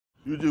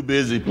You too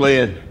busy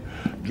playing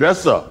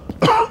dress up.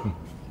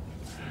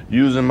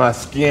 Using my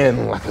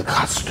skin like a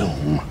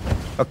costume.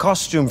 A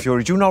costume,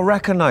 Fury? Do you not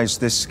recognize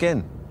this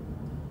skin?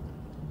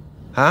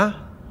 Huh?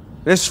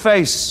 This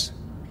face?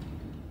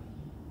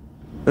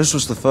 This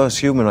was the first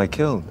human I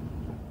killed.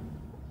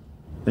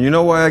 And you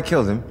know why I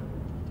killed him?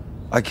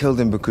 I killed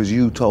him because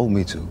you told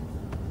me to.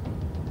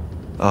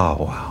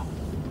 Oh, wow.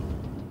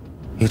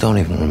 You don't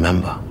even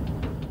remember.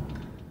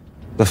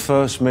 The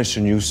first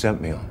mission you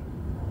sent me on.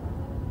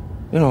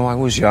 You know, I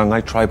was young, I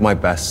tried my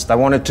best. I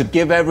wanted to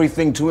give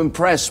everything to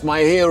impress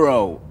my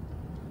hero.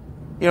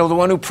 You know, the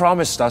one who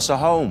promised us a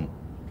home.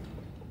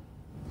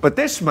 But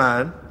this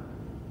man,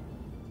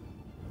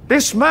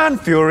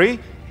 Fury,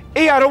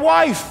 he had a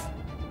wife.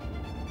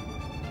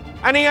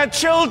 And he had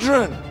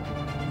children.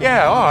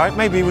 Yeah, all right,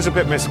 maybe he was a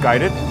bit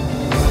misguided.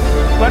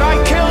 But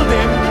I killed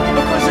him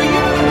because of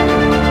you.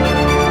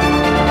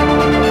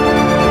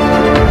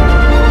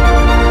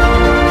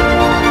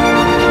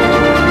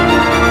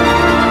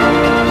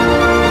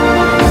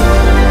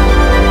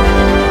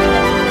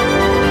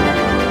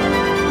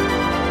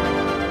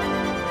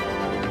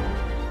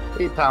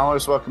 Hey,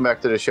 panelists, welcome back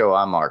to the show.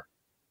 I'm Mark.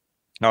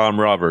 Oh, I'm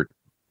Robert.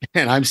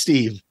 And I'm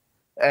Steve.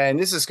 And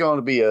this is going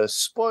to be a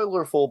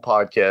spoiler-full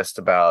podcast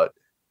about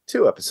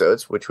 2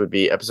 episodes, which would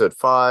be episode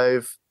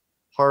 5,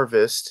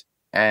 Harvest,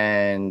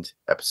 and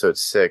episode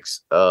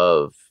 6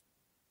 of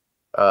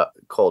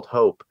called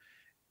Hope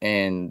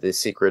in the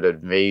Secret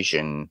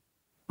Invasion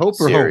Hope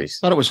or series. Hope?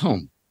 I thought it was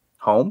Home.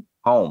 Home?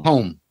 Home.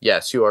 Home.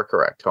 Yes, you are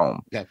correct.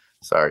 Home. Okay.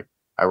 Sorry.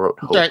 I wrote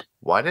Hope. Right.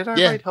 Why did I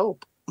write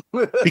Hope?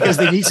 Because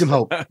they need some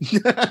hope.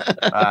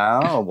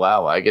 Oh,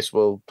 wow. I guess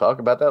we'll talk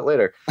about that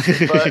later.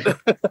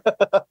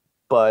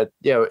 But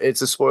yeah,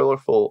 it's a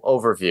spoilerful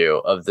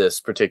overview of this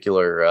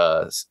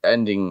particular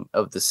ending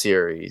of the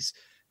series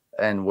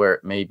and where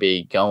it may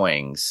be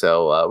going.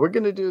 So we're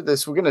going to do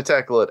this. We're going to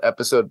tackle it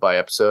episode by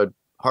episode,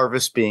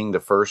 Harvest being the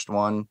first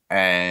one.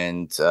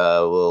 And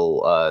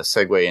we'll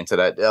segue into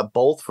that.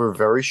 Both were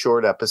very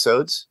short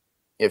episodes.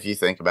 If you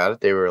think about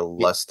it, they were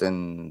less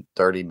than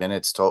 30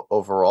 minutes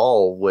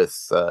overall,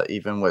 with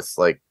even with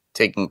like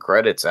taking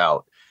credits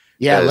out.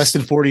 Yeah, less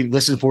than 40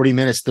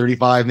 minutes,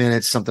 35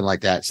 minutes, something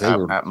like that. So they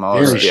were at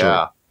most, very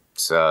short.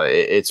 So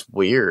it's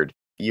weird.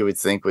 You would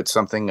think with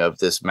something of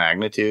this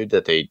magnitude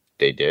that they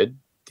did,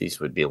 these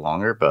would be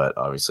longer, but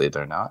obviously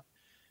they're not.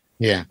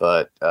 Yeah.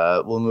 But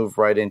we'll move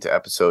right into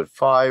episode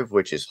 5,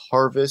 which is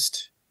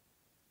Harvest.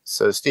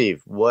 So,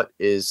 Steve, what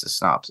is the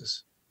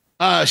synopsis?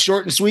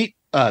 Short and sweet.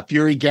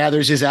 Fury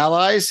gathers his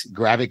allies.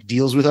 Gravik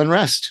deals with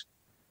unrest.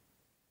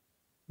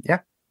 Yeah.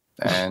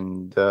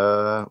 And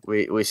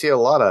we see a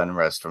lot of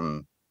unrest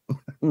from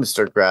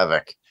Mr.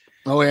 Gravik.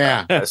 Oh,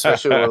 yeah.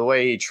 Especially the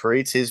way he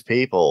treats his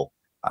people.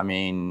 I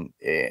mean,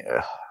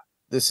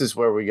 this is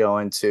where we go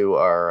into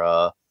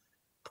our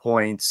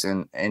points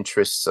and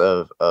interests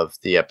of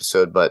the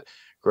episode. But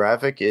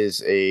Gravik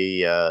is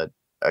a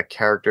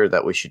character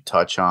that we should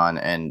touch on,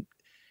 and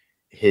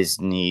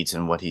his needs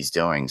and what he's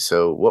doing.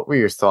 So what were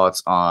your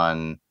thoughts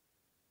on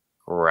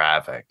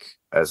Gravik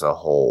as a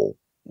whole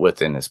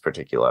within this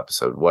particular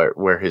episode,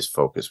 where his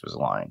focus was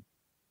lying?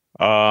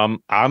 All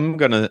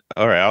right,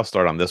 I'll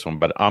start on this one,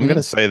 but I'm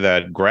gonna say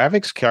that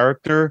Gravik's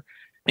character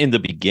in the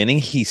beginning,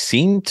 he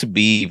seems to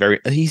be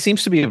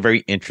a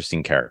very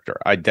interesting character.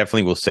 I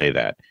definitely will say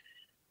that.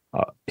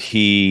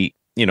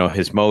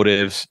 His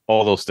motives,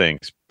 all those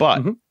things,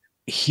 but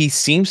he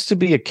seems to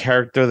be a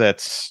character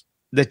that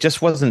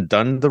just wasn't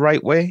done the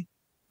right way.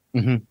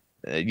 And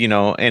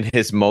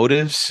his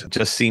motives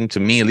just seem to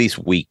me at least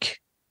weak,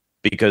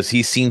 because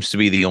he seems to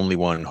be the only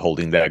one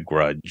holding that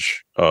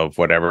grudge of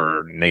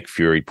whatever Nick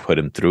Fury put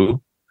him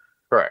through.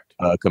 Correct.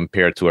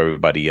 Compared to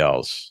everybody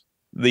else.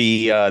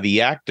 The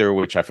actor,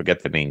 which I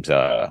forget the names,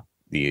 the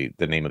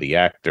name of the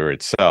actor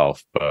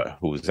itself, but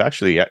who's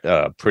actually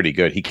pretty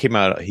good.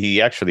 He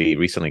actually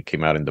recently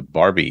came out in the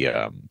Barbie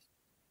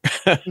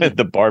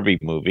the Barbie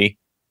movie.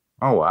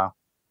 Oh wow.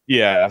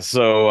 Yeah,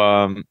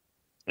 so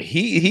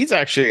he's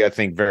actually, I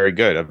think, very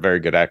good, a very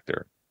good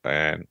actor,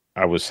 and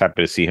I was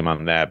happy to see him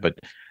on that. But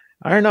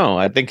I don't know,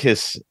 I think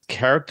his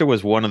character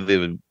was one of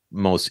the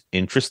most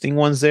interesting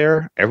ones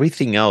there.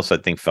 Everything else, I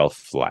think, fell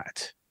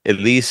flat. At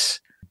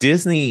least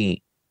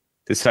Disney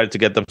decided to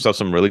get themselves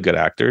some really good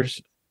actors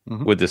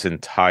with this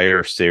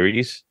entire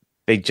series.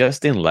 They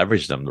just didn't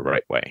leverage them the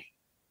right way,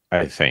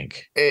 I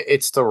think.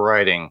 It's the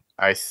writing,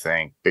 I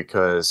think,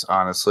 because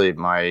honestly,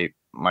 my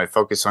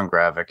focus on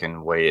Gravik and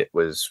the way it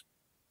was,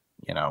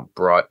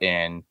 brought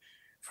in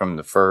from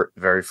the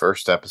very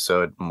first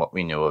episode and what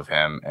we knew of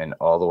him, and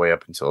all the way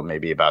up until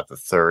maybe about the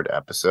 3rd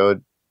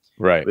episode,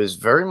 right, it was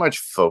very much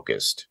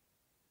focused.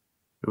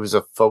 It was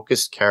a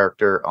focused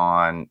character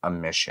on a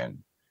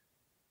mission.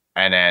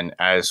 And then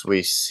as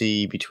we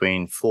see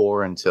between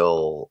 4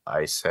 until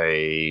I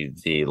say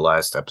the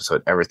last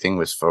episode, everything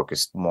was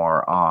focused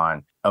more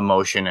on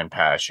emotion and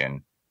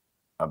passion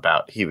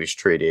about he was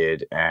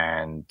treated,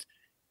 and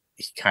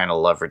he kind of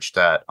leveraged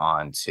that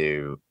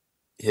onto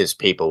his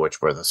people,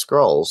 which were the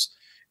Skrulls,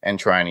 and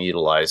trying to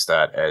utilize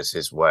that as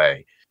his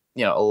way.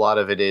 a lot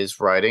of it is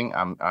writing.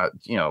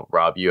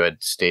 Rob, you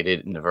had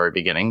stated in the very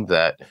beginning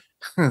that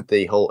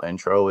the whole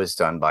intro is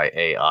done by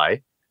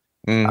AI.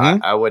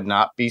 I would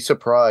not be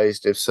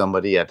surprised if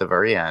somebody at the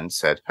very end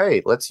said,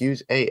 "Hey, let's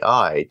use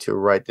AI to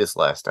write this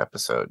last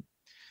episode."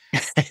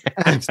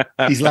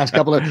 These last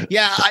couple of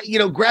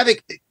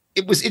Gravik.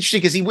 It was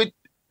interesting because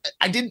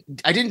I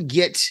didn't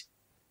get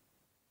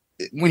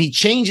when he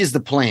changes the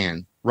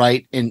plan,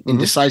 right, and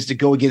decides to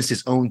go against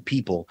his own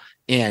people,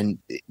 and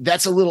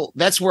that's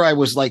where I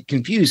was like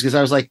confused because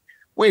I was like,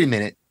 wait a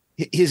minute,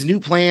 his new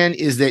plan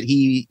is that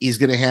he is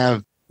going to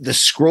have the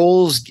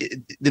Skrulls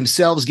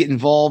themselves get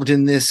involved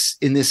in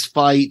this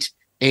fight,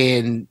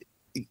 and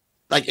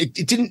like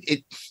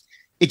it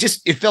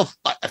fell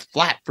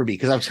flat for me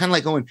because I was kind of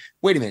like going,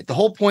 wait a minute, the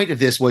whole point of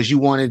this was you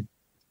wanted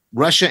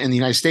Russia and the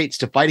United States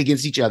to fight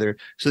against each other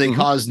so they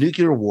cause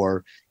nuclear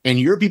war, and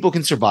your people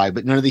can survive,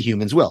 but none of the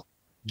humans will.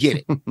 Get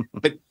it?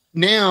 But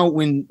now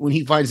when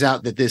he finds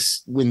out that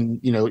it's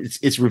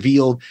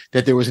revealed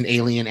that there was an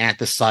alien at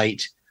the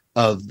site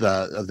of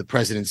the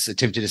president's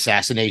attempted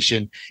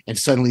assassination, and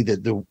suddenly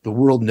the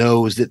world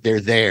knows that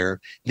they're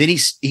there, then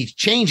he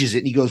changes it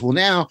and he goes, well,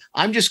 now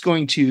I'm just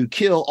going to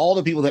kill all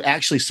the people that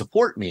actually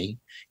support me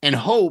and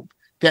hope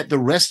that the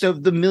rest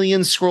of the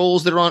million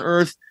Skrulls that are on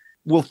Earth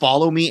will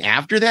follow me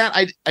after that.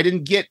 I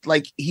didn't get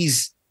like I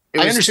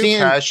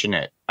understand. Too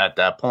passionate at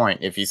that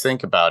point, if you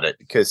think about it,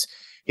 because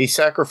he's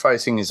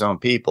sacrificing his own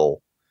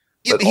people,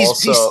 but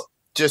also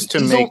just to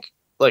make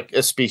like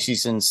a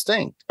species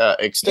extinct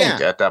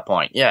at that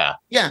point. Yeah.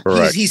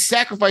 He's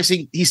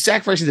sacrificing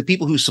the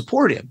people who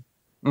support him.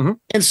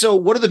 And so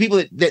what are the people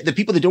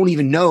that don't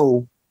even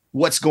know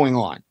what's going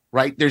on?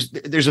 Right. There's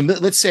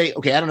let's say,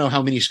 okay, I don't know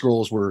how many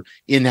Skrulls were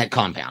in that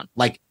compound.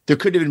 Like there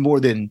could have been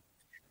more than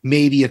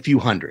maybe a few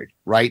hundred,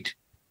 right?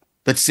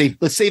 Let's say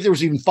if there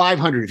was even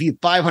 500, if he had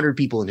 500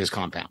 people in his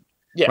compound,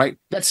 right?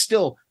 That's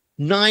still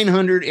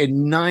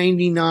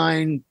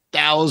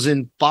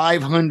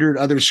 999,500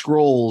 other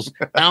Skrulls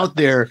out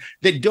there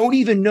that don't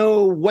even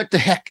know what the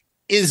heck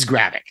is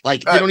Gravik.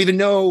 Like they don't even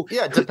know.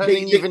 Yeah,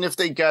 depending even if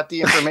they got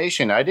the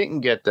information. I didn't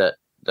get that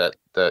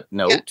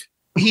note. Yeah.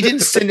 He didn't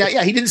send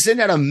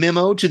out a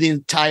memo to the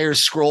entire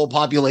Skrull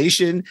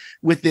population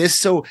with this.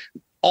 So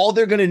all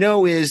they're going to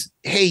know is,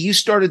 hey, you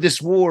started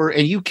this war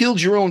and you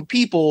killed your own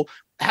people.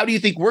 How do you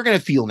think we're going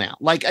to feel now?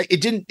 Like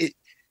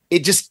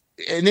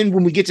and then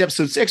when we get to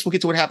episode 6, we'll get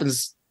to what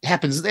happens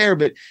there.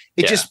 But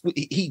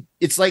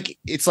it's like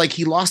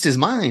he lost his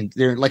mind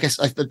there. Like I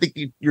think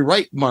you're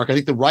right, Mark. I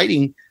think the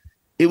writing,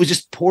 it was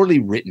just poorly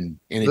written,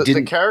 and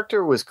the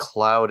character was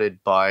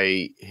clouded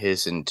by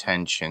his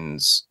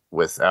intentions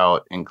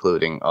without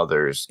including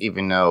others,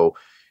 even though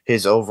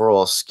his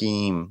overall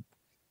scheme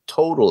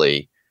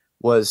totally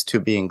was to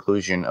be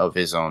inclusion of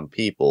his own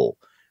people,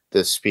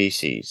 the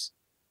species.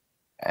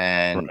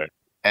 And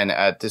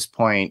at this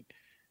point,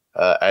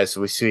 as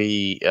we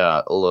see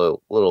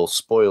little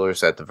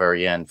spoilers at the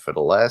very end for the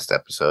last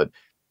episode,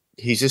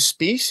 he's a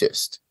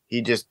speciesist.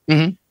 He just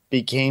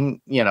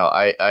became,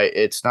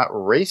 it's not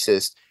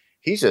racist.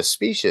 He's a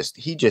speciesist.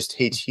 He just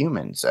hates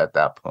humans at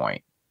that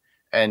point.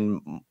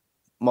 And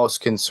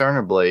most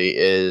concernably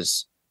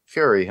is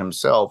Fury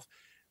himself,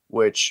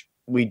 which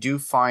we do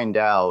find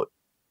out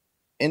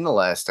in the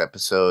last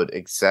episode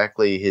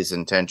exactly his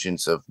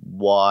intentions of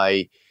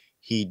why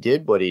he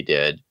did what he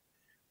did,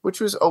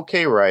 which was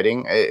okay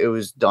writing. It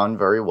was done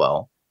very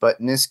well. But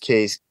in this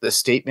case, the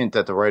statement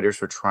that the writers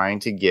were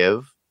trying to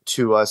give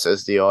to us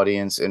as the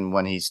audience and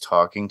when he's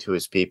talking to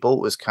his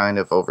people was kind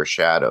of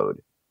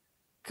overshadowed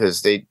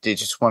because they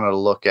just wanted to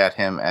look at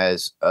him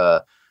as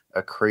a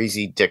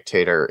crazy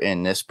dictator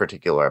in this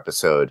particular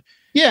episode.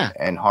 Yeah.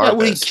 And Harvest.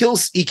 When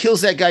he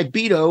kills that guy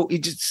Beto, he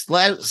just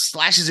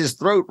slashes his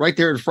throat right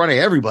there in front of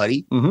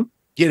everybody.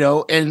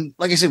 And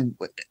like I said,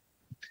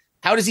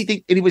 how does he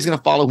think anybody's going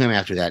to follow him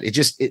after that?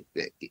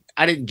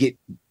 I didn't get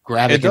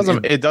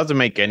Gravik. It doesn't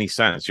make any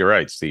sense. You're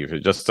right, Steve.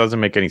 It just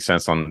doesn't make any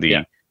sense on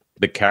the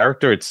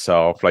character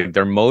itself. Like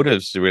their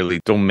motives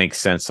really don't make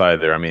sense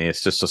either. I mean,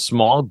 it's just a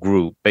small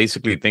group.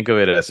 Basically, think of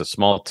it as a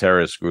small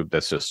terrorist group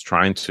that's just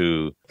trying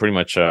to pretty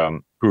much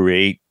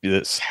create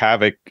this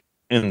havoc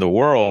in the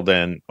world.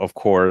 And of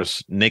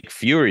course, Nick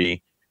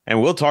Fury,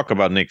 and we'll talk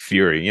about Nick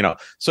Fury.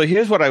 So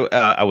here's what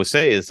I would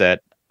say is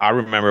that I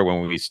remember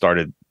when we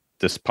started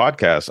this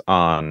podcast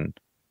on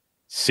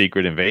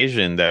Secret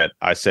Invasion that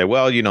I said,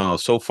 well,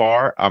 so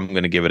far I'm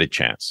going to give it a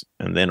chance.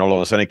 And then all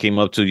of a sudden it came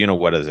up to,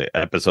 what is it,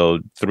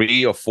 episode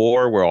 3 or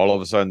 4, where all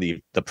of a sudden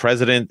the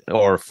president,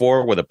 or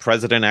 4, where the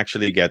president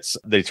actually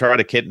they try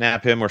to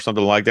kidnap him or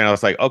something like that. And I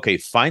was like, okay,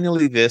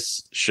 finally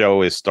this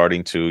show is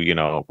starting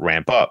to,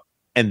 ramp up.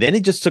 And then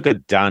it just took a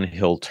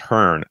downhill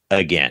turn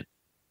again.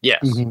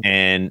 Yes.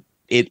 And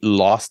it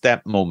lost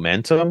that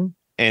momentum.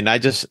 And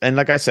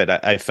like I said,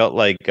 I felt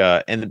like,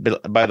 and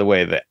by the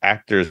way, the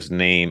actor's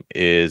name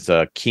is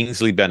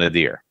Kingsley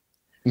Benadir.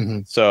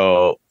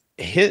 So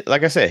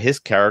like I said, his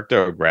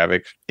character of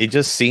Gravik, it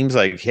just seems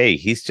like, hey,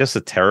 he's just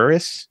a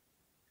terrorist.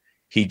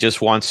 He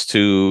just wants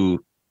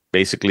to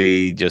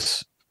basically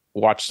just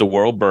watch the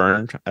world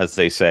burn, as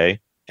they say.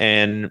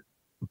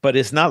 But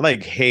it's not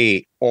like,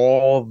 hey,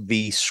 all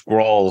the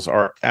Skrulls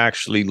are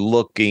actually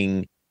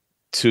looking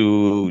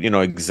to,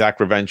 exact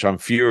revenge on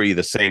Fury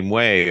the same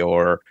way,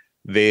 or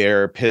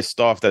they're pissed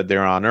off that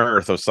they're on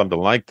Earth or something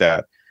like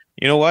that.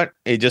 You know what?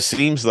 It just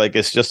seems like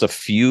it's just a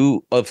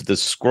few of the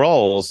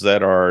Skrulls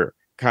that are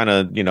kind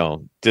of,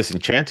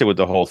 disenchanted with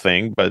the whole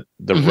thing, but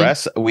the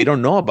rest, we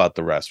don't know about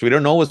the rest. We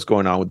don't know what's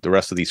going on with the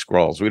rest of these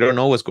Skrulls. We don't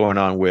know what's going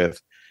on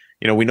with,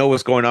 we know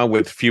what's going on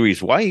with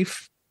Fury's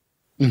wife,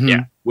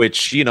 which,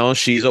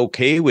 she's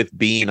okay with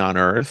being on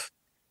Earth.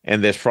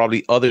 And there's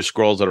probably other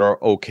Skrulls that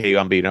are okay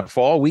on being on.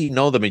 For all we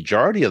know, the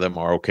majority of them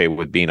are okay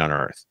with being on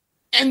Earth.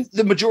 And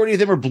the majority of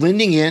them are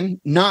blending in,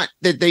 not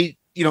that they,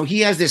 he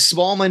has this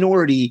small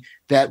minority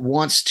that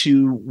wants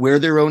to wear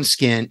their own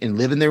skin and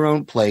live in their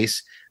own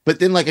place.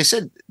 But then, like I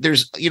said,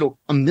 there's,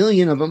 a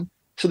million of them.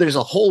 So there's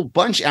a whole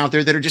bunch out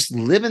there that are just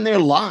living their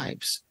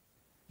lives,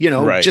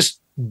 just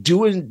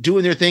doing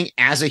their thing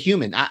as a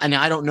human. And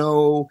I don't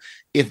know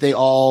if they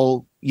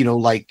all,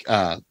 like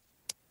Vara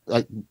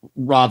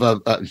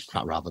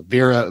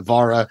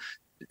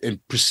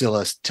and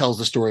Priscilla tells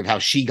the story of how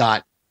she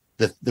got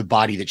the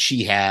body that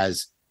she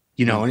has,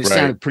 and it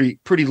sounded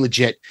pretty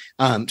legit.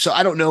 So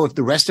I don't know if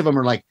the rest of them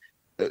are like,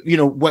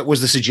 what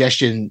was the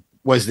suggestion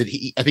was that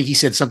I think he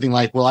said something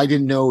like, well, I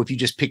didn't know if you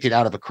just picked it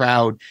out of a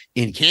crowd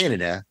in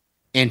Canada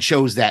and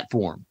chose that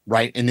form.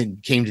 Right. And then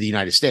came to the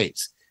United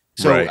States.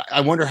 So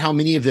I wonder how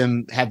many of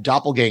them have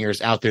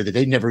doppelgangers out there that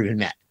they've never even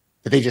met,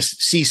 that they just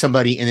see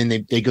somebody and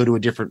then they go to a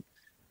different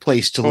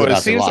place to live out their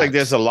lives. It seems like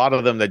there's a lot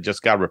of them that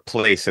just got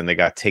replaced and they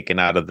got taken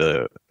out of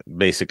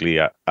basically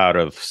out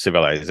of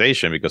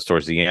civilization, because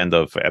towards the end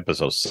of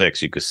episode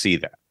 6, you could see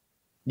that.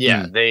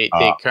 Yeah, they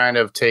kind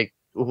of take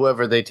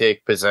whoever they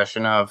take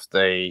possession of,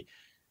 they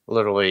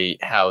literally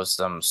house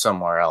them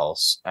somewhere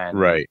else, and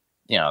they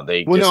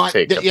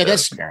take their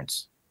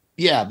appearance.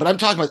 Yeah, but I'm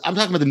talking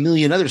about the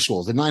million other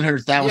Skrulls, the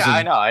 900,000.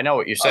 Yeah, I know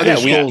what you're saying.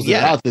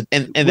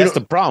 And that's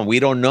the problem. We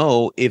don't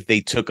know if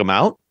they took them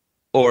out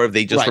or if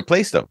they just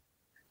replaced them.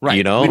 Right.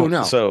 We don't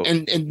know. So,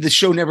 and the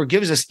show never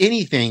gives us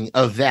anything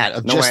of that,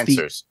 of just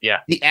answers.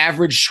 The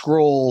average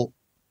Skrull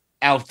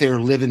out there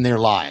living their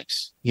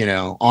lives,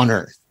 on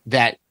Earth.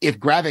 That if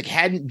Gravik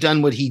hadn't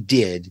done what he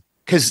did,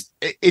 because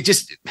I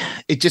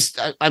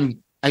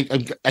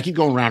keep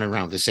going round and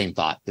round with the same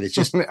thought, but it's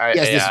just, he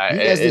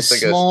has this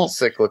small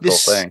cyclical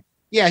thing.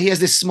 Yeah. He has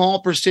this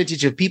small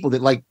percentage of people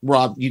that, like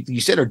Rob, you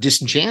said, are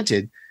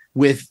disenchanted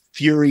with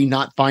Fury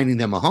not finding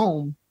them a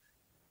home.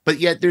 But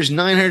yet there's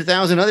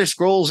 900,000 other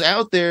Skrulls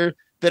out there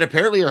that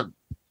apparently are,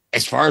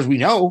 as far as we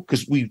know,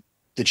 because the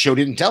show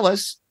didn't tell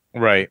us,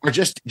 are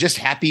just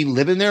happy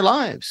living their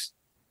lives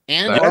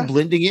and are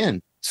blending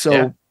in.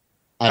 So,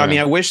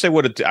 I wish they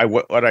would have.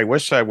 What I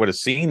wish I would have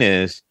seen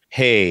is,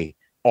 hey,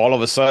 all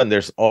of a sudden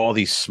there's all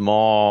these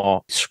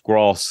small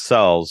Skrull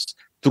cells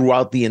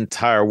throughout the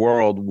entire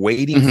world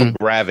waiting for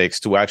Gravik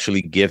to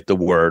actually give the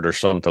word or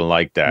something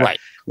like that. Right.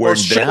 Or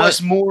show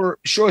us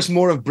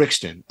more of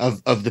Brixton,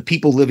 of the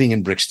people living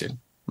in Brixton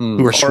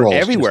who are Skrulls.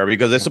 Everywhere,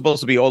 because they're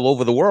supposed to be all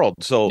over the world.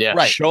 So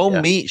show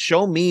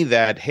me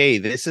that, hey,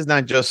 this is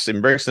not just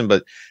in Brixton,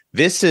 but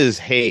this is,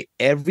 hey,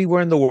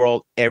 everywhere in the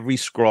world, every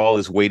Skrull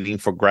is waiting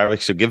for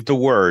Gravik to give the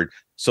word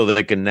so that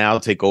they can now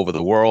take over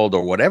the world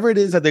or whatever it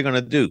is that they're going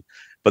to do.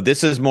 But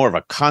this is more of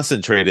a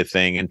concentrated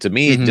thing. And to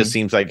me, it just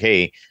seems like,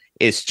 hey,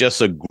 it's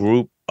just a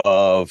group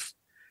of,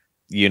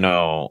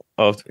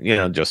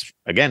 just,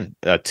 again,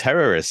 a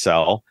terrorist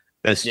cell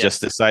that's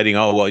just deciding,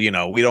 oh,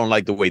 well, we don't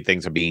like the way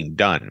things are being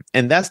done.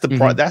 And that's the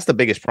that's the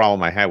biggest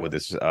problem I had with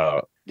this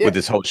with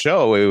this whole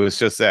show. It was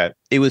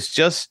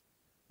just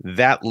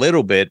that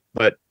little bit,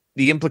 but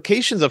the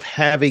implications of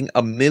having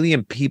 1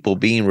 million people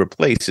being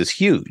replaced is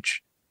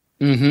huge.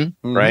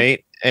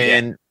 Right.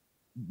 And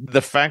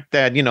the fact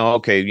that,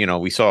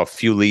 we saw a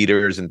few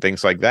leaders and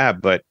things like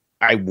that, but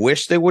I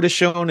wish they would have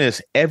shown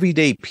us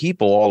everyday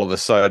people all of a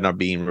sudden are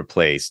being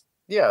replaced.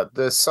 Yeah,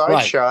 the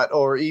side shot,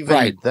 or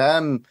even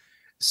them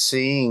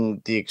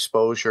seeing the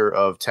exposure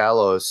of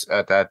Talos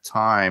at that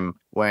time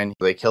when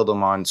they killed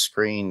him on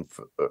screen,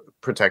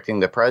 protecting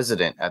the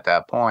president at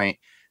that point,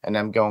 and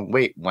them going,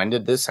 wait, when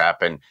did this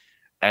happen?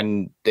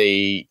 And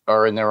they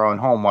are in their own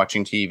home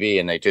watching TV,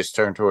 and they just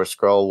turn to a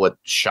Skrull with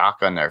shock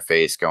on their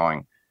face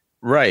going,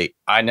 right,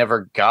 I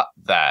never got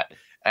that.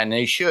 And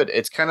they should.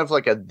 It's kind of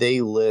like a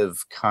they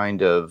live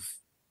kind of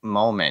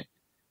moment.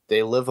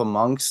 They live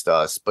amongst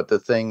us. But the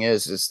thing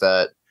is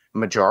that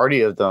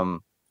majority of them,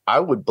 I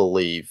would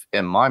believe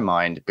in my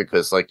mind,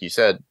 because like you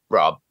said,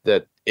 Rob,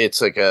 that it's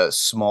like a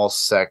small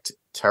sect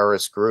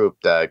terrorist group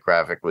that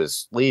Gravik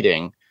was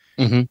leading.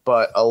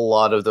 But a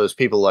lot of those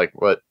people, like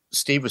what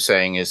Steve was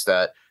saying, is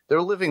that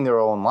they're living their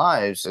own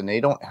lives and they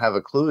don't have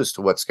a clue as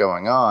to what's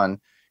going on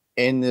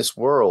in this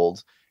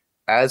world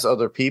as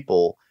other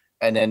people.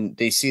 And then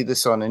they see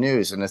this on the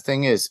news. And the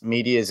thing is,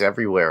 media is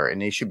everywhere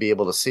and they should be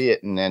able to see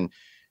it and then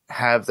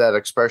have that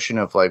expression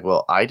of like,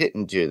 well, I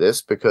didn't do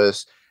this,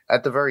 because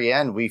at the very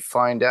end, we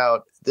find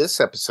out this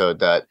episode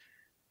that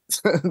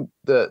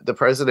the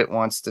president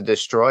wants to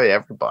destroy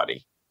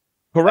everybody.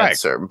 Correct. at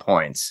certain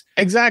points.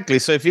 Exactly.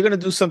 So if you're gonna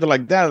do something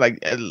like that,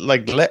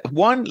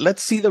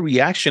 let's see the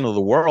reaction of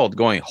the world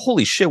going,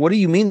 holy shit, what do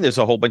you mean there's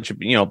a whole bunch of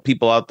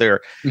people out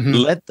there?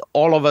 Mhm. Let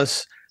all of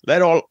us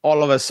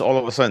all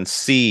of a sudden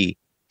see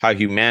how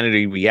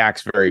humanity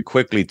reacts very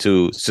quickly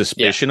to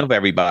suspicion of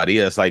everybody.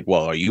 It's like,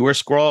 well, are you a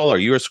Skrull? Are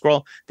you a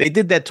Skrull? They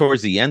did that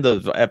towards the end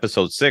of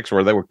episode 6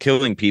 where they were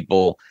killing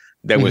people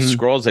that were Mhm.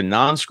 Skrulls and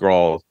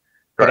non-Skrulls.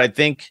 But I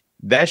think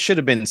that should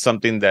have been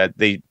something that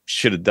they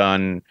should have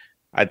done,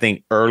 I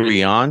think,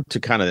 early on to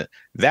kind of,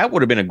 that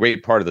would have been a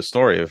great part of the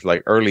story if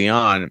like early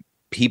on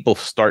people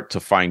start to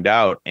find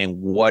out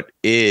and what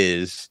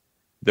is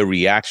the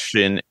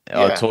reaction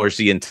towards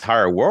the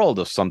entire world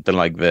of something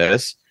like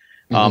this.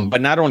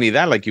 But not only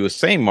that, like you were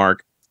saying,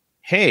 Mark,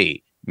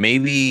 hey,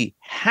 maybe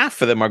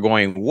half of them are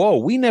going, whoa,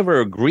 we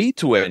never agreed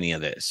to any of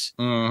this.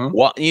 Mhm.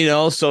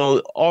 Well, so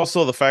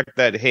also the fact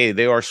that, hey,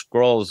 there are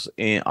Skrulls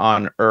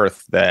on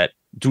Earth that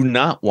do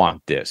not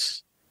want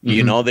this.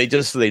 They know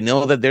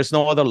that there's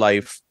no other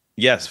life.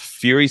 Yes,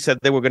 Fury said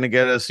they were going to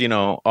get us,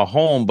 a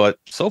home, but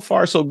so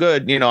far so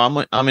good.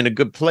 I'm in a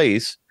good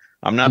place.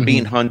 I'm not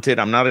being hunted.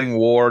 I'm not in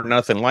war,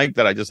 nothing like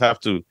that. I just have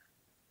to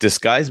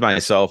disguise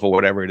myself or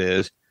whatever it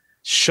is.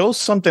 Show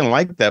something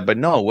like that. But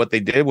no, what they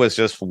did was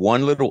just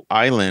one little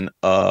island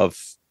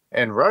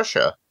in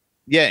Russia.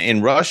 Yeah,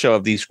 in Russia,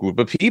 of these group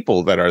of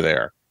people that are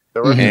there.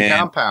 The Russian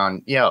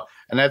compound, and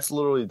that's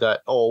literally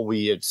all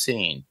we had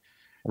seen.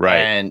 Right.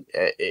 And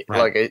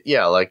like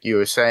you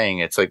were saying,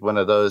 it's like one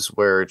of those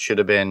where it should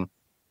have been,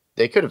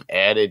 they could have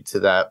added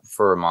to that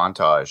for a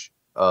montage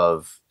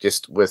of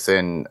just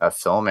within a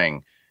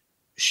filming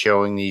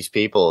showing these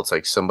people. It's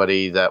like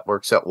somebody that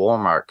works at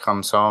Walmart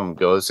comes home,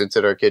 goes into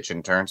their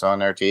kitchen, turns on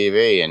their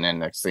TV, and then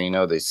next thing you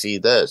know, they see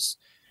this.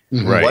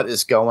 Right. What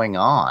is going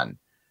on?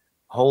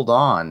 Hold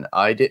on.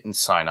 I didn't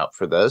sign up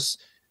for this.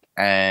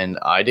 And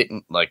I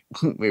didn't, like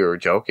we were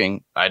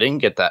joking, I didn't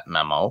get that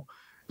memo.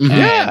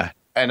 Yeah.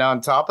 And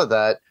on top of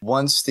that,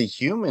 once the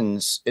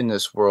humans in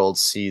this world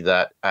see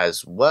that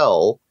as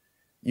well,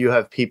 you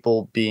have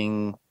people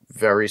being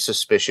very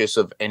suspicious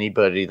of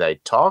anybody they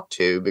talk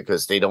to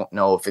because they don't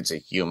know if it's a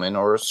human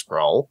or a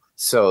Skrull.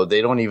 So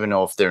they don't even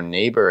know if their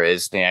neighbor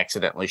is. They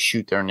accidentally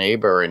shoot their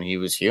neighbor and he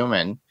was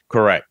human.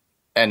 Correct.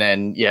 And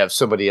then you have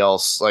somebody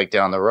else like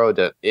down the road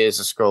that is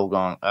a Skrull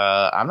going,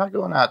 I'm not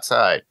going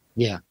outside.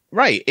 Yeah.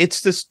 Right.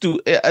 It's this.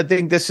 I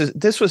think this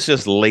was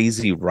just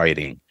lazy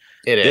writing.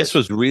 This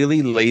was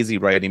really lazy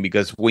writing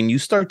because when you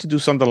start to do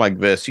something like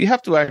this, you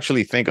have to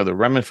actually think of the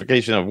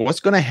ramification of what's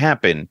going to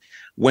happen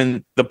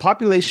when the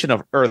population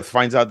of Earth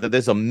finds out that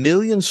there's 1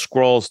 million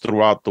Skrulls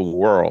throughout the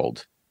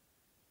world.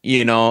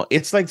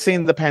 It's like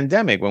saying the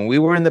pandemic. When we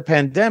were in the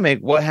pandemic,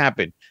 what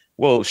happened?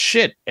 Well,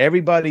 shit,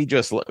 everybody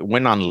just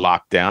went on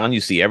lockdown.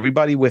 You see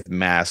everybody with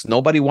masks.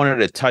 Nobody wanted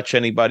to touch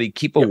anybody.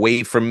 Keep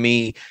away from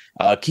me.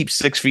 Keep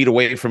 6 feet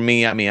away from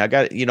me. I mean, I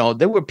got,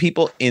 there were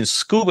people in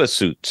scuba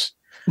suits.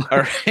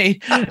 All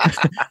right.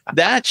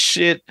 That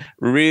shit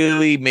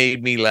really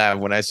made me laugh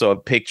when I saw a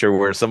picture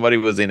where somebody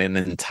was in an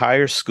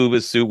entire scuba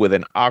suit with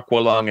an aqua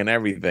lung and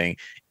everything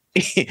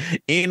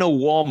in a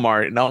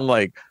Walmart. And I'm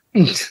like,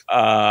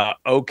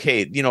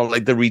 okay,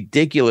 like the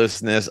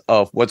ridiculousness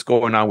of what's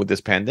going on with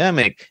this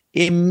pandemic.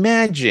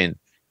 Imagine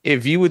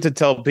if you were to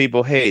tell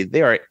people, hey,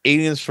 there are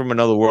aliens from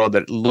another world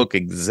that look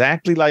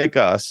exactly like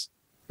us.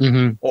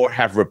 Or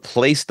have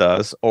replaced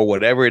us or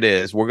whatever it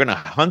is, we're going to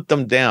hunt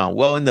them down.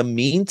 Well, in the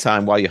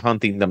meantime, while you're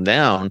hunting them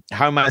down,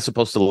 how am I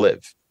supposed to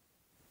live?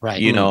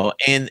 Right.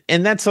 And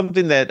that's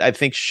something that I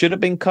think should have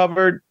been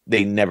covered.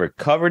 They never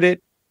covered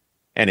it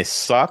and it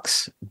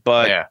sucks,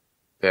 but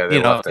they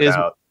left it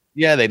out.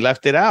 Yeah, they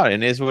left it out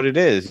and it is what it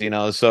is,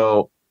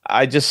 so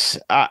I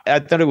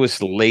thought it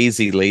was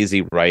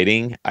lazy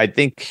writing. I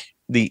think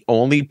the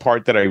only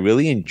part that I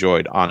really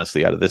enjoyed,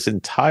 honestly, out of this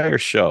entire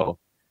show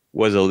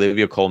was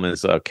Olivia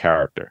Colman's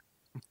character.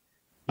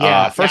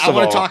 Yeah, first I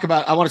want to talk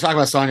about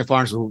Sonja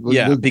Farms.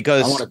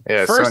 Because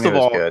first of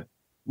all,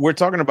 we're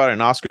talking about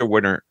an Oscar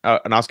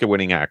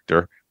winning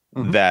actor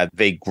that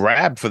they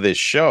grabbed for this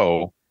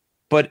show,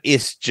 but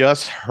it's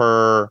just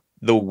her,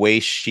 the way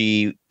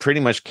she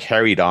pretty much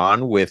carried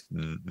on with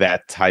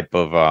that type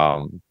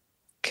of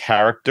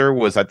character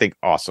was, I think,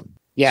 awesome.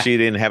 Yeah, she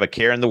didn't have a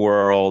care in the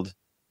world,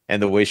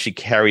 and the way she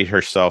carried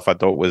herself, I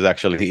thought was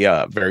actually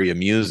very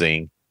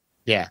amusing.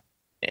 Yeah.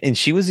 And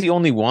she was the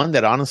only one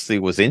that honestly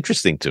was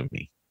interesting to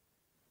me.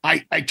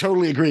 I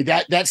totally agree.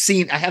 That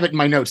scene, I have it in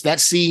my notes.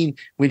 That scene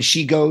when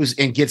she goes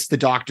and gets the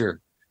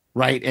doctor,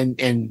 right?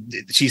 And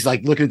she's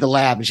like looking at the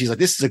lab and she's like,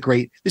 this is a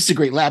great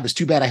lab. It's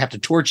too bad I have to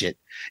torch it,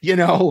 And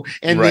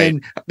right.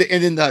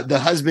 then the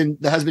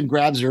husband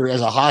grabs her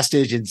as a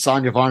hostage, and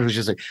Sonja Farms was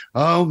just like,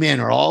 oh man,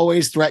 are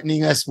always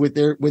threatening us with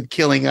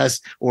killing us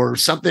or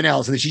something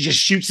else. And then she just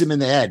shoots him in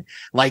the head,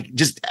 like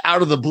just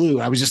out of the blue.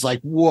 I was just like,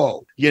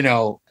 whoa,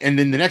 and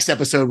then the next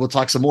episode, we'll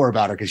talk some more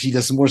about her because she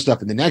does some more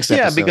stuff in the next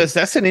episode. Yeah, because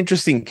that's an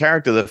interesting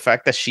character. The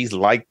fact that she's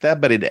like that,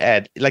 but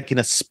like in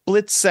a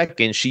split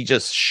second, she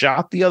just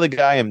shot the other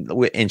guy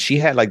and she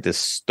had like this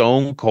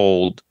stone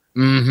cold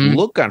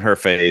look on her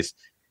face.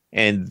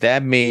 And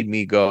that made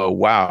me go,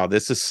 wow,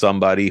 this is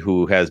somebody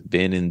who has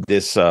been in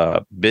this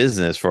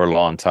business for a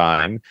long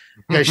time.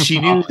 Because she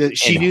knew that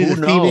she And knew who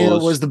the female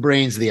knows- was the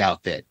brains of the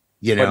outfit.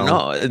 You But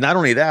know, no, not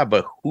only that,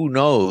 but who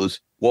knows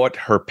what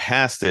her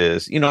past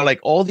is? You know, like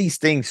all these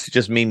things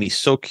just made me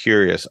so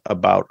curious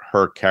about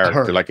her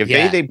character. Her, Like if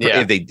yeah,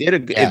 if they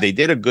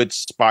did a good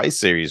spy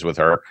series with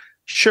her,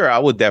 sure, I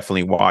would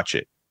definitely watch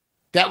it.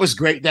 that was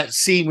great. That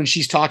scene when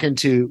she's talking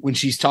to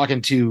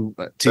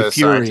The Fury.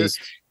 scientist?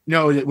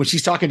 No, when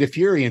she's talking to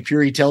Fury and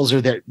Fury tells her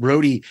that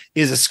Rhodey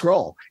is a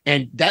Skrull,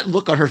 and that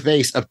look on her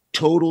face of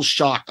total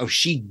shock of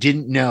she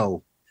didn't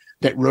know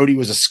that Rhodey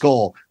was a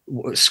skull,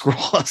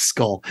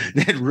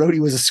 that Rhodey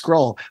was a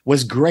Skrull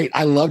was great.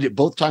 I loved it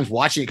both times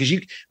watching it because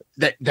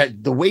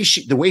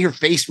the way her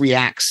face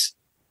reacts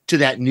to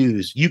that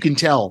news, you can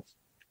tell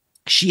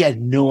she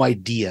had no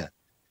idea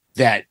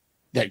that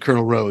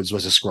Colonel Rhodes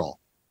was a Skrull.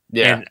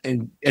 Yeah.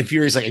 And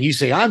Fury's like, and you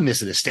say I'm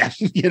missing a step,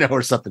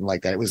 or something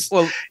like that. It was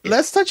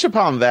Let's touch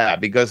upon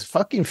that because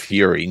fucking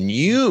Fury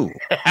knew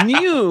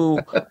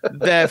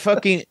that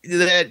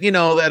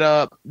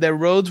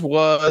Rhodes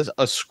was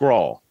a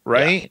Skrull,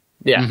 right?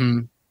 Yeah.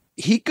 Mhm.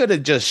 He could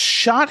have just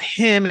shot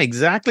him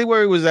exactly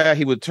where he was at.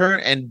 He would turn,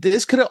 and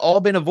this could have all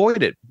been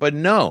avoided. But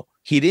no,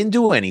 he didn't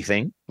do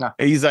anything. No.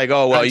 He's like,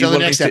 "Oh well, Until you the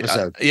willing next to?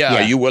 episode. Yeah, Yeah.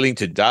 are you willing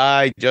to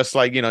die? Just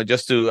like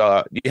just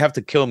to you have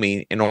to kill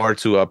me in order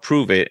to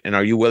prove it. And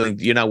are you willing?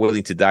 You're not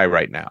willing to die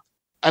right now."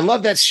 I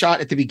love that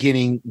shot at the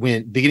beginning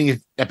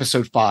of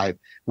episode 5,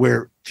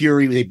 where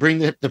they bring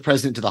the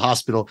president to the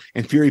hospital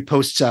and Fury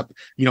posts up,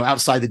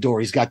 outside the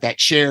door. He's got that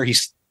chair. He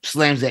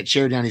slams that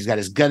chair down. He's got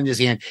his gun in his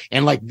hand.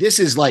 And like, this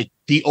is like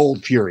the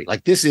old Fury.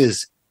 Like this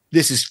is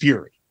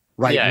Fury,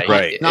 right? Yeah,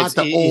 Right. Not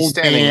the he's old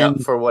standing man.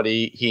 up for what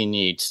he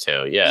needs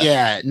to. Yeah.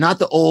 Yeah. Not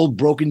the old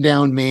broken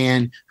down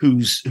man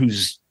who's,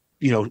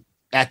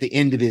 at the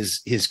end of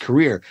his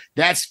career.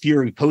 That's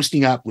Fury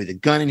posting up with a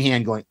gun in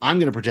hand going, I'm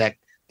going to protect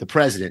the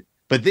president.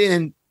 But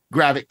then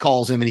Gravik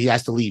calls him and he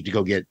has to leave to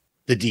go get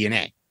the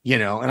DNA,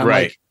 and I'm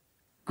Right. like,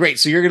 great.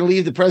 So you're going to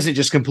leave the president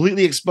just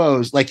completely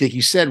exposed. Like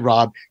you said,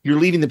 Rob, you're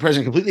leaving the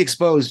president completely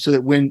exposed so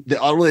that when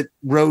all that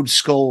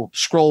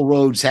Skrull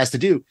Rhodes has to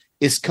do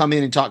is come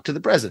in and talk to the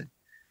president.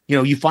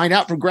 You find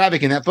out from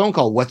Gravik in that phone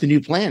call what the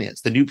new plan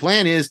is. The new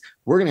plan is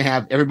we're going to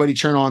have everybody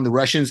turn on the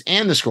Russians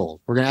and the Skrulls.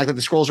 We're going to act like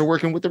the Skrulls are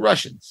working with the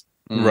Russians.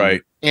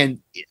 Right. And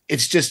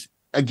it's just,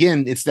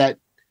 again, it's that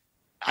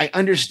I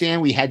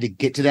understand we had to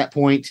get to that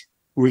point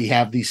where you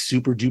have these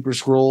super duper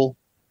Skrull,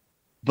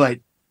 but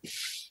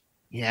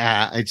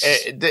yeah, it's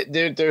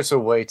There's a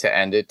way to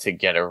end it to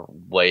get a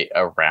way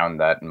around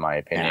that, in my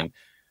opinion. Yeah.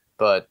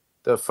 But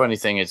the funny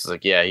thing is,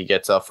 like, yeah, he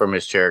gets up from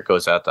his chair,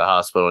 goes out to the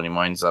hospital, and he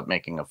winds up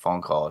making a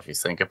phone call. If you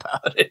think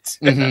about it,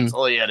 that's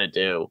all he had to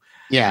do.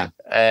 yeah,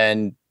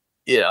 And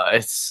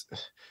it's,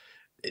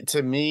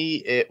 to me,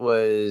 it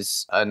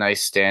was a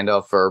nice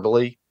standoff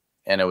verbally,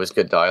 and it was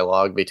good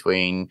dialogue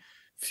between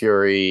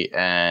Fury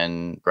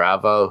and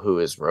Bravo, who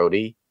is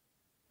Rhodey,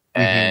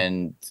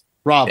 and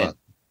Rava,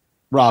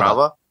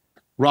 Brava.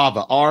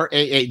 RAA.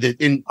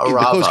 The closed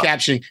Rava.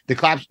 captioning,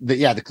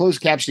 the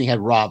closed captioning had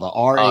Rava,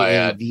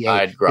 RAAVA. I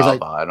had 'Cause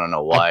Grava. I don't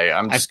know why.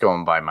 I'm just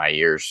going by my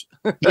ears.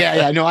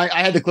 No, I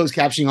had the closed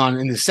captioning on,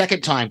 and the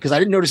second time, because I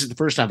didn't notice it the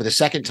first time, but the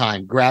second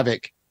time,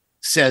 Gravik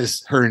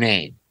says her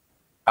name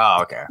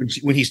Oh, okay.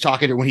 when he's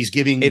talking to her, when he's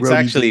giving. It's Rhodey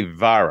actually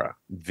Vara.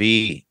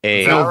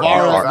 V-A. No,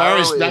 Vara-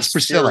 Vara that's is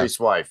Priscilla. Fury's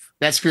wife.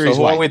 That's So Fury's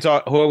who wife. are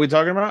we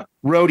talking about?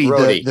 Rhodey,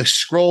 Rhodey. the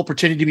Skrull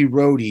pretending to be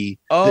Rhodey.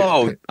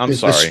 Oh, I'm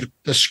sorry.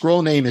 The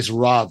Skrull name is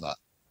Rava.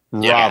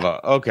 Yeah. Rava.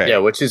 Okay. Yeah,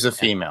 which is a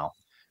female.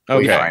 We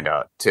Okay. find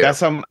out too.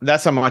 That's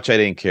how much I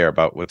didn't care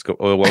about what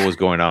was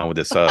going on with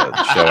this show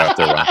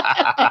after one.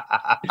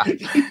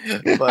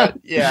 But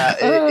yeah,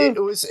 it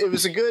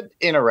was a good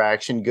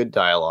interaction, good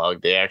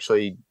dialogue.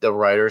 The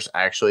writers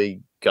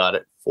actually got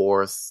it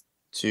forth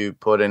to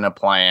put in a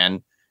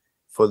plan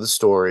for the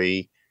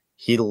story.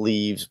 He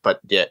leaves, but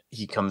yet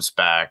he comes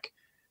back,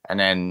 and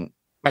then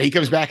Right, he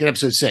comes back in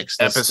episode 6.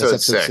 That's episode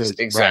 6 right.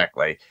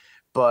 exactly.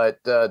 But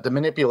the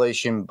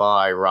manipulation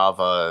by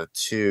Rava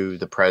to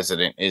the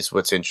president is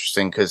what's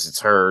interesting, because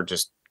it's her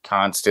just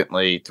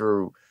constantly,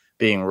 through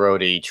being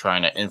Rhodey,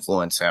 trying to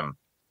influence him,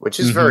 which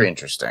is very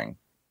interesting.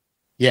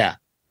 Yeah.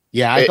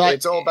 I thought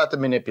It's all about the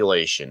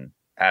manipulation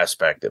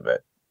aspect of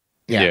it.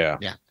 Yeah.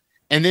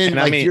 And then And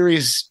I mean-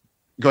 Fury's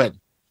go ahead.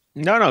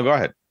 No, go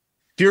ahead.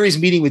 Fury's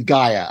meeting with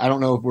Gaia. I don't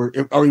know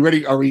if are we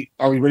ready? Are we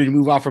ready to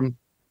move off from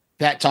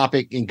that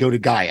topic and go to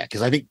Gaia?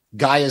 Because I think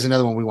Gaia is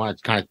another one we want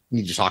to kind of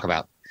need to talk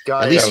about.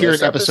 Guy, At least here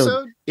this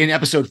in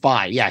episode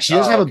 5. Yeah, she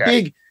doesn't have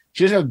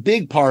a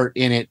big part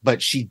in it,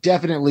 but she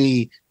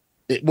definitely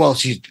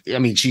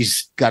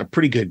she's got a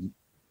pretty good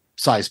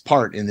sized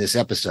part in this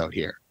episode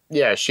here.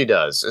 Yeah, she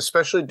does,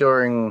 especially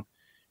during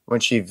when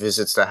she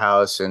visits the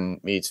house and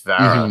meets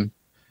Vara,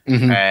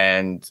 Mhm.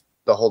 and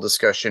the whole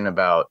discussion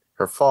about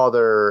her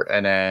father,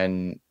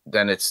 and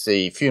then it's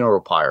the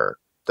funeral pyre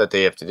that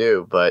they have to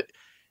do. But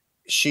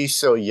she's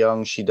so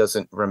young, she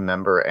doesn't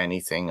remember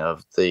anything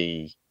of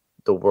the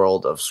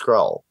world of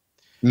Skrull.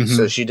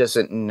 So she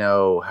doesn't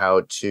know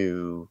how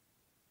to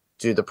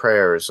do the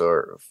prayers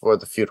or for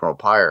the funeral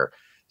pyre.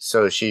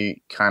 So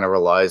she kind of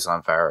relies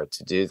on Farah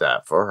to do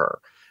that for her.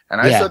 And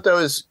I thought that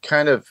was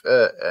kind of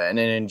an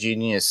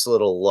ingenious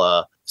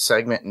little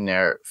segment in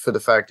there for the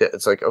fact that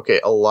it's like, okay,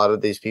 a lot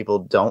of these people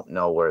don't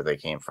know where they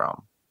came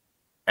from.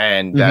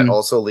 And that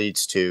also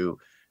leads to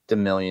the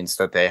millions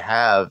that they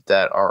have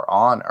that are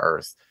on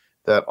Earth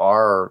that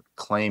are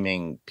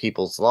claiming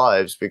people's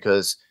lives,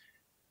 because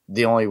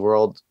the only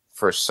world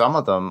for some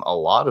of them, a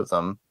lot of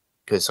them,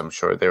 because I'm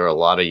sure there were a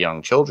lot of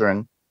young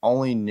children,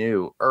 only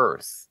knew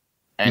Earth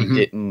and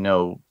didn't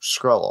know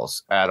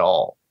Skrulls at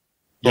all.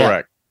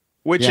 Correct.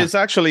 Which is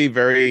actually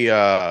very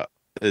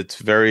it's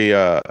very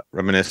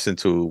reminiscent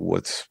to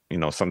what's,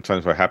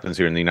 sometimes what happens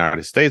here in the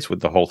United States with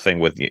the whole thing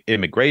with the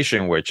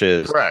immigration, which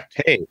is, correct.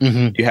 Hey,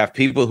 you have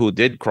people who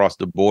did cross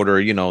the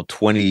border,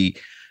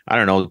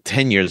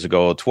 10 years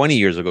ago, 20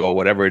 years ago,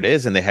 whatever it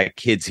is, and they had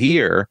kids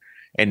here,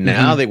 and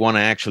now they want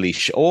to actually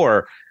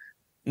or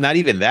not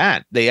even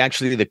that.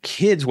 The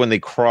kids, when they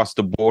crossed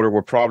the border,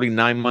 were probably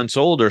 9 months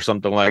old or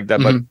something like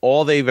that. But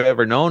all they've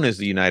ever known is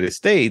the United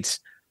States.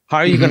 How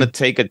are you going to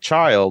take a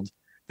child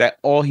that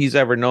all he's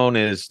ever known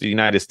is the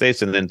United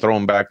States and then throw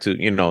him back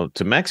to,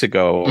 to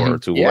Mexico or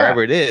to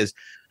wherever it is?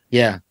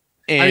 Yeah.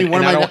 And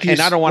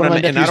I don't want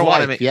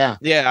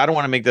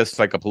to make this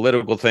like a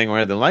political thing or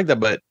anything like that,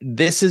 but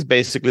this is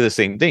basically the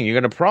same thing. You're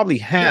going to probably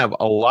have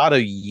a lot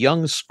of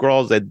young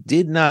Skrulls that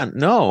did not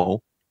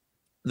know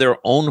their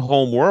own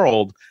home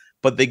world,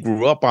 but they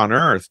grew up on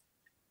Earth.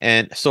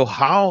 And so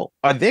how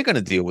are they going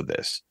to deal with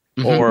this?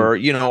 Or,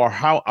 or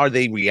how are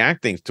they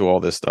reacting to all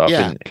this stuff?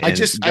 Yeah. And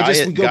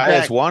we go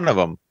back. Is one of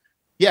them.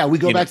 Yeah. We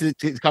go back to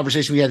the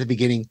conversation we had at the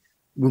beginning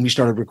when we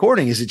started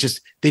recording. Is it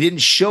just, they didn't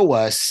show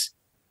us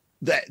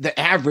the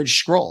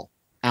average Skrull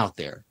out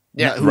there,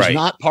 who's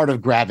not part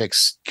of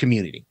Gravik's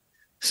community.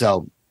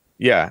 So,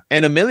 yeah.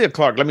 And Emilia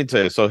Clarke, let me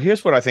tell you. So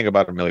here's what I think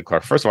about Emilia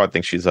Clarke. First of all, I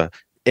think she's an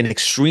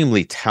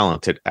extremely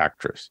talented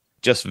actress,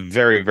 just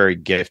very, very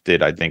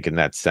gifted, I think, in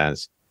that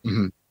sense.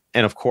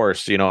 And of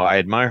course, I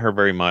admire her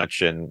very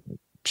much, and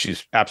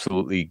she's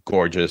absolutely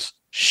gorgeous.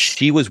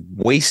 She was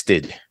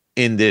wasted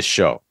in this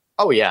show.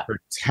 Oh, yeah. Her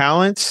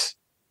talents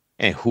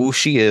and who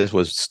she is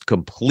was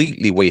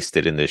completely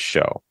wasted in this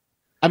show.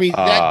 I mean,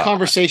 that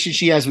conversation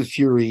she has with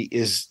Fury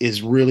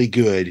is really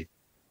good,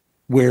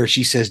 where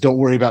she says, "Don't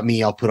worry about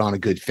me. I'll put on a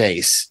good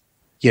face,"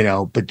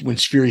 but when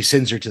Fury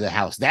sends her to the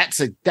house, that's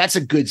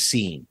a good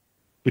scene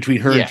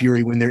between her and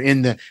Fury when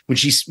they're when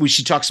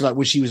she talks about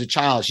when she was a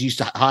child, I used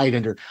to hide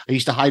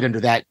under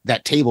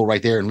that table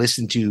right there and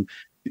listen to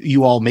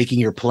you all making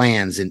your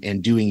plans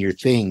and doing your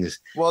things.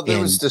 Well,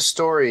 there was the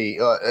story.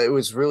 It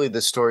was really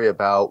the story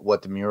about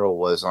what the mural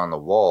was on the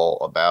wall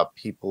about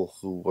people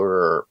who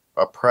were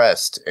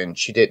oppressed, and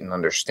she didn't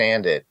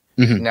understand it.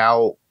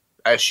 Now,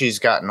 as she's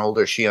gotten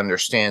older, she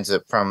understands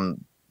it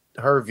from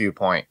her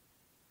viewpoint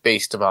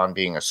based upon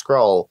being a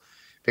Skrull,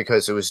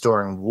 because it was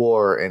during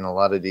war and a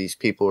lot of these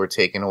people were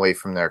taken away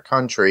from their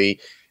country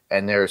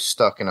and they're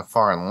stuck in a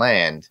foreign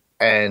land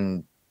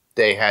and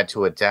they had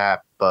to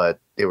adapt, but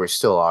they were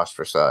still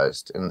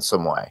ostracized in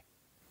some way.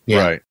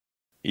 Yeah. Right.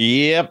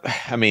 Yep.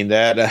 I mean,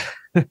 that,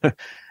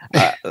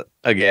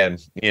 again,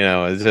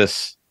 it's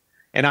just,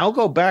 and I'll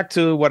go back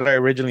to what I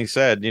originally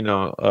said,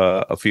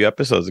 a few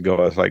episodes ago.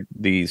 I was like,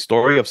 the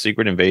story of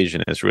Secret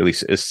Invasion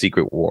is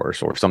Secret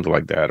Wars or something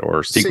like that,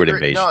 or Secret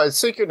Invasion. No, it's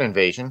Secret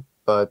Invasion.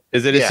 But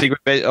is it a Secret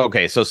Invasion?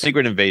 Okay, so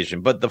Secret Invasion.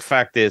 But the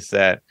fact is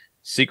that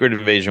Secret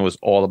Invasion was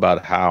all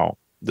about how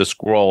the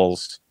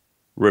Skrulls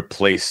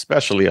replaced,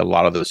 especially a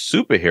lot of the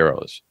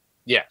superheroes.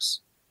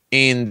 Yes.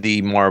 In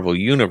the Marvel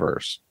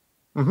universe.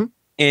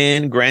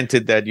 And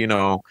granted that,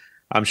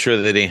 I'm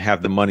sure they didn't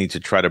have the money to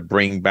try to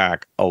bring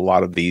back a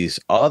lot of these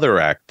other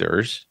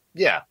actors.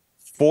 Yeah.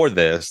 For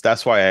this.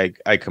 That's why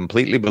I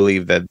completely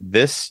believe that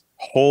this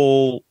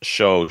whole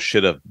show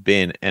should have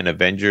been an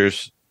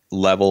Avengers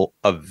level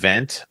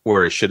event,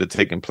 where it should have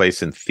taken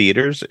place in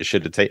theaters. It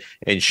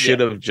should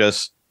have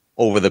just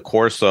over the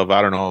course of,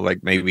 I don't know,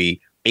 like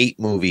maybe 8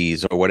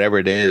 movies or whatever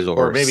it is,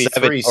 or maybe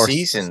 7 3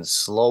 seasons,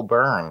 slow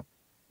burn.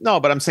 No,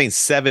 but I'm saying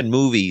 7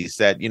 movies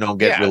that,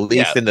 get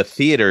released in the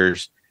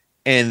theaters,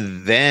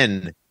 and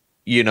then,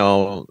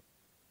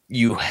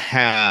 you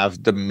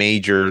have the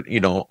major,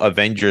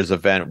 Avengers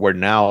event where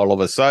now all of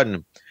a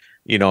sudden,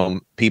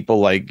 people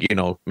like,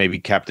 maybe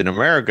Captain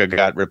America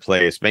got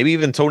replaced. Maybe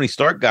even Tony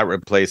Stark got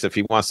replaced if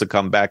he wants to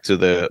come back to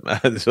the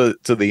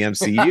to the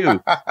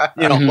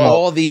MCU.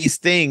 All these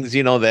things,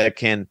 that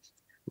can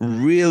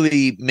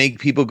really make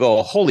people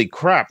go, holy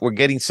crap, we're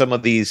getting some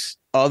of these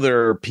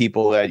other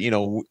people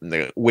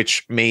that,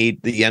 which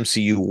made the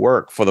MCU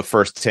work for the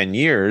first 10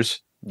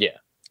 years. Yeah.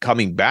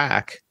 Coming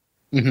back.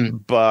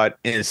 But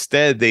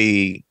instead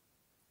they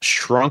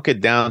shrunk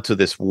it down to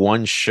this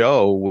one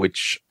show,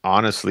 which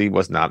honestly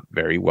was not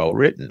very well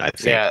written, I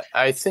think. Yeah,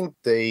 I think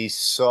they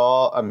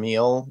saw a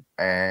meal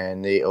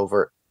and they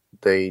ordered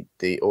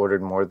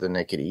more than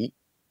they could eat,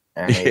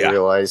 and they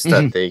realized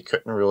that they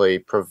couldn't really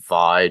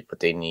provide what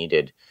they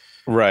needed.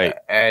 Right.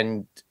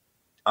 And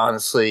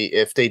honestly,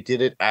 if they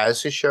did it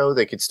as a show,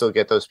 they could still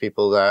get those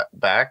people that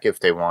back if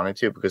they wanted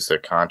to, because they're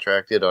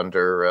contracted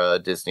under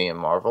Disney and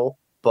Marvel.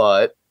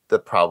 But the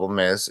problem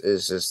is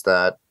just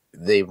that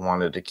they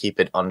wanted to keep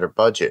it under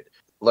budget.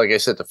 Like I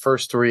said, the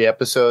first 3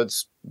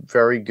 episodes,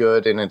 very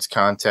good in its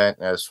content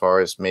as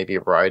far as maybe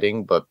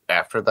writing, but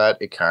after that,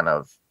 it kind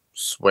of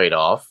swayed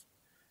off.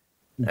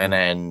 Mm-hmm. And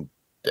then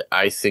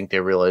I think they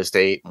realized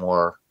they ate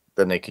more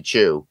than they could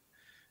chew.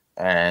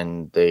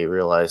 And they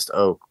realized,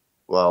 oh,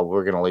 well,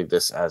 we're going to leave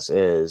this as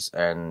is.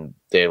 And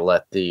they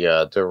let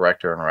the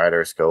director and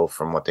writers go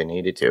from what they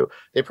needed to.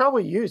 They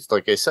probably used,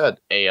 like I said,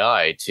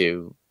 AI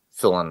to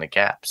fill in the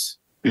gaps.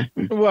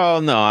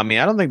 Well, no, I mean,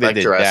 I don't think they like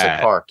did Jurassic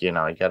that. Park, you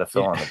got to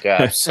fill in the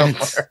gaps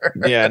somewhere.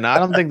 Yeah, no, I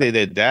don't think they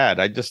did that.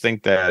 I just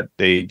think that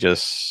they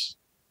just,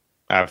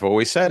 I've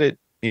always said it,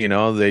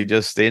 they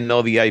just didn't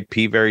know the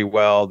IP very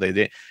well. They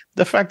did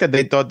the fact that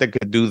they thought they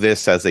could do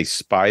this as a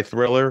spy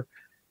thriller.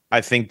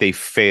 I think they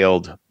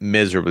failed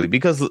miserably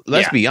because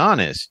let's be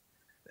honest,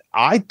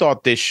 I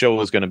thought this show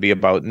was going to be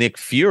about Nick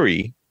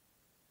Fury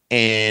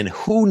and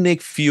who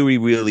Nick Fury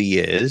really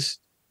is.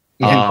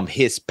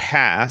 His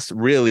past,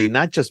 really,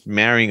 not just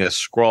marrying a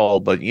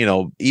Skrull, but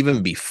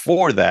even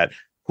before that,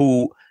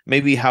 who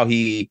maybe how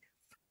he,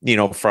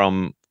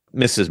 from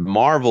Mrs.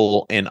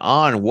 Marvel and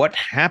on, what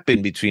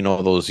happened between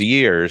all those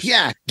years?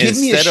 Yeah, give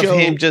me a show.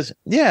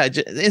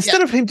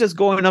 Instead of him just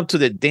going up to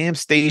the damn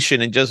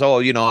station and just,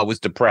 I was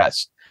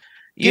depressed.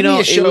 Give me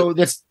a show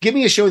that's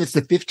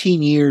the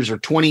 15 years or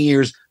 20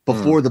 years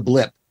before the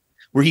blip,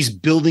 where he's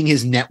building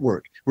his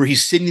network, where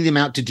he's sending them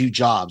out to do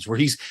jobs, where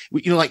he's,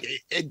 like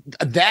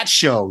that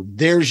show.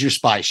 There's your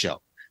spy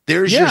show.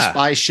 There's your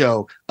spy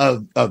show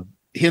of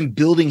him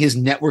building his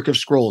network of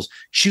Skrulls,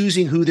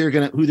 choosing who they're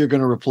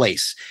gonna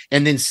replace,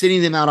 and then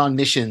sending them out on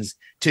missions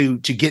to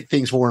get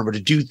things for him or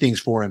to do things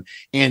for him.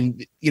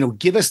 And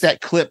give us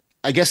that clip.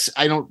 I guess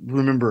I don't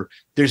remember.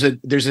 There's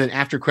an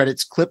after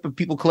credits clip of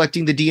people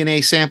collecting the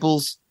DNA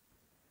samples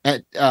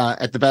at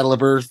the Battle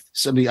of Earth.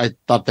 I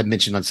thought that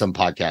mentioned on some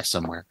podcast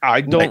somewhere.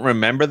 I don't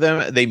remember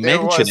them. They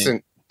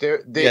mentioned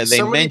it.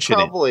 They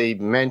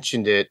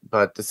mentioned it,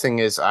 but the thing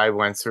is, I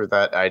went through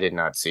that. I did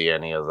not see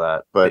any of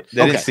that. But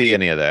they didn't see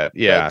any of that.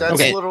 Yeah, that's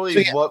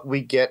literally what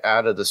we get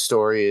out of the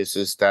story.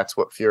 Is that's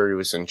what Fury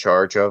was in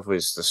charge of?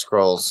 Was the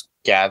Skrulls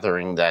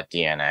gathering that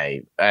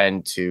DNA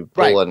and to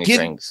pull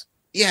anything?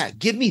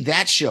 Give me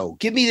that show.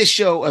 Give me the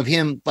show of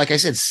him, like I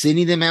said,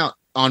 sending them out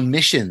on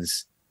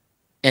missions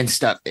and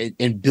stuff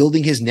and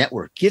building his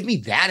network. Give me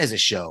that as a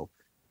show.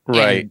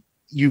 Right. And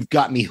you've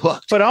got me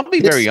hooked. But I'll be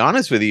very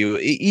honest with you.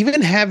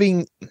 Even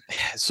having,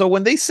 so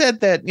when they said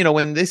that,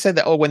 when they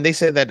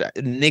said that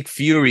Nick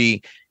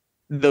Fury,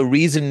 the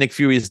reason Nick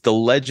Fury is the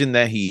legend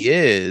that he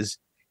is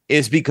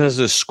because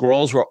the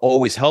Skrulls were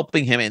always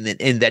helping him and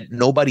that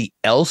nobody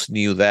else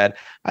knew that.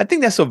 I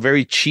think that's a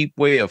very cheap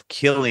way of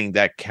killing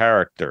that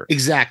character.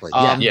 Exactly.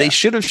 They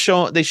should have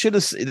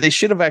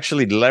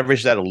actually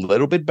leveraged that a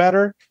little bit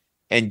better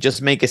and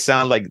just make it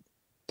sound like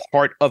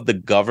part of the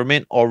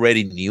government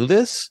already knew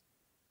this.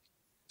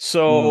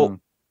 So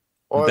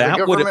or the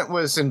government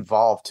was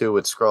involved too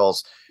with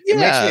Skrulls. It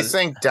makes me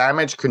think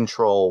damage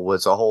control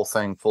was a whole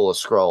thing full of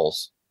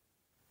Skrulls.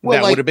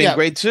 Well, that would have been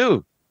great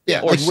too.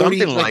 Yeah, or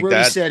something like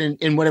that. He said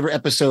in whatever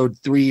episode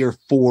 3 or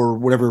 4,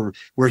 whatever,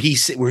 where he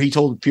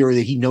told Fury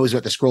that he knows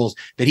about the Skrulls,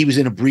 that he was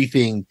in a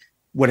briefing,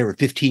 whatever,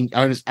 15.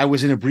 I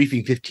was in a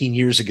briefing 15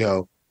 years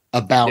ago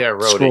about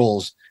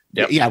Skrulls.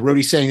 Yep. Yeah,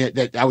 Rhodey's saying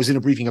that I was in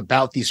a briefing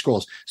about these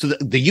Skrulls. So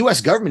the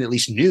U.S. government at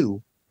least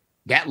knew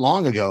that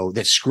long ago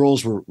that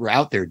Skrulls were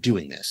out there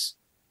doing this.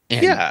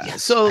 And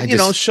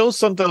show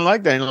something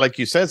like that. And like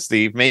you said,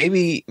 Steve,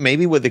 maybe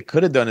what they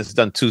could have done is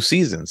done 2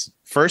 seasons.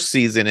 First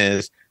season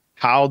is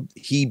how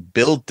he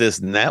built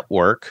this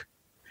network,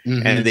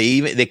 and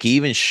they can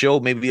even show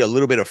maybe a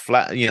little bit of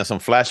some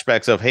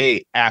flashbacks of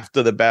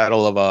after the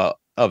battle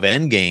of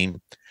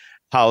Endgame,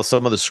 how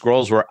some of the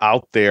Skrulls were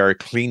out there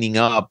cleaning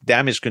up.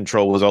 Damage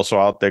Control was also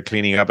out there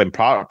cleaning up, and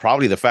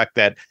probably the fact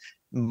that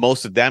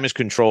most of Damage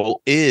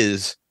Control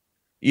is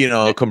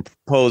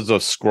composed of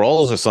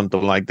Skrulls or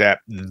something like that.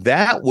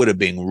 That would have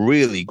been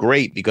really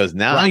great, because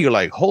now you're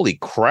like, holy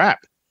crap,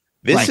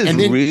 this is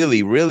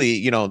really,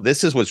 really,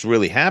 this is what's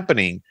really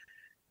happening.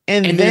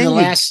 And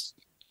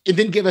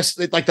then give us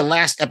like the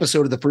last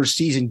episode of the first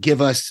season, give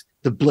us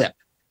the blip,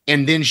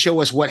 and then show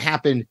us what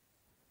happened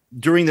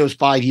during those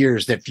 5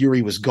 years that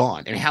Fury was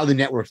gone, and how the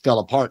network fell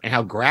apart, and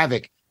how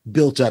Gravik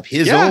built up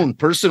his own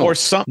personal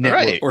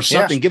network or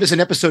something. Give us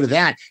an episode of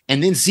that,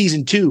 and then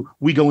season 2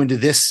 we go into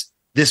this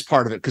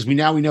part of it, because we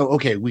know,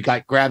 okay, we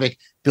got Gravik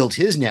built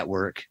his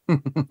network,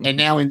 and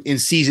now in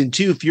season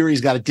 2 Fury's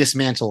got to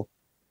dismantle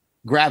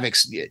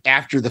Gravik's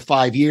after the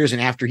 5 years,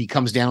 and after he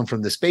comes down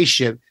from the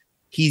spaceship.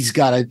 He's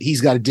got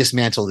to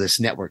dismantle this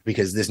network,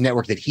 because this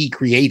network that he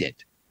created.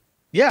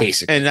 Yeah.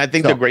 Basically. And I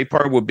think the great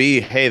part would be,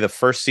 the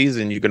first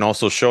season, you can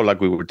also show,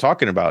 like we were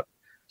talking about,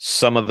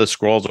 some of the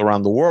Skrulls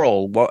around the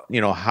world,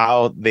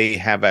 how they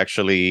have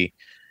actually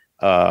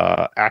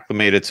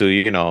acclimated to,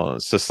 you know,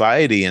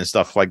 society and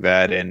stuff like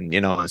that, and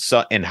you know,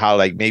 and how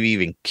like maybe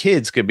even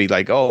kids could be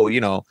like, oh, you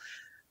know,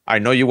 I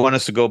know you want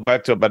us to go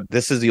back to it, but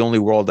this is the only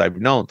world I've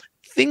known.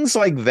 Things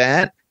like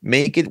that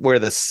make it where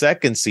the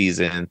second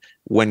season,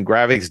 when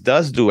Gravix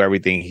does do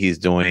everything he's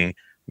doing,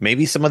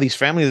 maybe some of these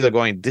families are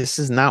going, this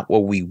is not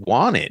what we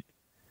wanted.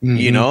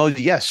 You know,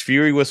 yes,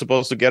 Fury was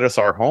supposed to get us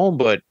our home,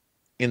 but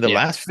in the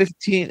last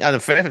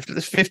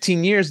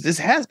 15 years, this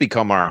has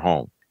become our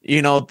home.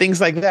 You know,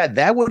 things like that.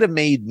 That would have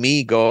made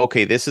me go,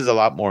 okay, this is a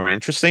lot more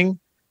interesting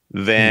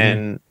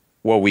than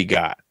what we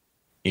got.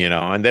 You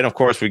know, and then of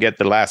course we get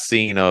the last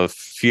scene of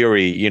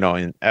Fury, you know,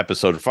 in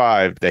episode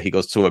 5, that he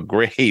goes to a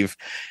grave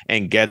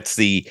and gets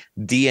the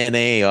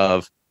DNA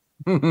of.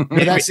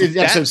 That's in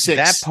episode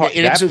 6.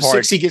 In episode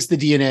 6, he gets the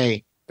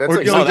DNA. That's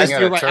like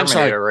you're right. I'm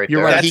sorry. Right,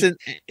 you're right.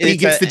 He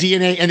gets the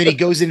DNA, and then he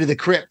goes into the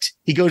crypt.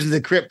 He goes into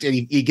the crypt, and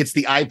he gets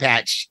the eye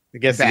patch. He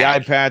gets the eye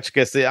patch.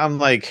 I'm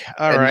like,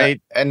 all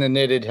right, and the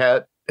knitted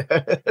hat.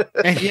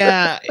 And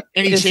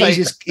he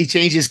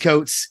changes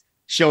coats.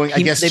 Showing,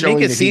 I guess they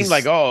make it seem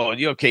like, oh,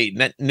 okay,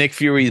 Nick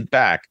Fury's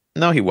back.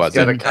 No, he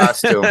wasn't. Got a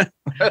costume.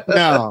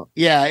 No,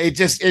 yeah, it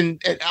just and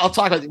I'll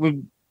talk about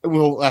when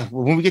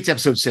we get to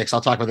episode 6.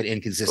 I'll talk about the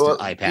inconsistent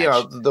eye patch. You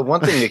know, the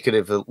one thing they could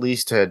have at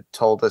least had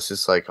told us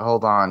is like,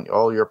 hold on,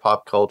 all your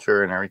pop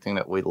culture and everything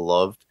that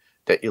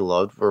you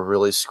loved were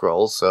really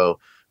Skrulls. So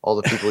all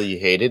the people you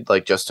hated,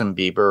 like Justin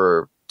Bieber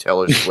or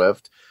Taylor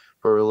Swift,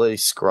 were really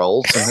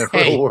Skrulls in the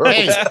real world.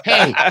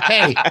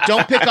 Hey,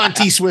 don't pick on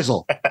T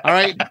Swizzle. All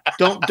right?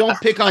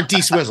 Don't pick on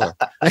T Swizzle.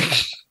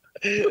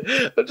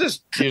 I'm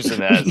just using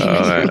that as an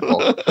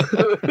example.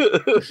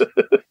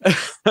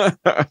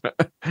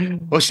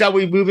 Well, shall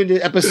we move into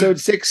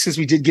episode 6, since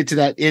we did get to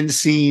that end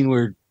scene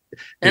where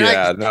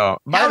by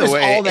the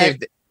way,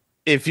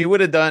 if you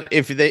would have done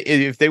if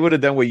they would have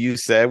done what you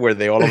said, where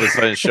they all of a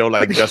sudden show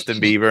like Justin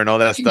Bieber and all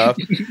that stuff,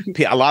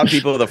 a lot of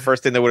people, the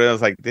first thing they would have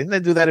was like, didn't they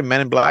do that in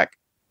Men in Black?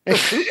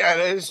 Yeah,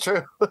 that is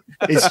true.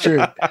 It's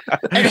true.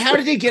 And how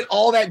did they get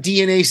all that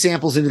DNA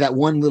samples into that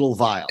one little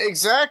vial?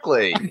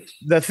 Exactly.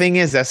 The thing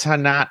is, that's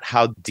not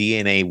how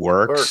DNA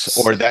works.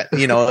 Or that,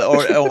 you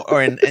know,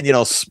 or in you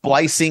know,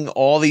 splicing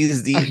all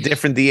these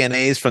different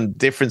DNAs from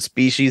different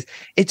species.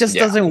 It just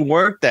doesn't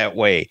work that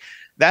way.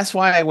 That's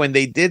why when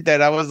they did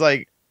that, I was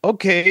like,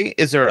 okay,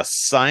 is there a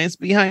science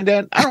behind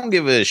that? I don't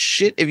give a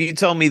shit if you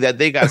tell me that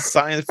they got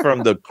science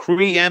from the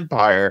Kree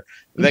Empire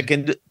that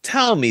can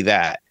tell me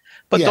that.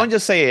 But don't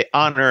just say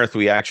on Earth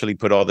we actually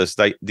put all this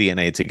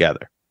DNA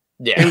together.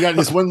 Yeah, and we got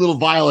this one little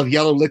vial of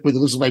yellow liquid that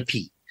looks like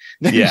pee.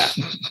 Yeah,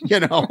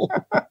 you know,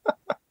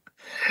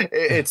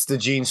 it's the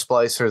gene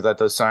splicer that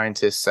the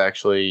scientists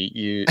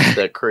actually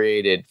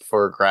created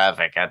for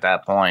Gravik at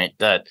that point.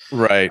 That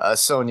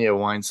Sonya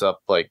winds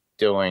up like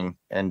doing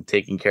and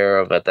taking care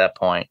of at that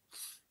point.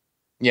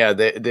 Yeah,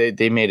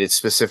 they made it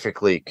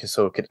specifically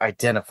so it could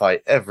identify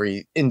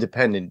every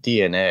independent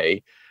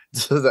DNA,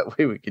 so that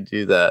way we could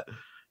do that.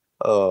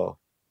 Oh.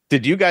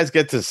 Did you guys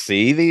get to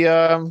see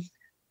the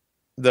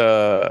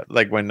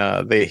like when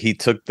he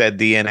took that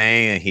DNA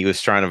and he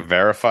was trying to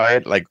verify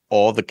it, like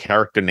all the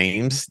character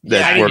names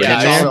that were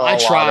I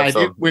tried.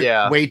 It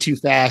went way too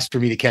fast for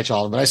me to catch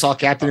all of them. But I saw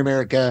Captain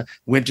America,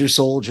 Winter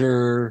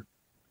Soldier,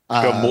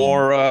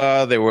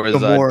 Gamora. There was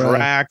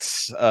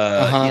Drax.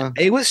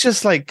 It was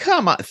just like,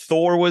 come on.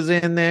 Thor was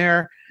in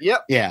there.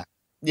 Yep. Yeah.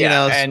 You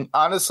know, and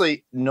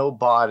honestly, no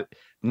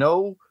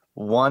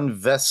one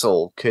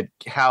vessel could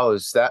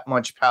house that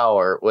much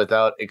power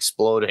without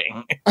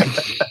exploding.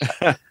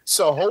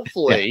 So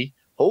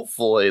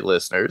hopefully,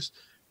 listeners,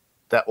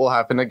 that will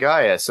happen to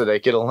Gaia, so they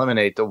can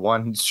eliminate the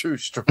one true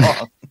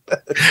strong.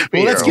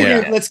 Well,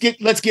 let's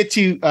get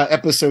to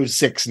episode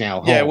 6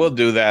 now. Home. Yeah, we'll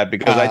do that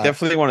because I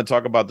definitely want to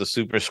talk about the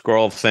Super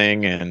Skrull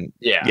thing. And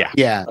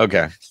yeah.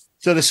 Okay.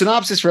 So the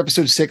synopsis for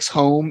episode 6,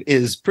 Home,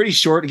 is pretty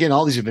short. Again,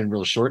 all these have been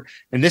real short,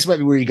 and this might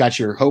be where you got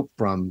your hope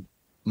from,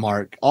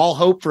 Mark. All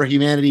hope for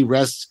humanity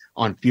rests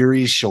on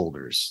Fury's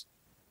shoulders.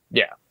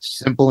 Yeah.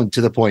 Simple and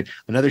to the point.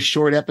 Another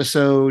short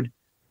episode.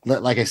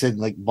 Like I said,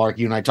 like Mark,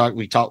 you and I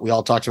we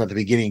all talked about at the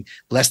beginning,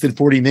 less than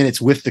 40 minutes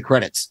with the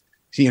credits.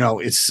 So, you know,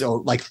 it's so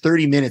like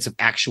 30 minutes of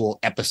actual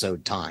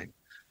episode time.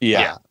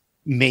 Yeah.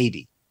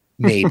 Maybe.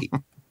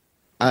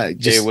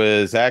 It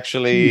was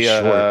actually,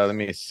 let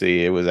me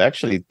see. It was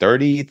actually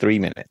 33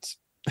 minutes.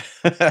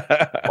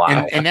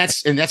 Wow. And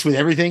that's with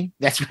everything.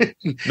 That's with,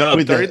 no,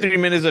 with 33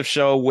 minutes of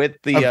show with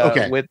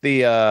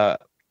the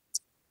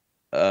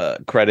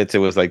credits. It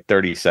was like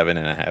 37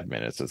 and a half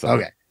minutes or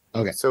something.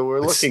 Okay. So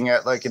we're looking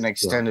at like an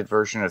extended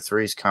version of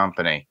Three's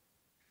Company,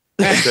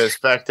 because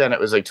back then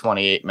it was like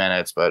 28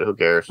 minutes, but who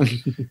cares?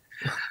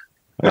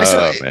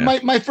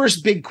 My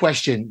first big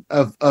question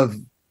of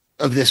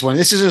this one.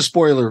 This is a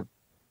spoiler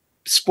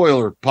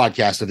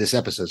podcast of this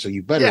episode, so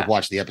you better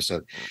watch the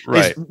episode.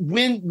 Right.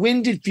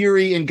 When did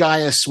Fury and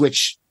Gaia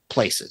switch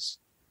places?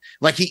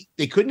 Like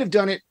they couldn't have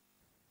done it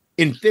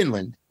in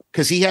Finland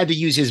because he had to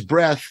use his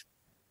breath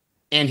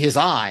and his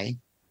eye,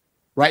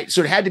 right?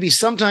 So it had to be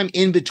sometime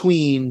in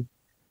between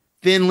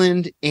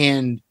Finland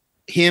and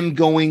him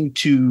going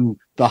to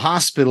the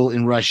hospital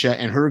in Russia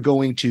and her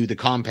going to the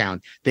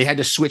compound. They had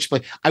to switch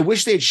place. I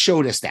wish they had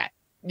showed us that.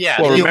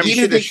 Yeah, Well, remember, even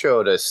should if they have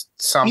showed us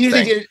something. Even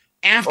if they did it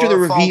after Or the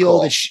a phone reveal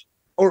call. that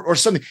or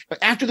something, but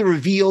after the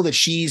reveal that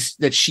she's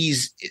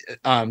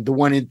the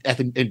one at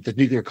the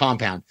nuclear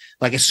compound.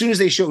 Like as soon as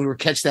they show or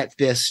catch that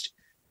fist,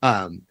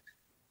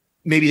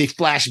 maybe they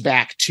flash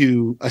back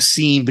to a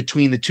scene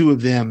between the two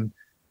of them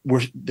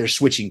where they're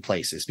switching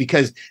places,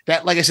 because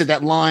that, like I said,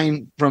 that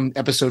line from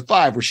episode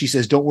 5 where she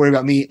says, "Don't worry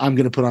about me, I'm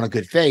going to put on a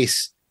good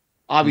face."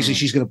 Obviously,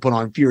 she's going to put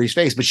on Fury's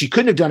face, but she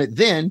couldn't have done it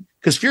then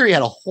because Fury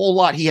had a whole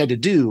lot he had to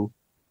do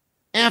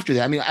after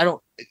that. I mean,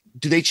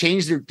 do they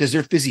change does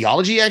their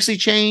physiology actually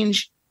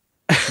change?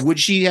 Would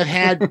she have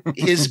had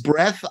his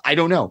breath? I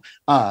don't know.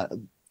 That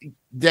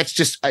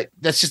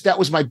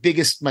was my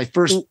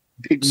first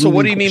big. So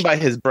what do you mean by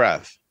his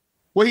breath?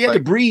 Well, he had to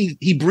breathe.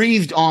 He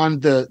breathed on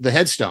the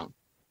headstone.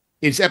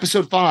 It's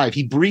episode 5.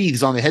 He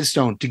breathes on the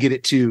headstone to get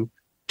it to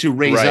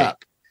raise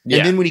up. Yeah.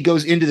 And then when he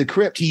goes into the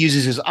crypt, he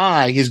uses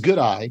his good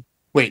eye.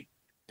 Wait,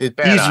 His he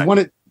bad uses eye.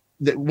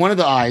 one of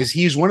the eyes. He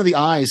used one of the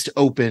eyes to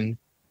open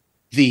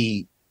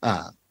the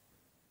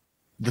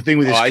thing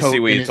with his I coat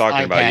see what and you're his talking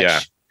eye about, patch. yeah.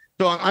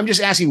 So I'm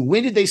just asking,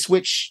 when did they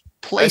switch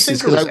I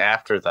places? think it was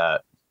after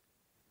that.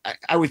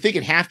 I would think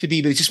it'd have to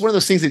be, but it's just one of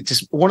those things that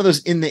just one of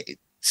those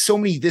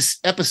this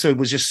episode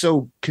was just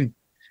so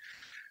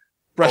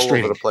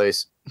frustrating. All over the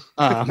place.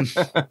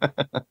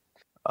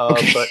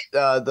 Okay.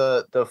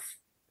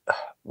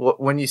 But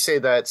when you say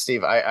that,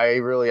 Steve, I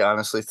really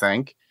honestly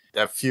think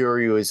that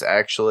Fury was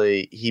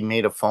actually, he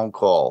made a phone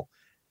call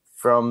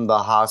from the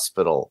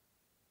hospital.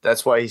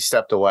 That's why he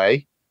stepped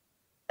away.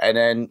 And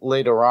then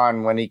later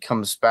on, when he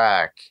comes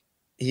back,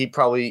 he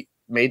probably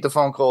made the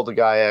phone call to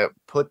Gaia,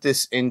 put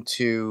this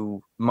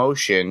into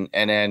motion,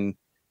 and then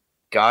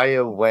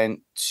Gaia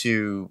went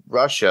to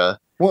Russia.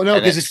 Well, no,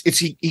 because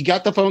he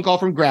got the phone call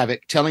from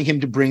Gravik telling him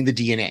to bring the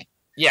DNA.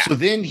 Yeah. So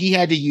then he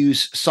had to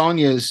use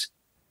Sonya's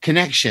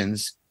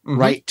connections,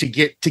 right, to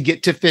get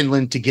to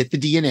Finland to get the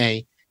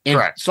DNA. And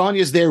Correct.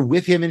 Sonya's there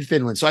with him in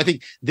Finland. So I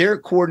think they're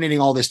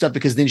coordinating all this stuff,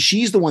 because then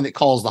she's the one that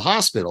calls the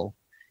hospital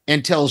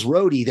and tells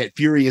Rhodey that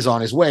Fury is on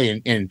his way.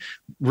 And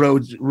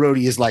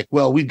Rhodey is like,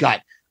 well,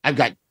 I've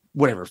got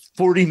whatever,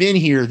 40 men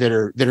here that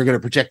are going to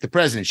protect the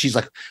president. She's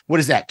like, what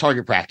is that?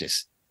 Target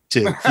practice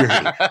to Fury.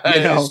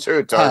 It's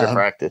true. Target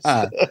practice.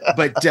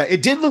 But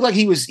it did look like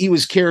he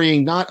was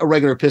carrying not a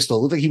regular pistol.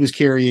 It looked like he was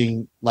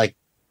carrying, like,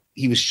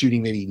 he was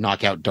shooting maybe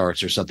knockout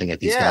darts or something at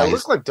these guys. It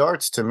looked like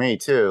darts to me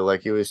too.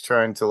 Like he was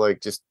trying to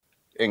like just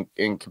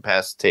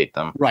incapacitate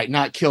them. Right,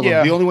 not kill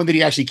them. The only one that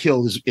he actually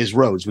killed is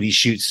Rhodes when he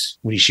shoots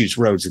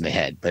Rhodes in the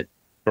head. But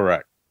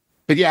Correct.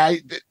 But yeah,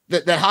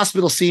 that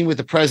hospital scene with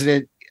the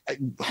president,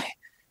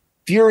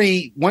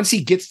 Fury, once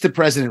he gets the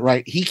president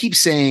right, he keeps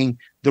saying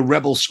the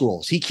rebel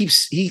Skrulls. He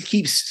keeps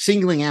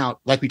singling out,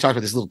 like we talked about,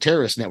 this little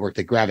terrorist network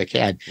that Gravik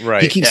had.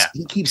 Right. He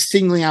keeps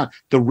singling out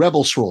the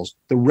rebel Skrulls.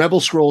 The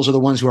rebel Skrulls are the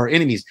ones who are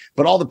enemies.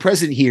 But all the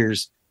president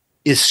hears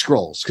is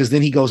Skrulls, because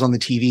then he goes on the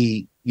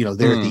TV,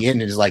 there at the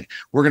end, and is like,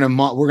 we're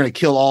gonna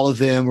kill all of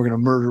them. We're gonna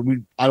murder.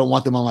 I don't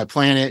want them on my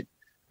planet,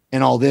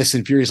 and all this.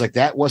 And Fury's like,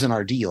 that wasn't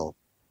our deal.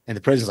 And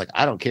the president's like,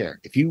 I don't care.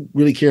 If you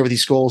really care about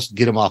these Skrulls,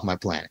 get them off my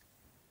planet.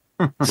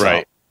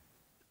 Right.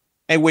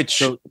 And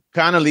which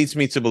kind of leads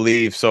me to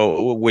believe,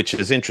 which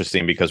is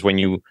interesting, because when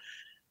you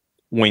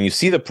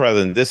see the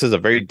president, this is a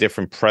very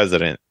different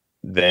president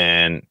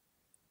than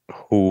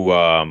who,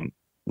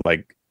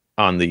 like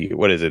on the,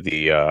 what is it?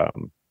 The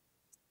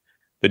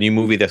new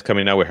movie that's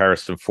coming out with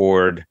Harrison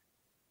Ford,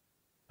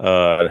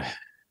 not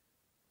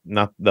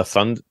the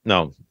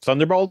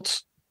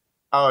Thunderbolts.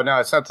 Oh no,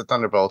 it's not the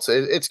Thunderbolts.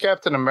 It's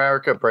Captain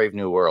America: Brave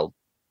New World.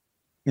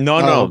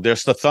 No,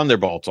 there's the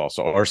Thunderbolts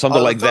also, or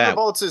something like that.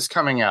 Thunderbolts is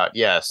coming out,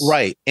 yes.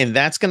 Right. And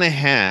that's going to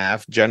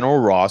have General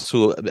Ross,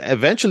 who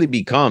eventually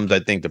becomes,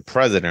 I think, the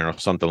president or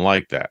something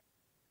like that.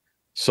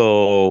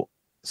 So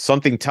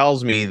something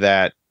tells me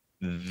that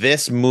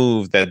this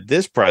move that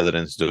this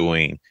president's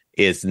doing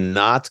is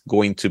not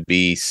going to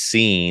be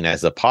seen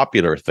as a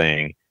popular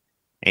thing.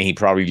 And he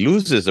probably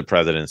loses the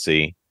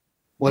presidency.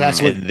 Well,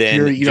 that's what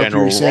then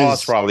General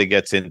Ross probably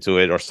gets into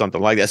it or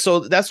something like that. So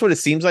that's what it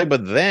seems like.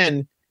 But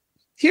then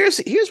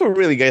Here's what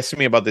really gets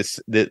me about this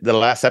the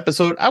last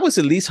episode. I was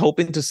at least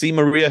hoping to see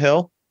Maria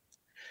Hill,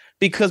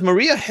 because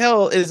Maria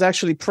Hill is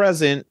actually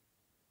present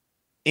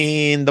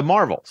in the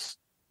Marvels.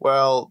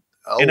 Well,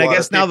 I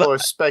guess now people are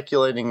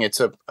speculating it's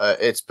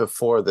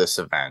before this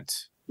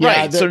event.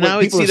 Right. So now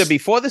it's either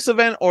before this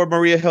event or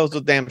Maria Hill's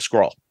a damn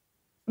Skrull.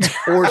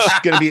 or it's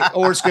gonna be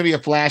a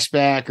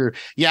flashback, or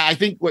I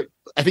think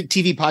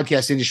TV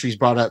podcast industry's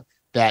brought up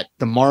that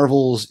the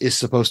Marvels is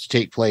supposed to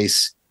take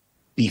place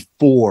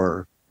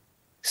before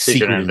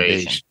Secret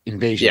Invasion.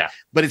 Yeah.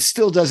 But it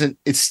still doesn't.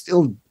 It's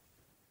still.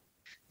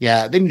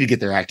 Yeah, they need to get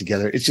their act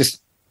together. It's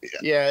just.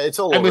 Yeah, it's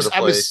all over the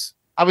place.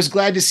 I was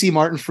glad to see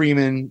Martin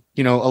Freeman,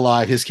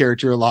 alive, his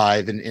character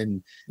alive,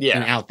 and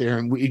out there,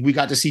 and we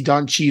got to see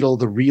Don Cheadle,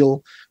 the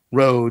real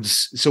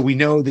Rhodes. So we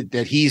know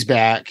that he's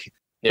back.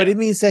 But it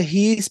means that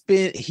he's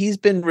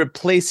been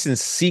replaced in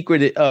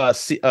secret.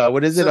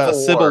 What is it?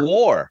 Civil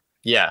War.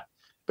 Yeah,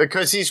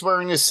 because he's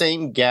wearing the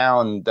same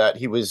gown that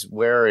he was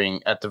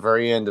wearing at the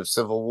very end of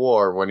Civil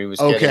War when he was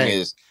getting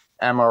his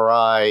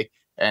MRI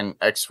and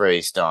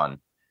X-rays done.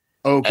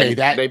 Okay, and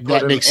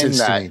that makes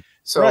sense to me.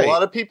 So a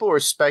lot of people were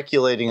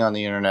speculating on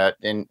the internet,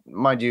 and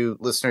mind you,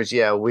 listeners,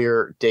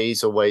 we're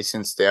days away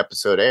since the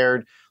episode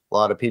aired. A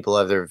lot of people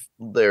have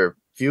their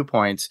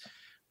viewpoints,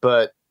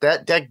 but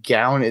that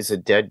gown is a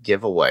dead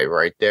giveaway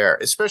right there,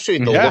 especially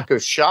the look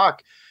of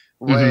shock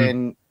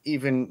when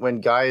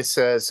Guy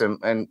says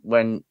and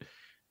when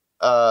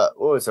what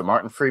was it,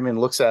 Martin Freeman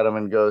looks at him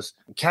and goes,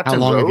 Captain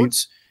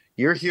Rhodes,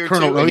 you're here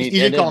Colonel too. Rhodes,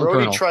 and then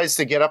Rhodey tries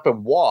to get up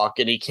and walk,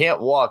 and he can't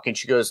walk, and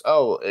she goes,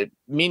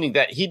 meaning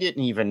that he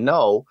didn't even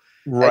know.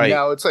 Right. And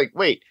now it's like,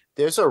 wait,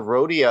 there's a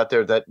Rhodey out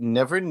there that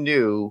never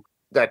knew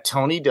that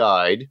Tony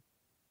died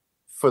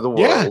for the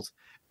world.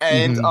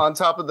 And on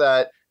top of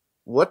that,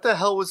 what the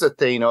hell was a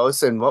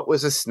Thanos and what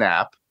was a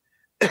Snap?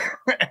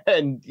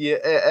 And you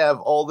have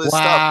all this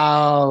stuff.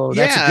 Wow,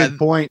 that's a good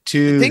point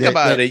too. Think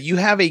about it. You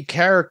have a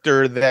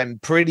character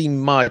that pretty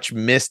much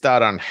missed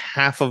out on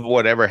half of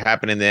whatever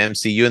happened in the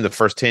MCU in the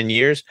first 10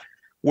 years,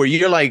 where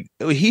you're like,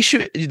 they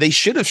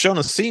should have shown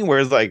a scene where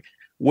it's like,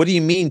 what do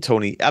you mean,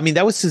 Tony? I mean,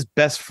 that was his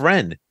best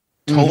friend.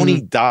 Tony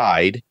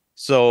died.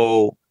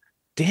 So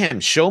damn,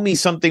 show me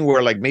something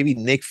where like maybe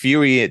Nick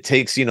Fury, it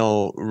takes,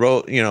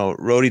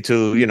 Rhodey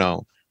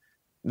to,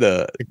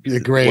 the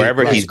grave,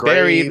 wherever he's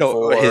buried,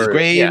 or his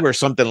grave or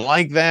something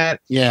like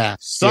that.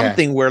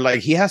 Something where like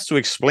he has to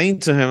explain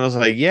to him. I was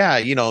like,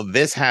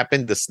 this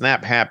happened, the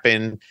Snap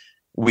happened,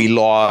 we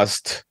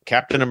lost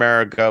Captain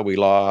America, we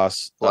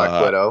lost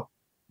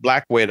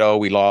Black Widow,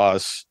 we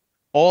lost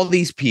all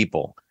these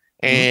people.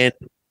 And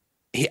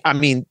I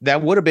mean,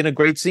 that would have been a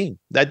great scene.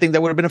 I think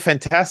that would have been a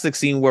fantastic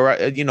scene where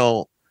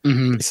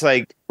it's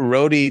like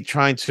Rhodey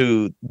trying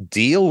to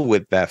deal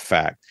with that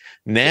fact.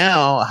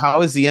 Now,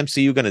 how is the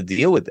MCU going to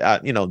deal with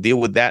that? Deal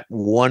with that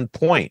one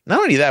point. Not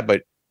only that,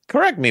 but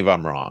correct me if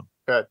I'm wrong.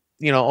 Good.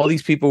 All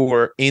these people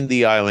were in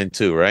the island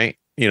too, right?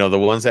 The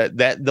ones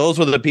that those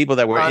were the people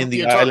that were in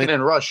the island. You're talking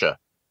in Russia,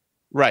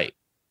 right?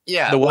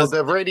 Yeah.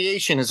 The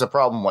radiation is a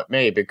problem with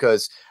me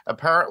because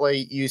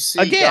apparently you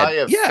see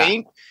Gaia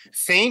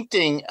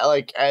fainting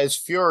like as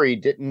Fury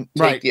didn't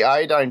take the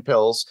iodine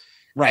pills,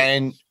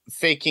 and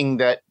faking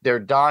that they're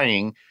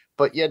dying,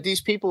 but yet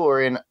these people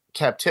are in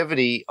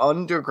captivity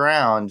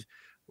underground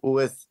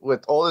with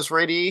all this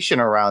radiation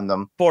around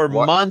them for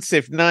months,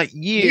 if not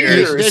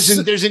years.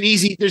 There's an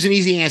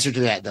easy answer to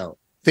that though.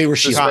 They were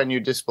shielded. Suspend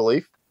your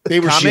disbelief. They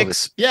were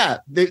comics. Shielded. Yeah,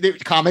 they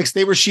comics.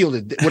 They were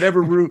shielded.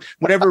 Whatever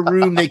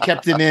room they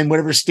kept them in,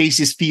 whatever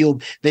stasis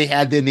field they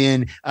had them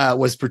in,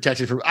 was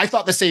protected from. I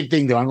thought the same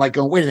thing though. I'm like,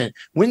 going, wait a minute.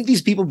 Wouldn't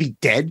these people be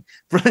dead?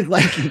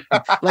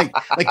 like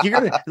you're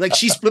gonna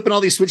she's flipping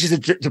all these switches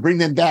to bring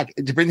them back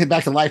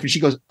to life, and she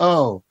goes,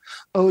 oh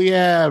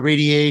yeah,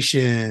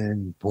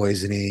 radiation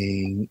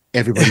poisoning.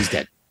 Everybody's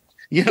dead.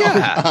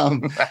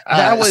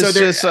 That was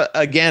just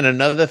again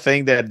another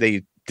thing that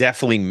they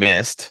definitely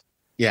missed.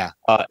 Yeah.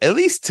 At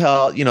least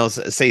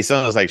say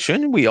something like,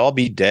 shouldn't we all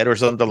be dead or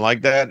something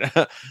like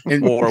that?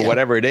 Or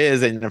whatever it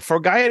is. And for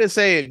Gaia to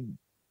say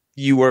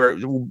you were,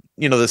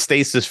 the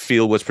stasis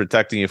field was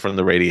protecting you from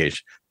the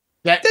radiation.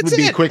 That's would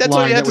be a quick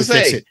line that would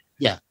fix it.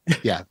 Yeah.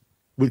 Yeah.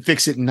 We'd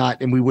fix it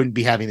and we wouldn't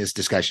be having this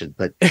discussion.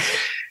 But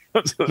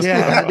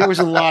there was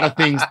a lot of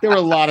things. There were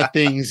a lot of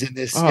things in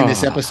this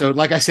episode.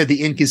 Like I said,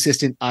 the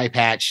inconsistent eye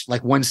patch,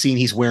 like one scene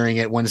he's wearing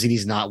it, one scene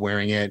he's not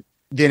wearing it.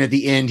 Then at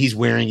the end, he's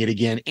wearing it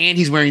again, and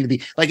he's wearing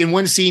the like in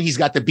one scene, he's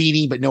got the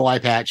beanie but no eye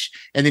patch,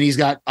 and then he's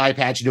got eye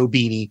patch, no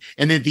beanie,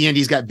 and then at the end,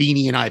 he's got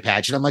beanie and eye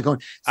patch, and I'm like, going,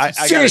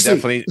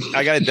 seriously,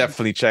 I gotta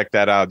definitely check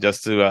that out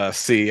just to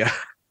see.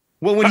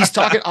 Well, when he's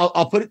talking,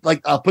 I'll put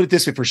it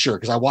this way for sure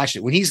because I watched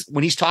it when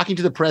he's talking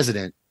to the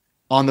president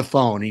on the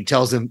phone, and he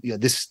tells him,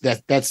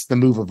 that's the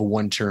move of a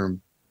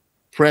one-term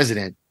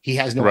president. He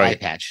has no eye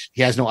patch.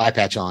 He has no eye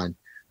patch on,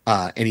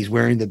 and he's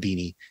wearing the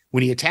beanie.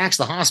 When he attacks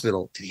the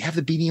hospital, did he have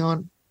the beanie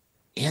on?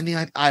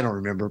 And I don't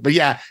remember, but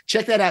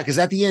check that out because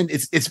at the end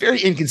it's very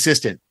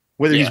inconsistent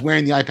whether he's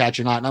wearing the eye patch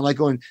or not. And I'm like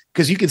going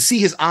because you can see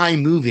his eye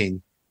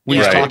moving when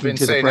he's talking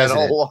to the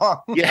president.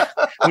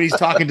 When he's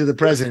talking to the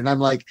president, I'm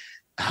like,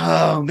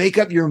 oh, make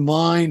up your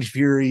mind,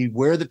 Fury.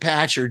 Wear the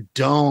patch or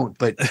don't.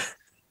 But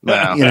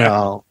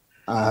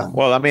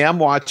well, I mean, I'm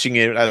watching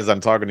it as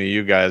I'm talking to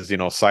you guys,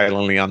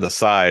 silently on the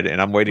side,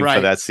 and I'm waiting for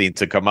that scene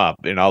to come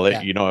up, and I'll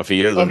let you know if he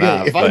is or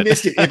not. If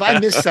I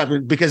missed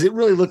something, because it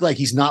really looked like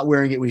he's not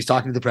wearing it when he's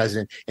talking to the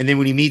president, and then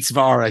when he meets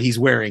Vara, he's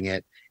wearing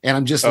it, and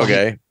I'm just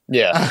it's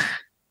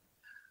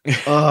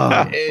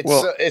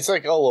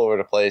like all over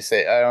the place.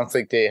 I don't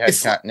think they had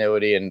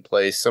continuity in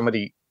place.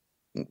 Somebody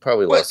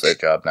probably lost their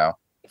job now.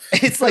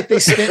 It's like they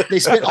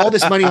spent all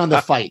this money on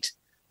the fight,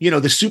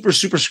 the super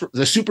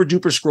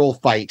duper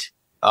Skrull fight.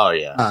 Oh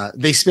yeah.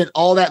 They spent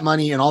all that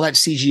money and all that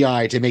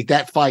CGI to make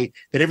that fight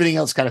that everything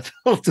else kind of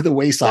fell to the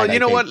wayside. Well, you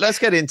know what? Let's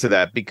get into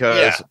that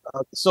because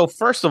so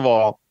first of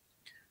all,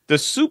 the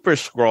Super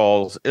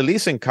Skrulls, at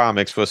least in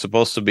comics, was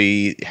supposed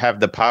to have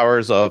the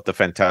powers of the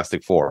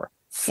Fantastic Four.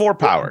 4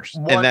 powers,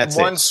 and that's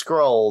one it.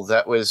 Skrull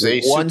that was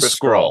a One Super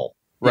Skrull. Skrull.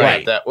 Right.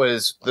 Yeah, that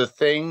was the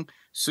Thing,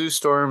 Sue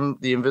Storm,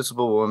 the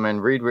Invisible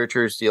Woman, Reed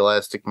Richards, the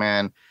Elastic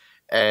Man,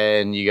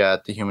 and you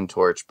got the Human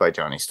Torch by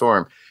Johnny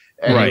Storm.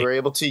 And Right. they were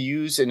able to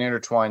use and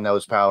intertwine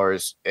those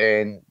powers,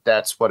 and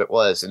that's what it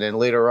was. And then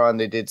later on,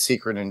 they did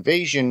Secret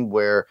Invasion,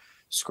 where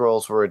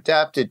Skrulls were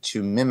adapted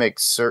to mimic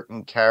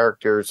certain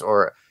characters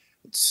or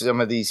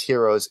some of these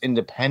heroes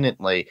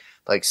independently,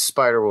 like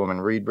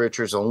Spider-Woman, Reed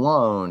Richards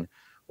alone,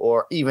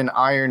 or even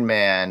Iron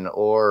Man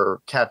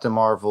or Captain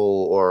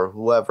Marvel or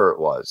whoever it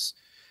was.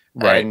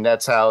 Right. And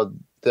that's how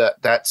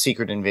that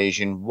Secret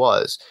Invasion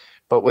was.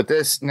 But with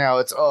this, now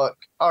it's, all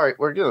right,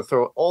 we're going to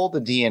throw all the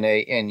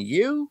DNA in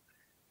you.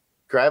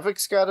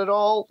 Gravik's got it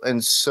all,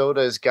 and so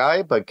does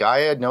Gaia, but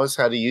Gaia knows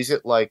how to use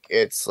it like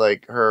it's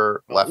like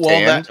her left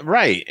hand.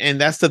 Right. And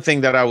that's the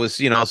thing that I was,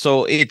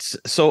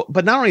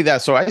 but not only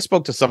that, so I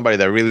spoke to somebody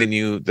that really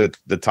knew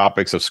the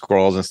topics of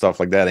Skrulls and stuff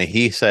like that. And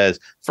he says,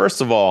 first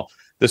of all,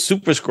 the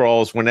Super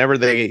Skrulls, whenever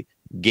they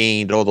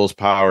gained all those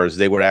powers,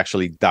 they would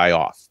actually die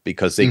off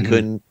because they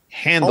couldn't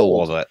handle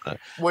all that.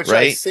 Which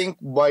right? I think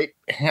might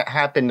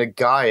happen to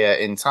Gaia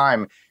in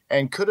time.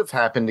 And could have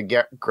happened to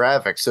get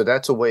Gravik, so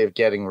that's a way of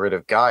getting rid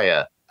of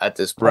Gaia at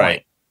this point.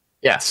 Right.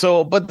 Yeah.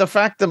 So, but the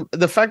fact of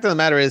the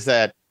matter is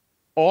that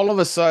all of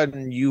a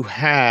sudden you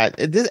had,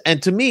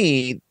 and to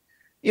me,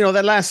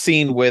 that last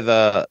scene with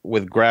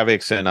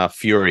Gravik and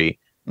Fury,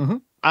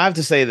 I have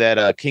to say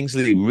that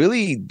Kingsley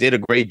really did a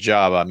great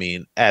job. I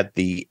mean, at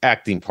the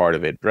acting part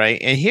of it, right?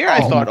 And here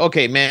I thought,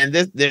 okay, man,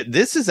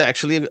 this is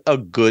actually a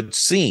good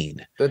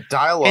scene. The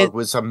dialogue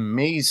was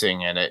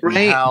amazing in it,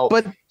 right?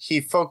 But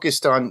he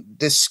focused on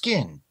the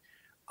skin.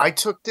 I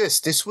took this.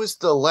 This was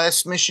the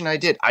last mission I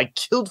did. I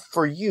killed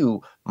for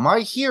you, my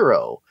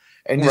hero,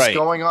 and just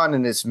going on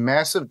in this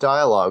massive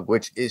dialogue,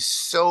 which is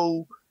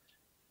so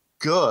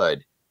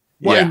good.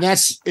 Well, and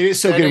it is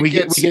so good. We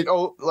get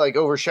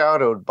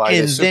overshadowed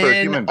by the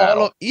superhuman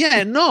battle.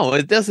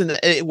 It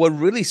doesn't. What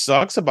really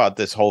sucks about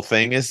this whole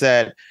thing is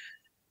that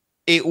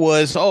it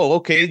was,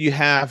 you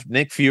have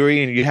Nick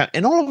Fury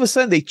and all of a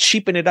sudden they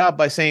cheapen it out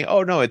by saying,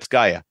 oh no, it's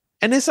Gaia.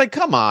 And it's like,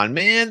 come on,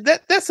 man,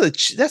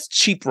 that's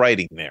cheap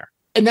writing there.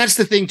 And that's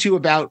the thing too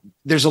about,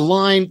 there's a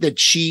line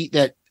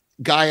that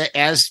Gaia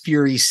as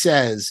Fury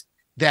says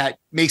that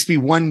makes me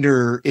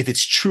wonder if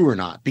it's true or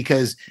not,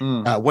 because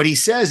what he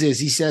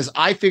says,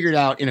 I figured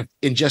out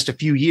in just a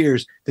few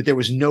years that there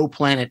was no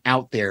planet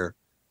out there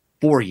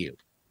for you.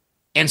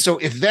 And so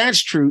if that's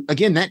true,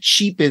 again, that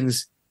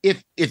cheapens,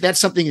 if that's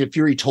something that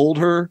Fury told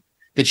her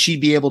that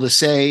she'd be able to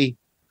say,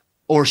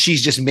 or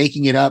she's just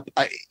making it up,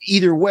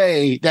 either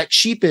way, that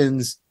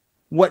cheapens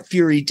what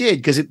Fury did,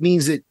 because it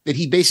means that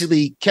he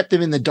basically kept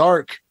them in the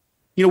dark.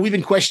 We've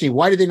been questioning,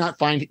 why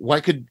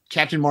could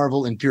Captain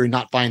Marvel and Fury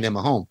not find them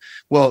a home?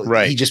 Well,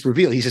 he just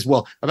revealed, he says,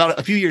 well, about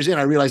a few years in,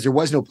 I realized there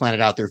was no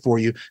planet out there for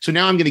you. So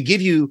now I'm going to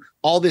give you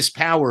all this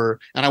power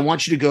and I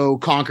want you to go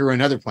conquer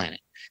another planet.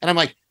 And I'm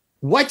like,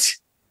 what?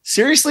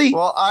 Seriously?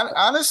 Well,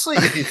 honestly,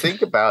 if you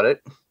think about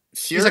it,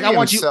 Fury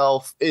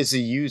himself is a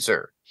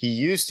user. He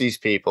used these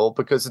people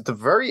because at the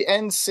very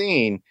end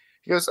scene,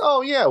 he goes,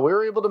 oh yeah, we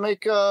were able to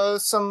make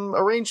some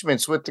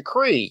arrangements with the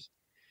Kree.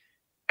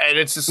 And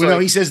it's just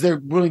he says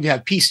they're willing to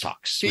have peace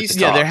talks.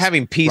 They're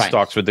having peace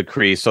talks with the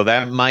Kree, so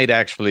that might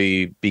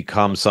actually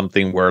become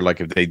something where,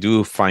 like, if they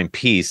do find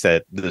peace,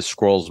 that the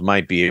Skrulls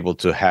might be able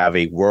to have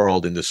a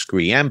world in the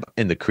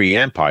Kree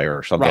Empire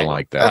or something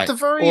like that. At the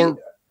very, or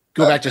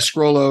go back to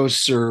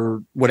Skrullos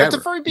or whatever. At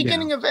the very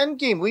beginning of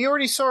Endgame, we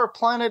already saw a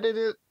planet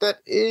that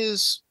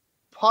is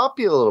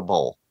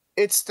populable.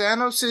 It's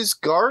Thanos'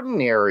 garden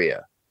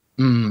area.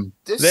 Send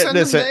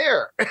them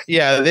there.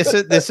 Yeah, this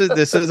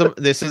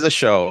is a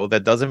show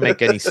that doesn't make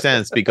any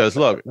sense because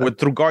look,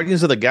 through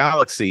Guardians of the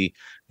Galaxy,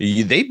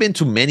 they've been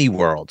to many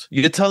worlds.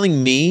 You're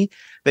telling me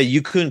that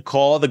you couldn't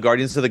call the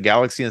Guardians of the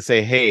Galaxy and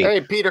say,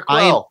 "Hey, Peter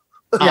Quill,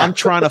 I'm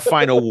trying to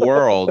find a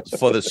world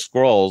for the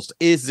Skrulls.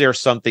 Is there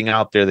something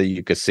out there that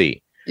you could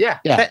see?"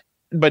 Yeah.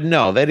 But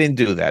no, they didn't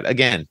do that.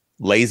 Again,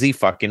 lazy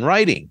fucking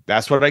writing.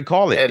 That's what I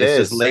call it. It's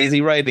just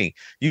lazy writing.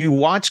 You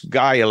watch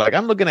Gaia, like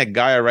I'm looking at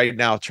Gaia right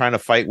now trying to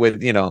fight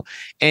with,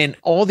 and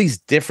all these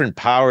different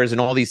powers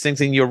and all these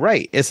things. And you're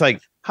right. It's like,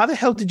 how the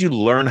hell did you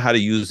learn how to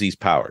use these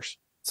powers?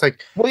 It's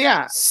like,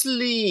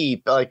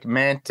 sleep like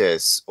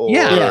Mantis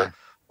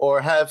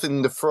or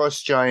having the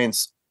Frost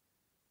Giant's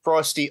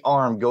frosty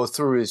arm go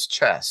through his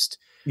chest.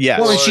 Yeah.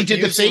 Well, and she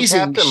did the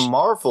phasing. Captain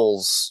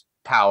Marvel's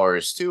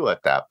powers too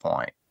at that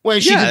point. Well,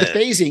 she did the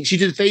phasing. She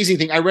did the phasing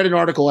thing. I read an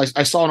article.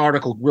 I saw an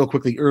article real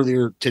quickly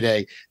earlier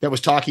today that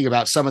was talking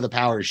about some of the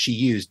powers she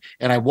used.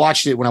 And I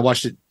watched it. When I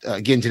watched it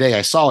again today,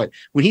 I saw it.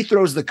 When he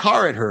throws the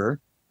car at her,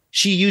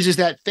 she uses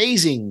that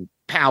phasing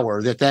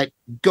power that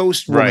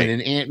Ghost Woman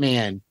and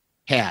Ant-Man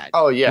had.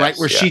 Oh, yeah. Right.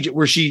 Where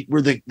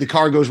the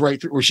car goes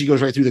right through, where she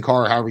goes right through the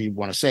car, however you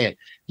want to say it.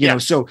 You know,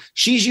 so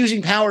she's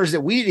using powers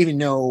that we didn't even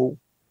know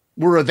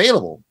were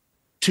available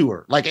to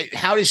her. Like,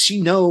 how does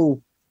she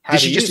know? How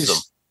to use them?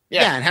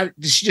 Yeah, and how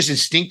she just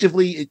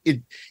instinctively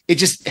it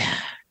just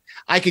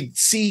I could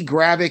see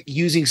Gravik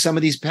using some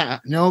of these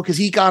no, because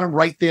he got him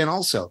right then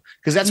also.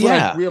 Because that's when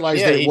I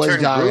realized that it was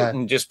Gaia.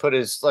 And just put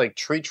his like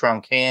tree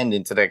trunk hand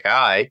into the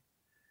guy.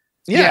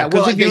 Yeah,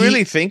 because if you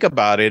really think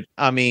about it,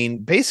 I mean,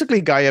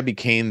 basically Gaia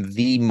became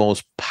the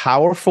most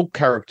powerful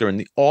character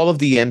in all of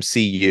the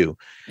MCU.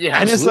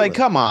 Yeah, and it's like,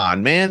 come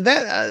on, man,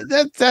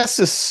 that's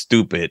just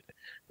stupid.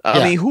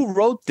 I mean, who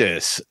wrote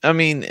this? I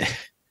mean,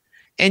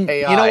 and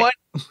AI. You know what?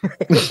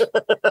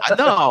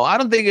 No, I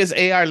don't think it's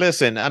AI.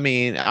 Listen, I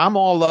mean, I'm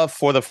all up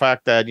for the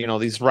fact that, you know,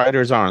 these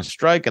writers are on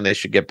strike and they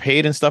should get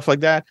paid and stuff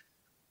like that.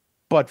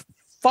 But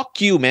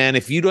fuck you, man.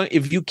 If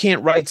you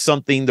can't write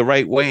something the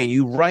right way and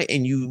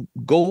you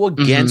go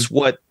against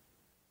what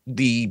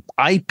the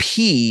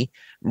IP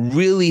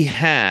really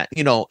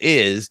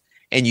is,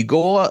 and you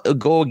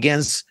go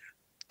against,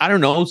 I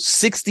don't know,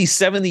 60,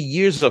 70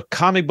 years of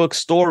comic book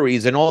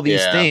stories and all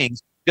these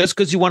things, just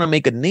because you want to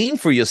make a name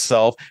for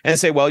yourself and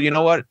say, well, you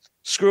know what?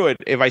 Screw it.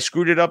 If I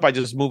screwed it up, I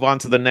just move on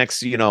to the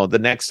next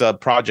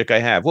project I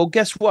have. Well,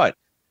 guess what?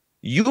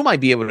 You might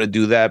be able to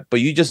do that,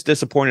 but you just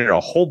disappointed a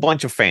whole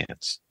bunch of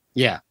fans.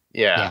 Yeah.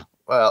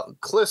 Well,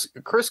 Chris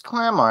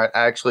Claremont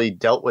actually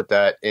dealt with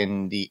that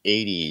in the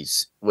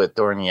 80s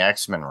during the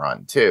X-Men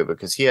run too,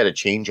 because he had to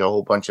change a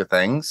whole bunch of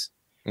things,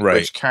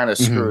 which kind of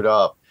screwed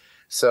up.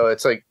 So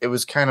it's like it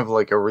was kind of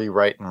like a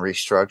rewrite and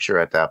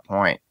restructure at that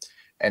point.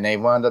 And they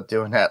wound up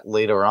doing that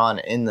later on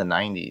in the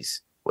 90s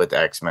with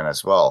X-Men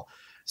as well.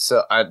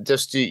 So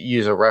just to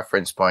use a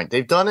reference point,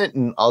 they've done it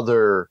in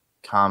other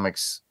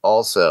comics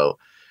also,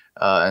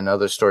 and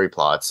other story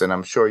plots. And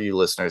I'm sure you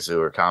listeners who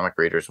are comic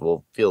readers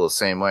will feel the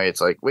same way.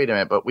 It's like, wait a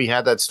minute, but we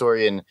had that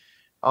story and,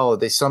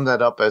 they summed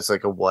that up as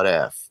like a what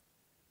if,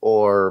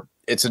 or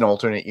it's an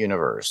alternate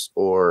universe,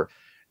 or,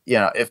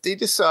 if they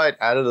decide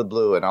out of the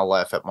blue, and I'll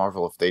laugh at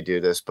Marvel if they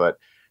do this, but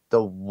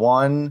the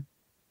one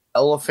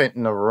elephant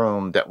in the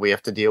room that we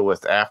have to deal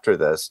with after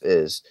this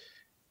is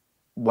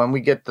when we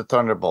get the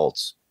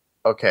Thunderbolts.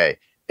 Okay,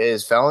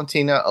 is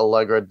Valentina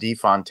Allegra de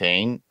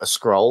Fontaine a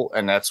Skrull,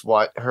 and that's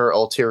what her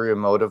ulterior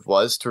motive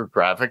was through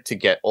Gravik to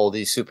get all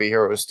these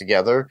superheroes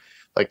together,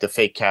 like the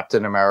fake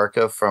Captain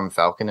America from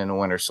Falcon and the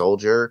Winter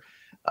Soldier,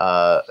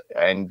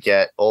 and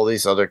get all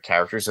these other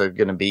characters that are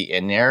going to be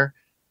in there.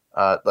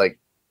 I'm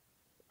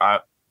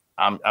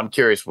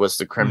curious. Was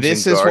the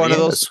Crimson Guardian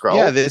a Skrull?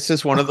 Yeah, this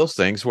is one of those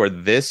things where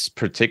this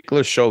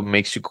particular show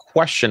makes you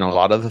question a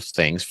lot of the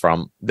things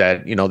from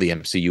that the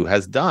MCU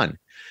has done.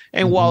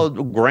 And while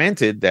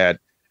granted that,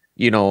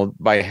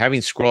 by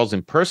having Skrulls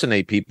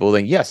impersonate people,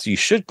 then yes, you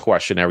should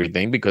question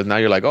everything, because now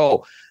you're like,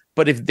 oh,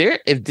 but if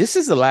this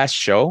is the last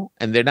show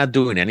and they're not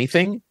doing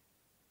anything,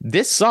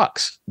 this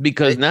sucks,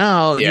 because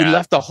now you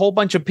left a whole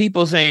bunch of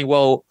people saying,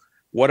 well,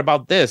 what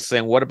about this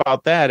and what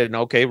about that? And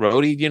okay,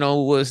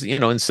 Rhodey, was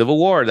in Civil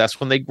War. That's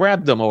when they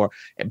grabbed them, or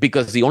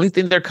because the only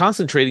thing they're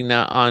concentrating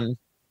now on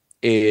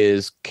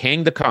is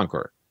Kang the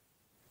Conqueror.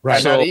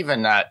 Right. So, not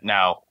even that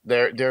now.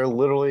 They're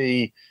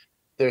literally.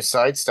 They're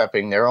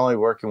sidestepping. They're only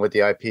working with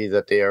the IP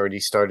that they already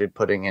started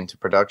putting into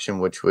production,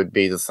 which would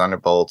be the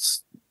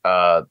Thunderbolts,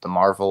 the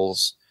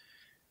Marvels,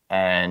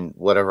 and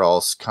whatever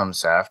else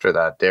comes after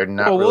that. They're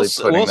not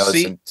putting those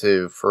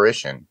into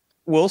fruition.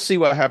 We'll see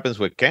what happens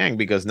with Kang,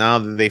 because now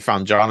that they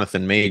found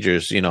Jonathan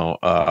Majors,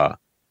 innocent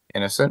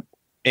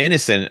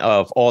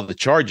of all the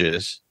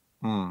charges.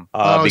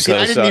 Because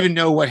I didn't even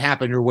know what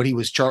happened or what he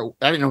was charged.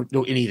 I didn't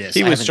know any of this.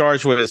 He was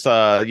charged with,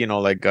 I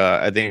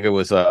think it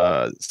was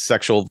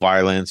sexual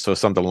violence or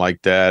something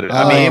like that.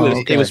 I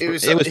mean, it was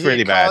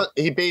pretty bad.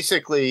 He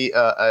basically,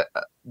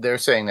 they're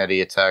saying that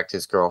he attacked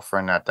his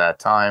girlfriend at that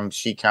time.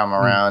 She came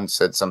around,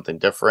 said something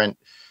different.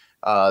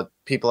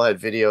 People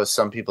had videos,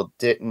 some people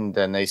didn't.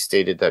 Then they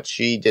stated that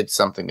she did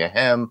something to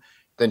him.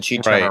 Then she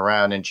turned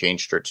around and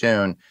changed her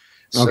tune.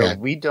 So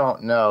we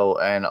don't know,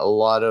 and a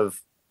lot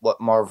of what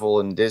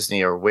Marvel and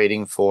Disney are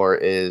waiting for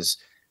is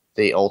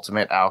the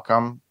ultimate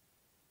outcome.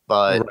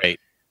 But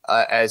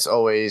as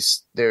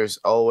always, there's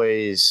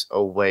always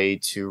a way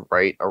to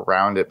write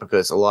around it,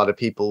 because a lot of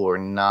people were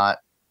not,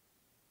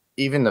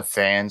 even the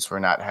fans were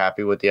not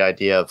happy with the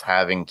idea of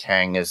having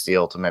Kang as the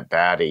ultimate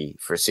baddie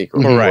for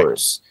Secret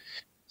Wars.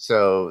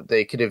 So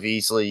they could have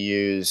easily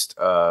used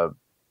the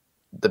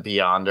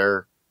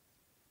Beyonder,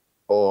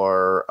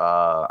 or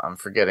I'm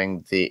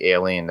forgetting the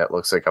alien that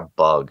looks like a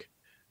bug,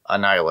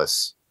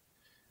 Annihilus.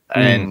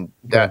 And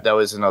that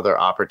was another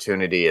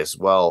opportunity as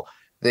well.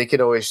 They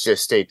could always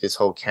just state this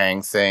whole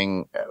Kang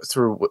thing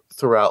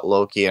throughout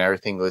Loki and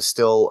everything was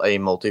still a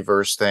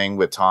multiverse thing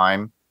with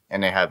time,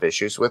 and they have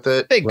issues with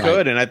it. They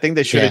could, and I think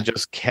they should have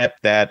just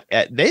kept that.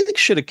 They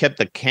should have kept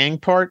the Kang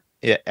part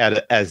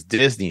as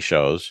Disney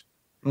shows.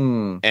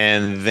 And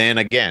then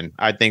again,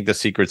 I think the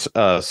Secret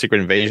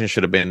Invasion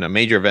should have been a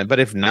major event.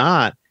 But if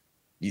not,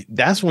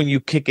 that's when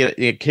you kick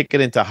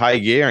it into high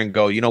gear and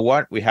go, you know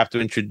what? We have to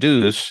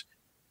introduce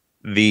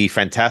the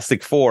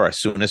Fantastic Four as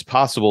soon as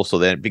possible, so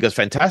that, because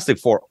Fantastic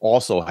Four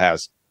also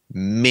has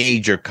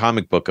major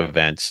comic book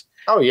events.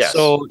 Oh yes.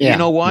 So you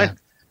know what?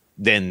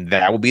 Then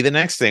that will be the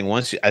next thing.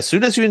 As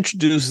soon as you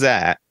introduce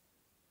that,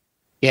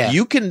 Yeah.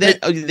 You can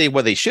then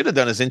what they should have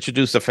done is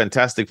introduce the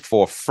Fantastic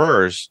Four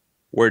first,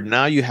 where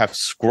now you have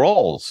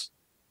Skrulls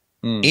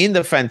in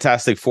the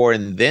Fantastic Four,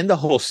 and then the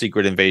whole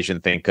secret invasion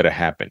thing could have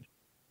happened.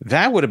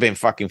 That would have been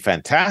fucking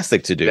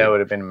fantastic to do. That would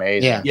have been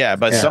amazing. Yeah,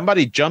 but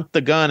somebody jumped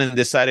the gun and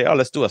decided, oh,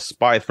 let's do a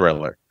spy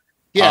thriller.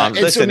 Yeah,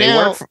 listen,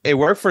 it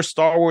worked for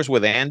Star Wars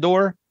with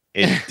Andor.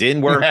 It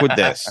didn't work with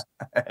this.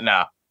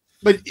 No.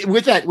 But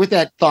with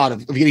that thought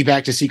of getting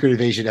back to Secret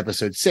Invasion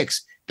episode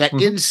 6, that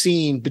end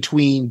scene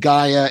between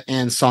Gaia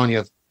and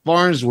Sonya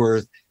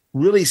Farnsworth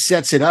really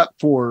sets it up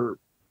for,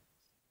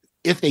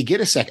 if they get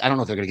a second, I don't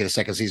know if they're going to get a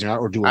second season or not,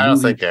 or do a movie. I don't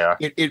think they are.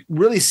 It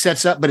really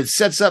sets up, but it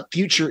sets up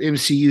future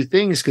MCU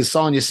things, because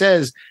Sonya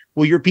says,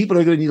 well, your people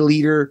are going to need a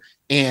leader,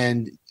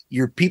 and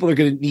your people are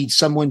going to need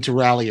someone to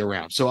rally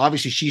around. So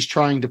obviously she's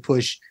trying to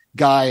push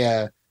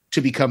Gaia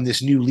to become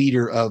this new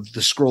leader of the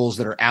Skrulls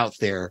that are out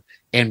there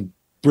and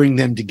bring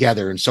them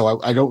together. And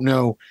so I don't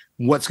know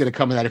what's going to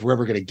come of that, if we're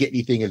ever going to get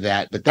anything of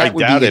that. But that I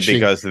doubt it,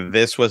 because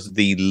this was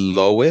the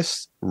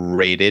lowest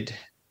rated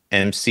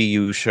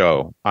MCU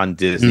show on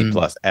Disney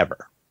Plus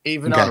ever.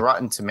 Even on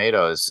Rotten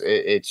Tomatoes,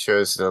 it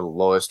shows the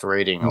lowest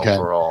rating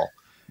overall.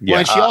 Yeah, well,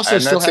 and she also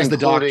still has the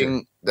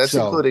Doctor. That's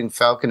including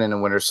Falcon and the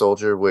Winter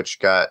Soldier, which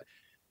got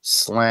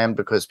slammed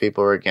because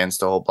people are against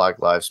the whole Black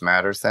Lives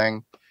Matter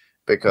thing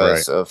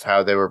because of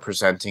how they were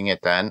presenting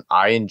it then.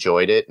 I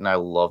enjoyed it and I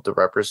love the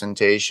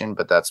representation,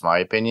 but that's my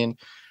opinion.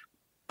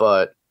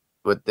 But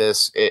with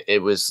this,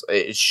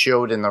 it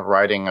showed in the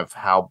writing of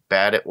how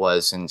bad it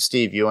was. And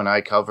Steve, you and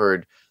I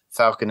covered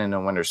Falcon and the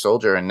Winter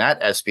Soldier, and that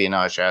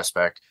espionage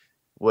aspect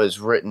was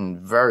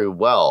written very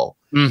well,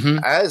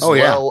 as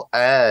well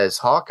as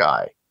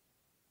Hawkeye.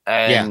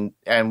 And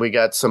we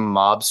got some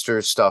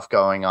mobster stuff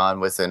going on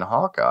within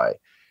Hawkeye.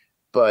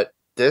 But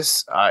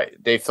this,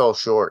 they fell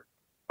short.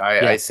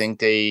 I think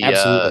they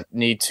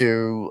need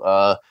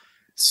to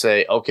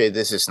say, okay,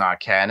 this is not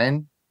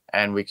canon,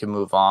 and we can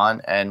move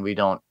on, and we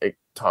don't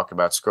talk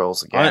about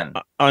Skrulls again.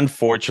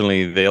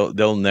 Unfortunately,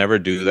 they'll never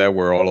do that,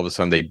 where all of a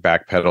sudden they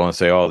backpedal and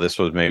say, oh, this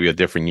was maybe a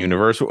different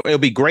universe. It'll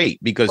be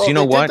great, because you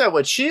know what? They did that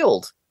with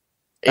S.H.I.E.L.D.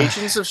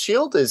 Agents of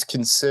S.H.I.E.L.D. is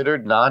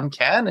considered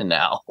non-canon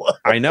now.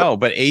 I know,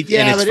 but and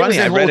it's funny.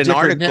 I read an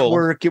article.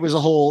 Network. It was a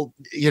whole,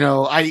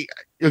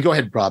 go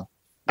ahead, Rob.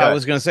 I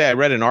was going to say, I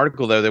read an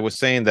article there that was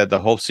saying that the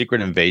whole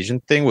secret invasion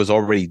thing was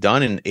already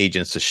done in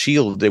Agents of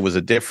S.H.I.E.L.D. It was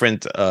a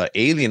different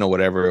alien or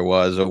whatever it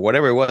was,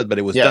 but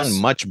it was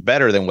done much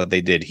better than what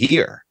they did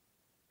here.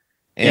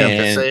 And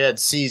because they had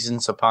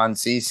seasons upon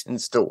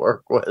seasons to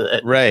work with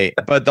it. Right.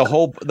 But the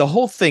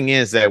whole thing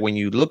is that when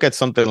you look at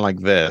something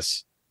like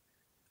this,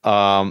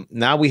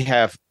 now we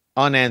have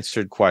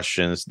unanswered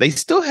questions. They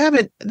still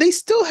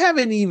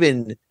haven't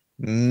even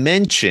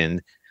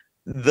mentioned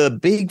the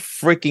big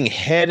freaking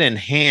head and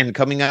hand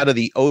coming out of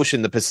the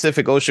ocean, the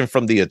Pacific Ocean,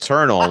 from the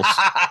Eternals.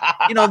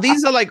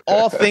 These are like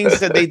all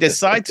things that they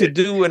decide to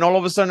do, and all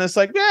of a sudden it's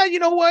like, yeah, you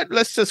know what?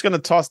 Let's just gonna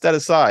toss that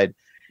aside.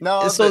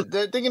 No, so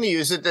they're gonna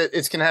use it.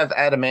 It's gonna have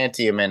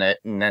adamantium in it,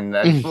 and then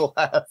we'll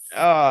have.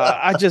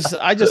 I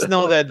just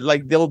know that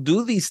like they'll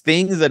do these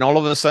things, and all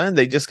of a sudden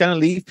they just kind of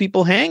leave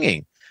people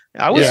hanging.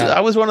 I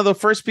was one of the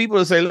first people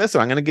to say, listen,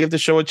 I'm gonna give the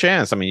show a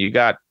chance. I mean, you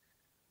got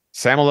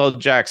Samuel L.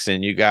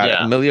 Jackson, you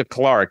got Emilia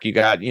Clarke, you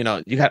got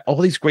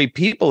all these great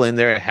people in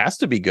there. It has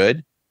to be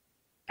good.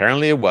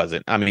 Apparently it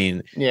wasn't. I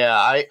mean,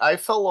 I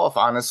fell off,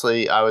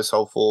 honestly. I was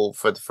hopeful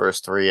for the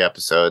first 3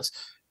 episodes.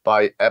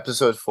 By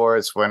episode 4,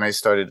 it's when I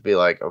started to be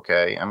like,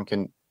 okay, I'm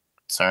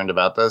concerned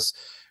about this.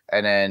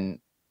 And then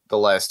the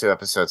last 2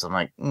 episodes, I'm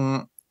like,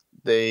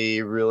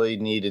 they really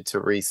needed to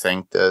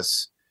rethink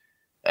this.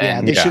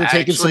 And they should have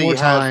taken some more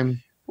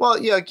time.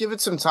 Give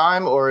it some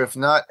time, or if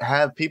not,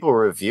 have people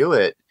review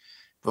it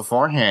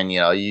beforehand.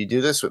 You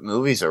do this with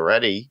movies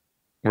already,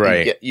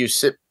 right? You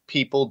sit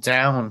people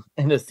down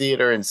in the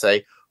theater and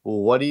say,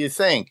 well, what do you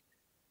think?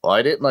 Well,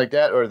 I didn't like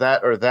that or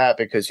that or that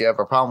because you have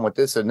a problem with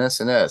this and this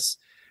and this.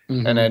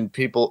 And then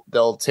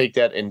they'll take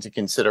that into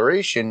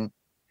consideration,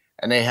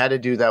 and they had to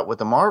do that with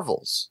the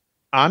Marvels.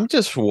 I'm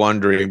just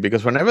wondering,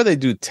 because whenever they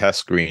do test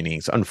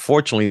screenings,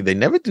 unfortunately, they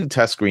never do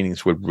test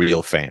screenings with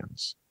real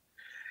fans.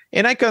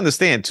 And I can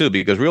understand too,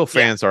 because real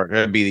fans are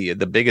going to be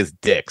the biggest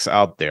dicks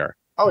out there.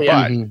 Oh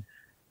yeah.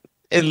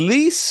 But at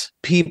least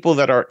people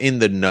that are in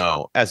the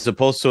know, as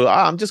opposed to,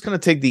 I'm just going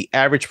to take the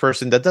average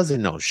person that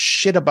doesn't know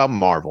shit about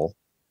Marvel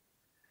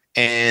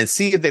and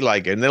see if they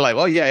like it. And they're like,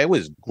 oh yeah, it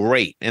was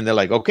great. And they're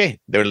like, okay,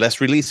 they're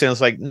less released. And it's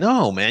like,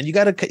 no, man, you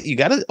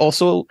gotta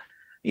also,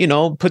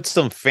 put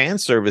some fan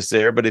service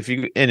there. But if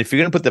you're going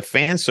to put the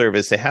fan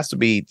service, it has to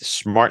be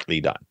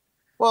smartly done.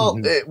 Well,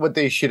 what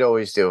they should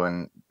always do,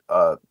 and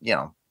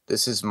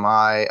this is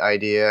my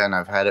idea, and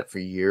I've had it for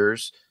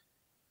years,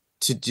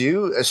 to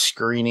do a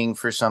screening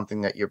for something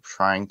that you're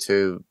trying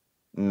to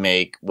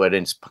make when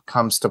it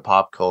comes to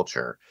pop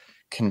culture.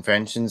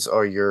 Conventions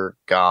are your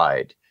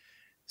guide.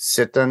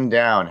 Sit them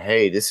down.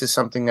 Hey, this is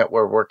something that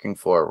we're working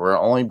for. We're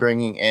only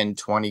bringing in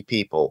 20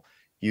 people.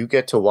 You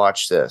get to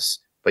watch this,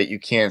 but you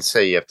can't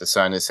say you have to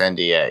sign this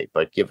NDA,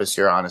 but give us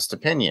your honest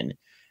opinion.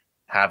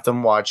 Have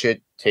them watch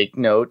it, take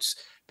notes,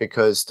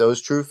 because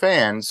those true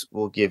fans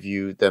will give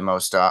you the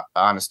most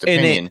honest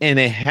opinion. And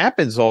it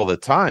happens all the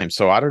time.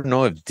 So I don't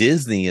know if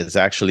Disney is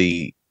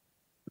actually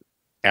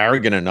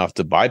arrogant enough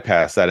to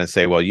bypass that and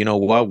say, well, you know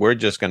what, we're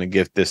just going to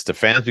give this to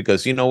fans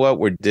because you know what,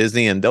 we're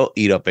Disney and they'll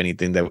eat up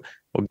anything that.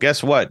 Well,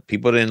 guess what?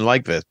 People didn't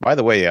like this. By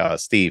the way,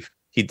 Steve,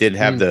 he did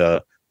have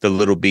the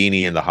little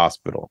beanie in the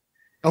hospital.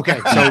 Okay,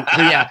 so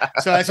yeah,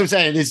 so that's what I'm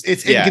saying.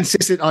 It's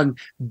inconsistent on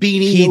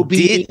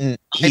beanie.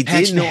 He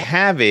didn't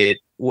have it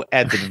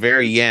at the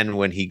very end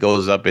when he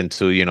goes up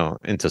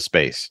into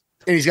space.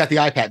 And he's got the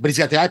eye patch, but he's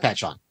got the eye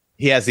patch on.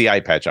 He has the eye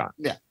patch on.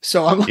 Yeah.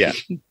 So I'm like,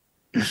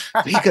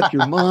 make up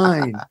your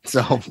mind.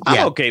 So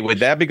I'm okay with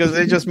that because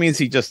it just means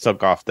he just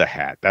took off the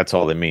hat. That's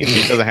all it means.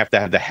 He doesn't have to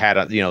have the hat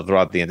on,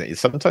 throughout the end.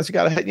 Sometimes you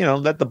gotta,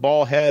 let the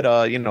bald head,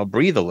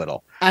 breathe a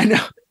little. I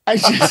know. I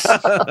just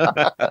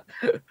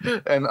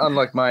and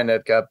unlike mine,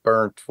 that got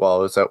burnt while I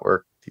was at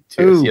work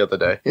too the other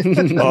day.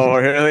 Oh,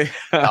 really?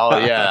 Oh,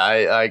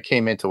 yeah. I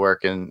came into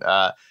work and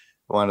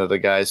one of the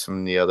guys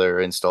from the other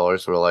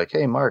installers were like,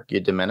 "Hey, Mark, you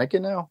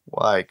Dominican now?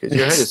 Why? Because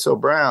your head is so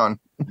brown."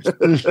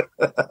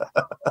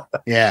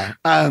 Yeah.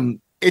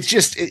 It's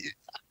just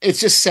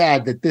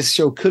sad that this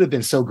show could have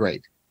been so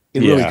great.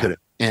 It really could have.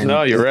 And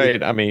no, you're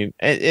right. I mean,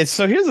 it's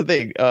so here's the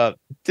thing.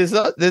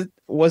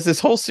 Was this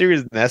whole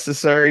series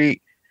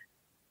necessary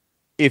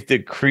if the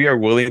Kree are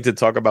willing to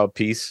talk about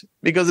peace?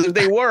 Because if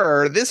they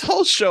were, this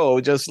whole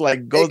show just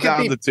like goes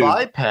down the tube.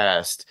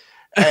 Bypassed.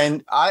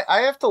 And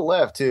I have to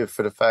laugh too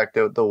for the fact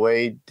that the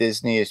way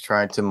Disney is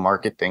trying to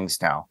market things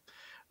now.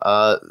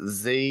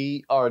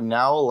 They are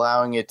now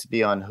allowing it to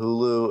be on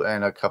Hulu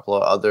and a couple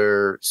of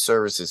other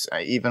services,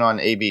 even on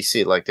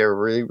ABC. Like they're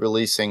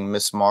releasing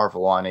Miss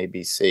Marvel on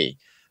ABC.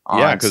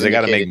 Yeah, because they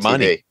got to make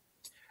money. TV.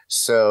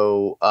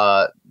 So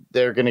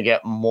they're going to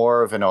get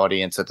more of an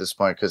audience at this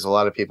point because a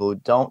lot of people who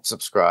don't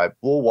subscribe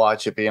will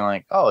watch it being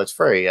like, oh, it's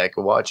free. I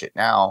could watch it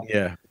now.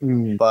 Yeah.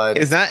 But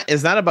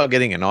it's not about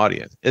getting an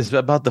audience. It's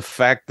about the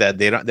fact that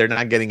they're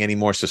not getting any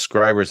more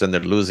subscribers and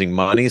they're losing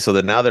money. So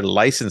that now they're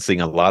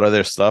licensing a lot of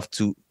their stuff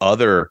to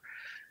other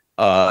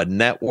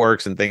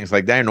networks and things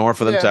like that in order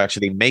for them to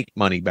actually make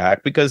money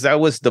back, because that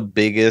was the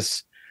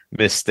biggest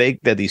mistake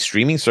that these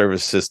streaming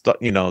services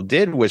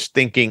did, was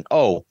thinking,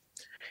 oh,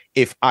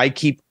 if I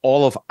keep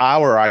all of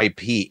our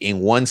IP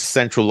in one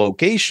central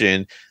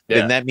location,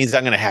 then that means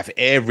I'm going to have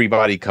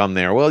everybody come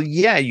there. Well,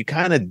 yeah, you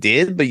kind of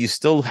did, but you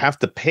still have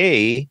to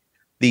pay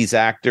these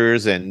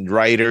actors and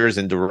writers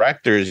and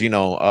directors,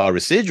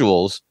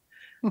 residuals.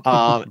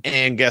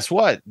 And guess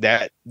what?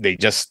 That they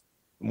just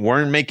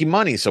weren't making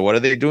money. So what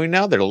are they doing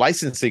now? They're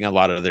licensing a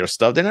lot of their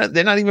stuff.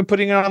 They're not even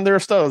putting it on their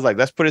stuff. It's like,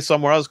 let's put it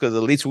somewhere else because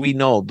at least we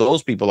know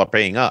those people are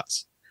paying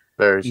us.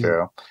 Very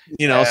true.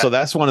 So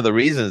that's one of the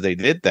reasons they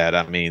did that.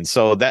 I mean,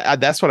 so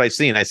that's what I've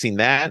seen. I've seen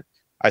that.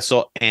 I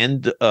saw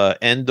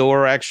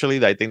Endor,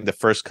 actually. I think the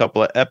first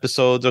couple of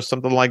episodes or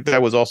something like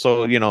that was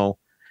also, in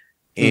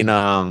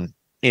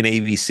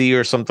ABC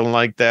or something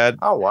like that.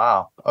 Oh,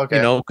 wow.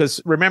 Okay.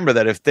 Because remember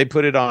that if they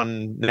put it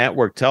on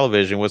network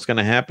television, what's going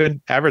to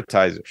happen?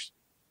 Advertisers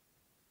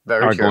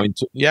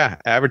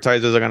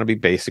advertisers are going to be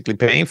basically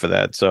paying for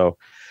that. So,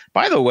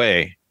 by the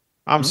way,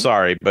 I'm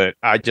sorry, but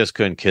I just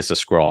couldn't kiss a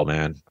Skrull,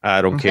 man.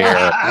 I don't care.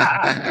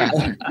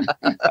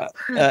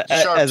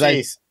 Sharp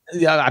teeth.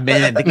 I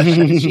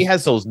mean, she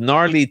has those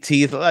gnarly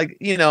teeth. Like,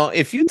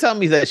 if you tell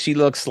me that she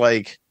looks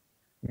like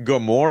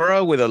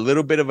Gamora with a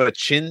little bit of a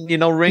chin,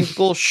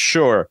 wrinkle,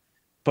 sure.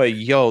 But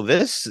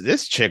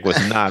this chick was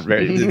not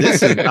very.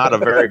 This is not a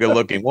very good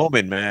looking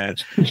woman, man.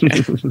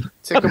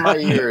 Tickle my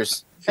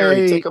ears.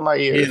 Tickle my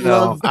ears.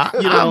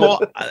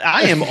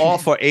 I am all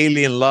for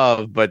alien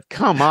love, but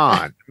come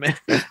on, man.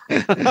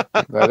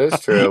 That is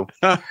true.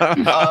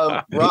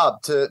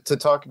 Rob, to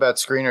talk about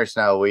screeners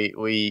now,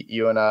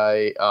 you and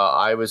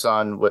I was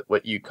on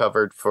what you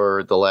covered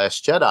for The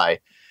Last Jedi.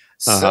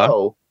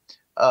 So,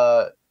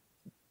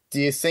 do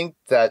you think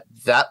that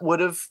would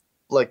have,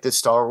 like the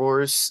Star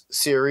Wars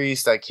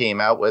series that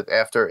came out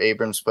after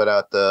Abrams put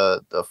out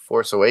the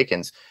Force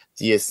Awakens,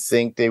 do you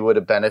think they would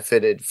have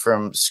benefited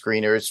from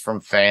screeners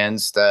from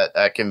fans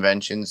at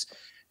conventions?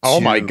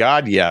 Oh my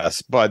God,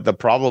 yes. But the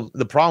problem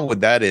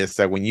with that is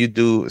that when you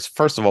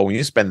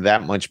spend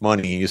that much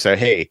money and you say,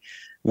 hey,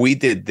 we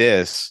did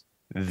this,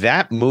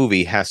 that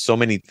movie has so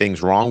many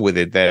things wrong with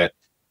it that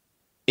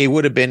it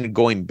would have been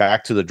going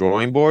back to the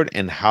drawing board.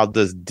 And how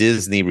does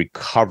Disney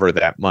recover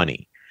that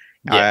money?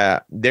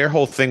 Yeah. Their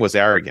whole thing was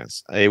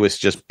arrogance. It was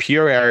just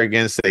pure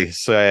arrogance. They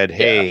said,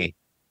 hey,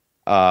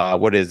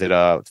 what is it?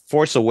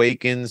 Force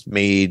Awakens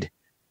made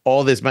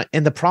all this money.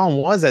 And the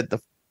problem was that the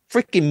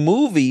freaking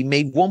movie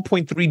made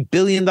 $1.3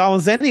 billion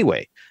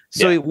anyway.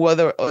 So it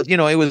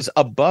was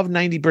above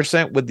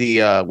 90% with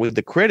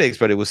the critics,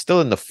 but it was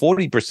still in the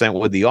 40%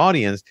 with the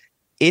audience.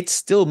 It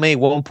still made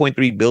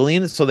 $1.3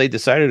 billion. So they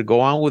decided to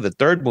go on with a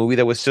third movie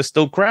that was just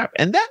still crap.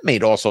 And that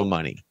made also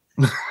money.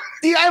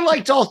 See, I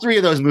liked all three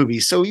of those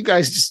movies, so you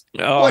guys just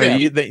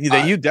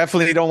you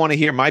definitely don't want to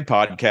hear my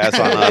podcast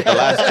on The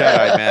Last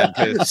Jedi, man.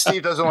 'Cause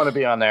Steve doesn't want to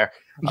be on there.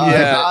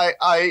 Yeah.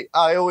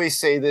 I always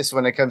say this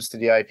when it comes to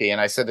the IP,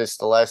 and I said this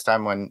the last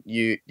time when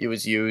it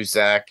was you,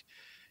 Zach,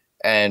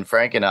 and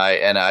Frank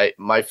and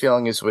my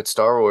feeling is with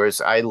Star Wars,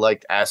 I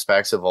liked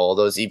aspects of all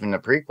those, even the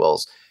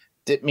prequels.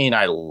 Didn't mean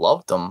I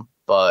loved them,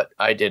 but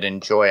I did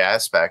enjoy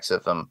aspects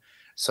of them.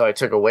 So I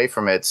took away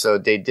from it. So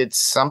they did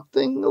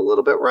something a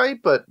little bit right,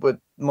 but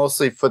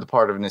mostly for the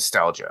part of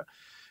nostalgia.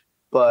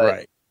 But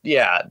Right.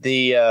 yeah,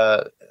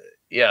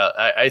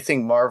 I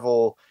think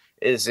Marvel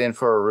is in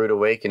for a rude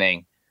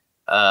awakening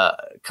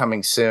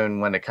coming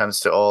soon when it comes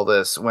to all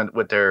this,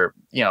 with their,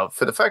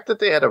 for the fact that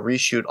they had to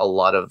reshoot a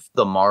lot of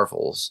the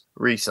Marvels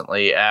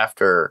recently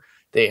after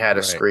they had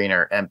a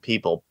screener and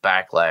people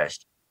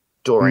backlashed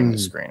during the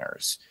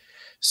screeners.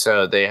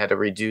 So they had to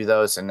redo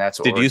those, and that's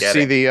what Did you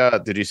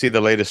see the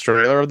latest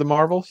trailer of the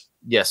Marvels?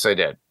 Yes, I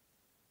did.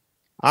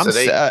 A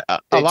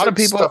lot of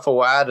people stuff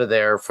out of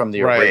there from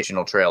the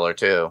original trailer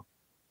too.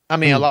 I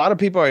mean, a lot of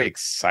people are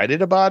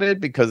excited about it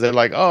because they're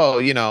like, oh,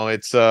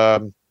 it's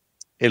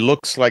it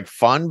looks like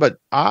fun, but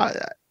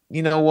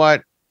you know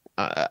what?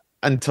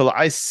 Until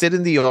I sit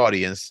in the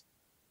audience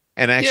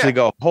and actually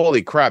go,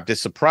 holy crap,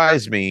 this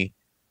surprised me.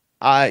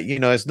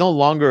 It's no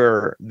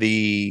longer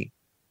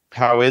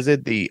how is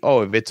it?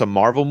 If it's a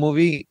Marvel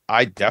movie,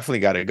 I definitely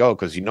got to go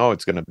because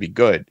it's going to be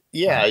good.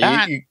 Yeah,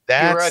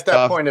 you're at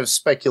that point of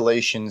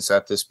speculations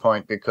at this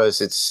point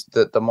because it's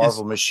the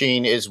Marvel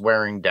machine is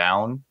wearing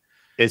down.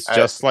 It's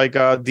just like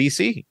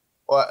DC.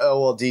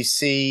 Well,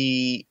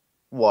 DC,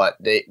 what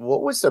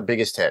was their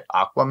biggest hit?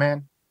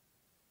 Aquaman?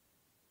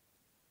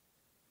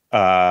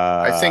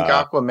 I think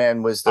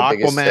Aquaman was the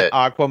biggest hit.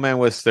 Aquaman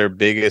was their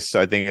biggest.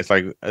 I think it's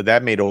like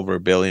that made over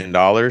 $1 billion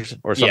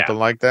or something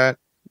like that.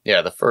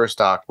 Yeah, the first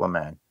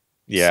Aquaman.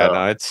 Yeah, So,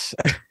 no,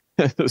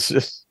 it's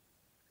just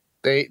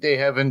they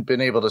haven't been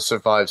able to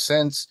survive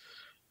since.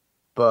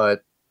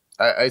 But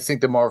I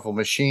think the Marvel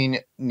machine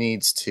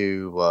needs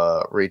to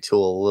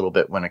retool a little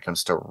bit when it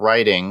comes to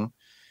writing.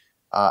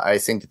 I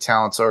think the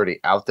talent's already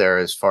out there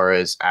as far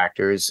as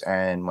actors,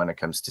 and when it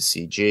comes to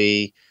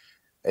CG,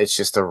 it's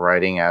just the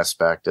writing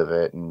aspect of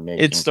it, and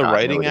it's the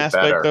writing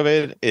aspect of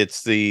it.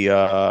 It's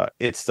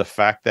the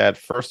fact that,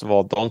 first of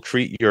all, don't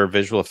treat your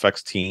visual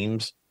effects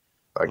teams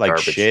like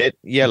shit.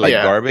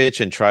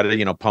 Garbage, and try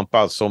to pump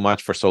out so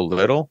much for so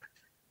little.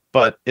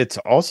 But it's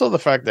also the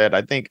fact that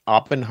I think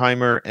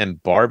Oppenheimer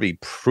and Barbie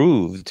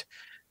proved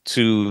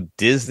to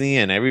Disney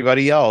and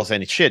everybody else,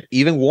 and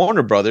even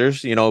Warner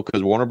Brothers,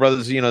 because Warner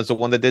Brothers, is the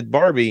one that did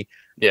Barbie.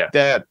 Yeah,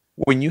 that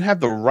when you have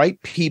the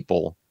right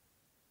people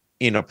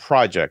in a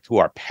project who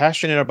are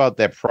passionate about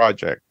that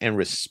project and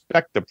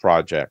respect the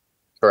project,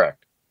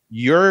 correct,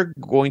 you're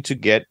going to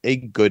get a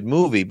good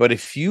movie. But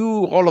if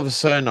you all of a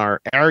sudden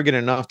are arrogant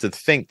enough to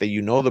think that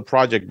you know the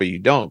project, but you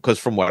don't, because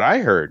from what I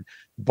heard,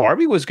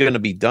 Barbie was going to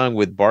be done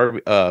with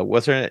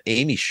what's her name?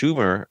 Amy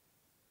Schumer,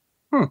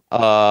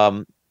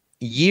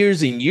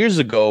 years and years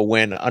ago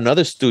when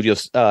another studio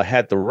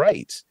had the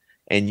rights,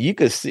 and you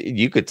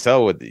could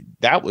tell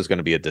that was going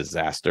to be a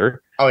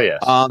disaster. Oh yeah.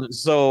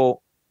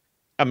 So,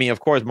 I mean,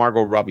 of course,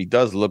 Margot Robbie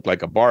does look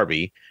like a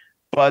Barbie.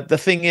 But the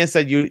thing is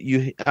that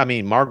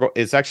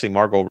it's actually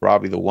Margot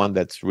Robbie, the one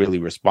that's really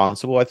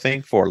responsible, I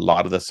think, for a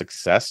lot of the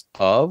success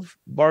of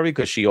Barbie,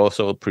 because she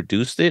also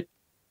produced it.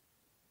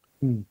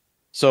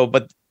 So,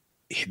 but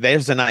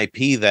there's an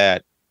IP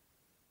that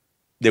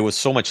there was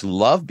so much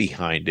love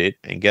behind it.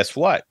 And guess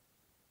what?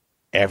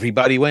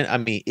 Everybody went. I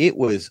mean, it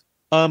was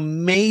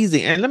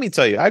amazing. And let me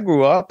tell you, I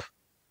grew up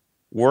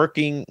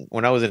working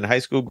when I was in high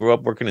school,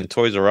 working in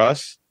Toys R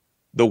Us.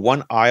 The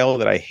one aisle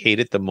that I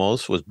hated the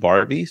most was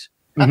Barbie's.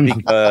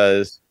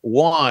 Because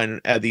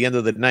one, at the end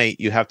of the night,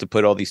 you have to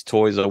put all these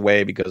toys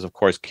away because, of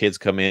course, kids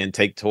come in,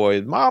 take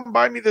toys. Mom,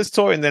 buy me this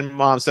toy. And then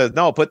mom says,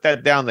 no, put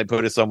that down. They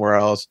put it somewhere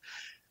else.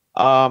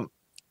 And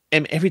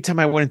every time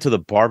I went into the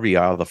Barbie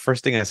aisle, the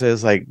first thing I said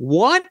is like,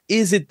 what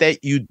is it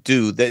that you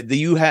do? That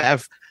you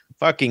have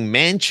fucking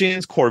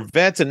mansions,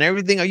 Corvettes, and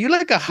everything? Are you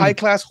like a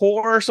high-class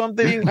whore or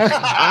something?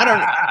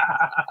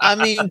 I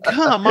mean,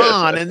 come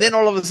on. And then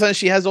all of a sudden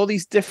she has all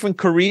these different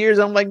careers.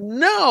 I'm like,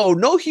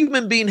 no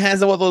human being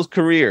has all those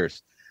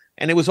careers.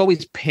 And it was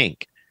always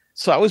pink.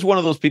 So I was one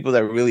of those people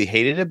that really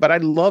hated it, but I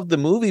loved the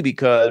movie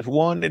because,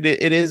 one, it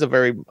is a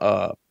very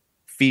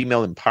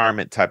female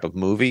empowerment type of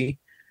movie.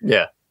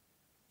 Yeah.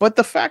 But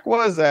the fact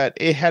was that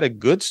it had a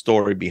good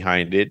story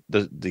behind it.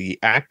 The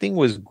acting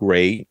was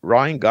great.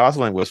 Ryan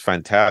Gosling was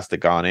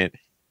fantastic on it.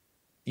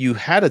 You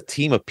had a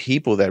team of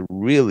people that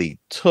really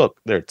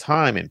took their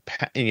time and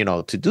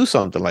to do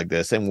something like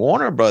this. And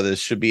Warner Brothers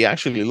should be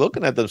actually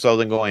looking at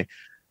themselves and going,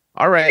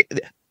 all right.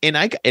 And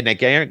I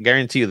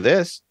guarantee you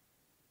this,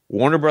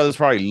 Warner Brothers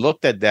probably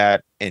looked at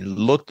that and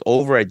looked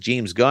over at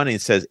James Gunn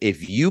and says,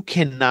 if you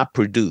cannot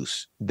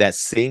produce that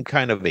same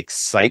kind of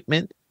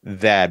excitement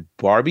that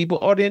Barbie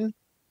brought in,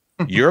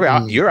 you're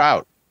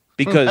out.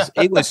 Because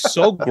it was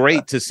so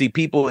great to see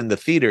people in the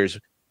theaters.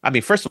 I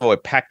mean, first of all,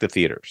 it packed the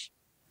theaters.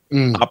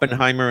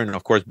 Oppenheimer and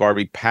of course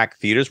Barbie packed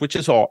theaters, which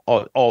is all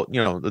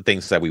the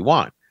things that we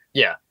want.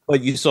 Yeah.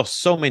 But you saw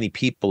so many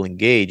people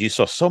engaged. You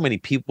saw so many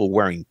people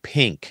wearing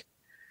pink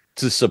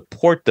to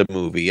support the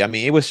movie. I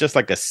mean, it was just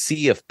like a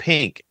sea of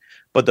pink.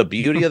 But the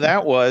beauty of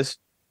that was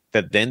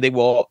that then they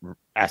will,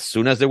 as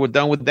soon as they were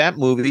done with that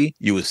movie,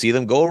 you would see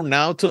them go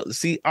now to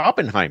see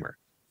Oppenheimer,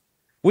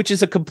 which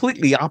is a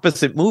completely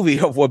opposite movie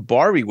of what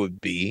Barbie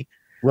would be.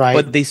 Right.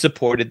 But they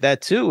supported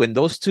that too. And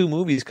those two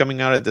movies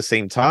coming out at the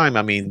same time,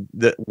 I mean,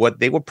 what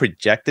they were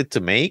projected to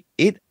make,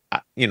 it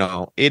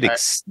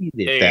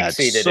exceeded that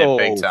so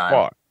it big time.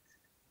 far.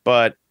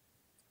 But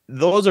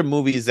those are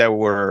movies that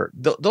were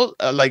those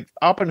like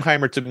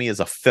Oppenheimer to me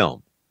is a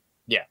film.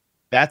 Yeah,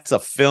 that's a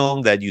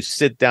film that you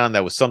sit down.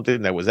 That was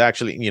something that was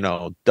actually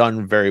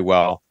done very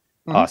well.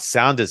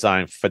 Sound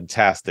design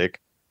fantastic.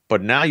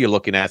 But now you're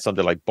looking at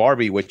something like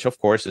Barbie, which of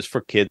course is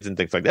for kids and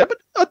things like that. But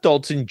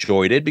adults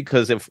enjoyed it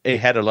because it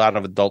had a lot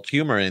of adult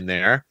humor in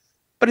there.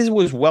 But it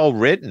was well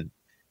written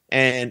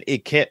and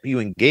it kept you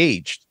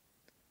engaged.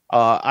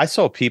 I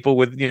saw people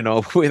with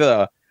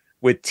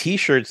with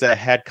T-shirts that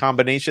had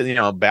combination,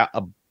 Barbenheimer,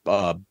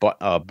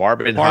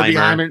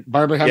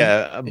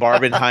 yeah,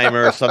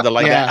 Barbenheimer or something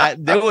like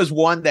that. There was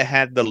one that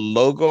had the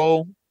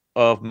logo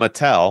of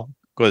Mattel,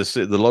 because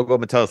the logo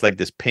of Mattel is like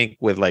this pink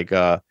with like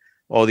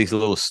all these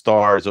little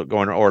stars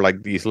going, or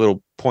like these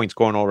little points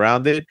going all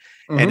around it,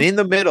 and in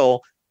the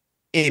middle,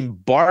 in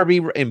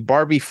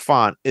Barbie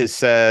font, it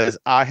says,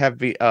 "I have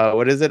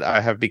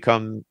I have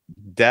become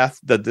death,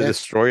 the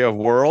destroyer of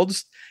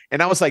worlds."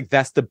 And I was like,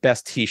 that's the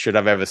best T-shirt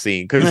I've ever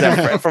seen.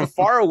 Because from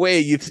far away,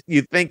 you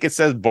think it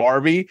says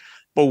Barbie,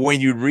 but when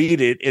you read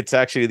it, it's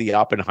actually the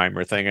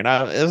Oppenheimer thing. And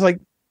it was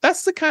like,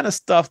 that's the kind of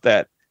stuff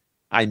that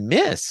I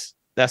miss.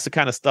 That's the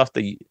kind of stuff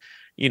that,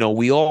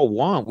 we all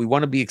want. We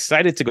want to be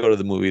excited to go to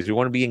the movies. We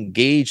want to be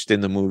engaged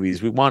in the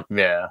movies. We want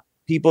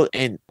people.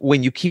 And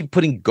when you keep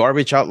putting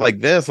garbage out like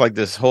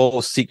this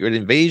whole Secret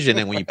Invasion,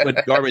 and when you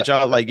put garbage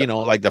out like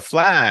The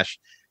Flash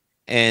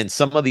and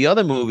some of the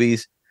other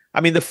movies, I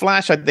mean, The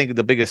Flash, I think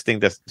the biggest thing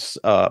that's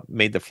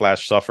made The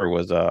Flash suffer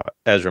was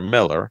Ezra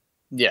Miller.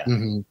 Yeah.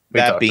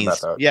 That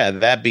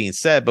being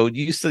said, but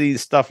you see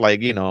stuff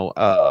like,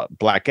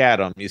 Black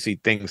Adam, you see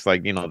things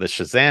like, the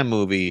Shazam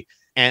movie,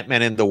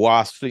 Ant-Man and the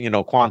Wasp,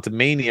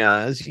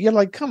 Quantumania. You're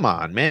like, come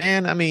on,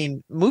 man. I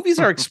mean, movies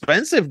are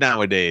expensive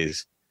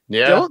nowadays.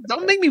 Yeah.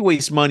 Don't make me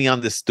waste money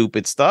on this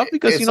stupid stuff,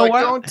 because it's like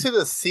going to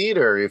the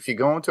theater. If you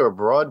go into a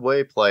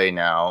Broadway play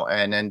now,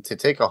 and then to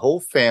take a whole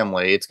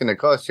family, it's going to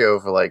cost you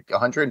over like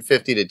 $150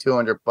 to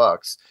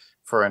 $200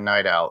 for a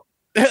night out.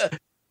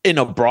 In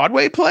a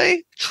Broadway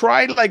play,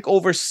 try like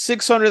over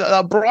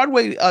 600.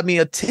 Broadway, I mean,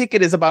 a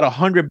ticket is about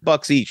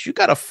 $100 each. You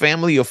got a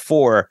family of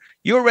 4.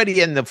 You're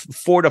already in the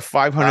 $400 to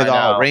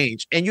 $500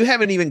 range, and you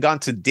haven't even gone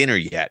to dinner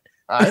yet.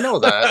 I know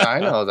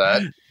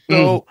that.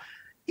 So.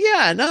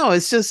 Yeah, no,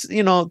 it's just,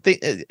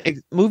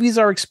 movies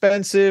are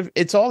expensive.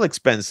 It's all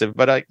expensive.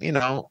 But,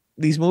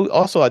 these movies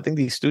also, I think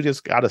these studios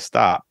got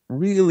to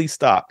really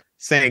stop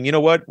saying, you know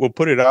what, we'll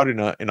put it out in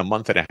a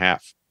month and a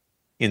half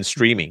in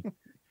streaming.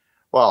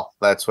 Well,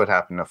 that's what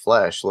happened to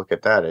Flash. Look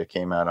at that. It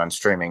came out on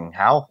streaming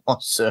how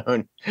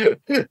soon?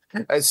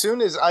 As soon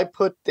as I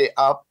put the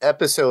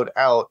episode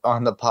out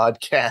on the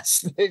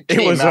podcast,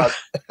 it was out.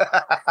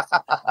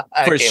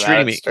 For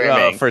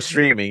streaming. For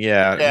streaming,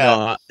 yeah.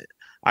 No,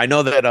 I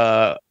know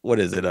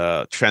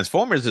that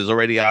Transformers is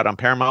already out on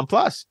Paramount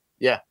Plus.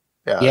 Yeah.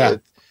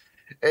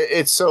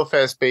 It's so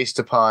fast based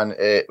upon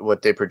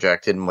what they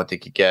projected and what they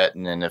could get,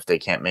 and then if they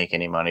can't make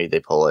any money, they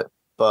pull it.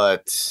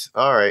 But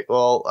all right,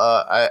 well,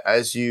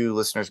 as you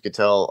listeners could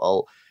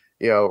tell,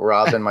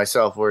 Rob and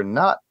myself were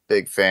not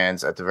big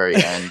fans at the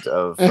very end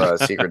of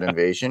Secret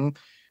Invasion.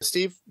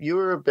 Steve, you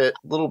were a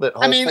little bit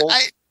hopeful. I mean,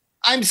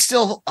 I'm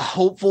still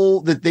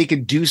hopeful that they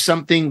could do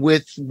something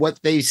with what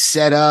they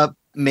set up.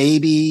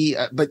 Maybe,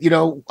 but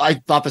I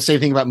thought the same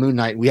thing about Moon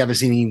Knight. We haven't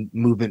seen any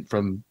movement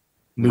from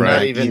Moon Knight.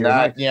 Not even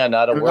that. Yeah,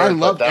 not a word. I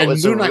loved that.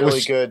 Was a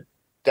really good.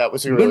 That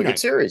was a really good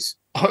series.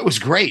 Oh, it was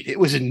great. It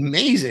was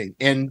amazing,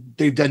 and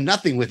they've done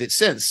nothing with it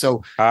since.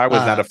 So I was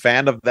not a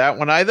fan of that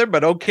one either.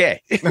 But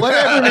okay,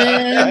 whatever,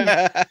 man.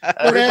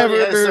 Everybody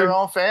has their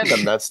own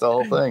fandom. That's the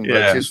whole thing,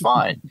 which is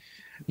fine.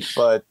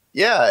 But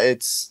yeah,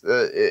 it's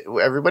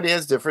everybody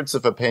has difference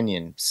of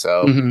opinion.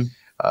 So. Mm-hmm.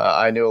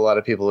 I knew a lot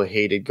of people who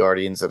hated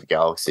Guardians of the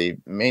Galaxy.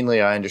 Mainly,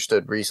 I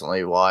understood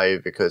recently why,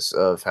 because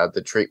of how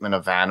the treatment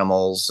of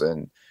animals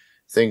and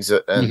things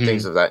of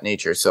that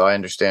nature. So I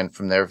understand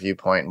from their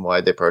viewpoint and why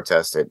they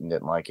protested and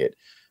didn't like it.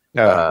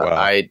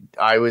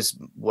 I was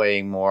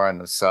weighing more on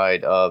the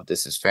side of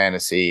this is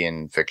fantasy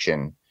and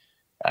fiction.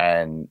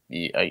 And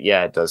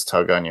it does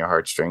tug on your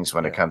heartstrings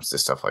when it comes to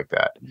stuff like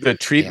that. The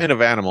treatment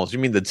of animals. You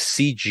mean the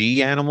CG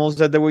animals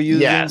that they were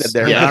using? Yes. That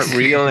they're not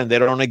real and they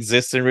don't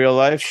exist in real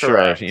life?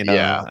 Correct. Sure.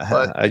 Yeah.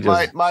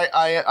 But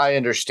I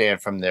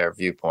understand from their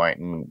viewpoint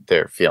and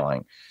their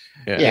feeling.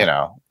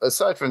 Yeah.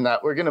 Aside from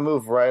that, we're going to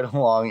move right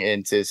along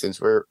into, since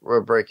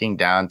we're breaking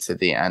down to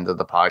the end of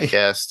the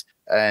podcast.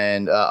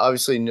 And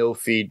obviously, no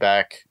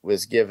feedback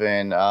was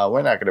given.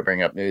 We're not going to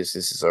bring up news.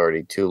 This is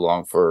already too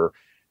long for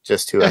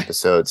just 2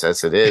 episodes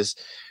as it is.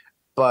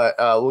 But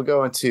we'll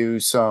go into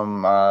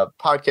some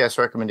podcast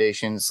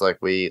recommendations like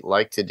we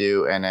like to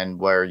do, and then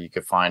where you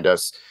could find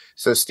us.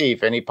 So,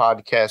 Steve, any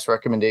podcast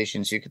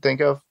recommendations you could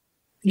think of?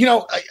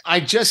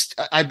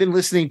 I've been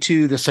listening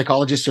to The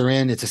Psychologists Are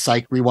In. It's a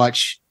psych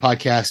rewatch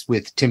podcast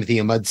with Timothy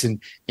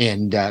Amundsen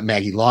and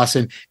Maggie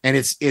Lawson. And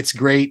it's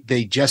great.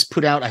 They just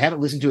put out, I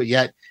haven't listened to it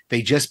yet.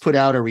 They just put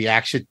out a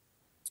reaction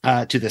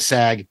to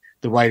the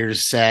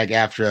writers'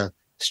 SAG-AFTRA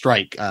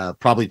strike,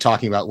 probably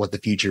talking about what the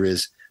future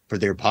is for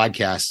their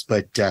podcasts.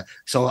 But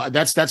so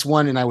that's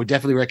one. And I would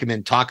definitely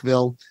recommend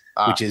Talkville,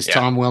 which is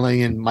Tom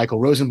Welling and Michael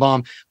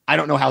Rosenbaum. I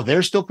don't know how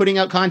they're still putting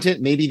out content.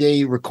 Maybe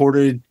they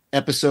recorded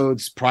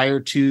episodes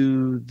prior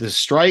to the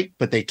strike,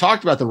 but they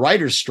talked about the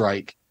writers'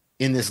 strike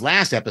in this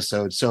last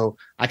episode. So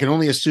I can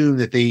only assume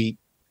that they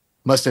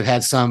must have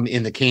had some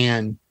in the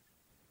can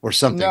or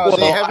something. No,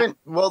 they haven't.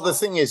 Well, the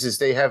thing is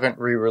they haven't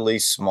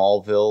re-released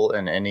Smallville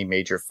in any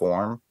major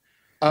form.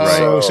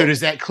 Oh, so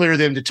does that clear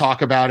them to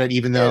talk about it,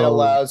 even though it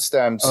allows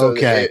them? So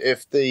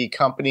if the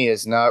company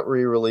has not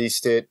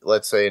re-released it,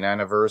 let's say an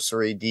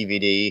anniversary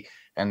DVD,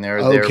 and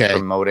they're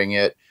promoting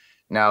it.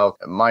 Now,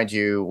 mind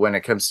you, when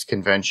it comes to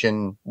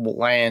convention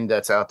land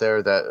that's out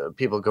there, that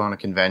people going to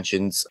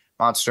conventions,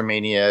 Monster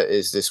Mania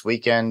is this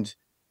weekend,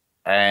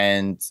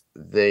 and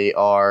they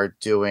are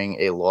doing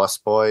a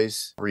Lost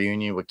Boys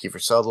reunion with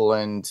Kiefer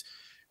Sutherland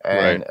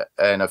and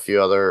a few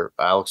other,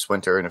 Alex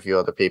Winter and a few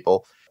other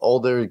people.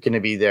 All they're going to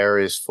be there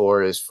is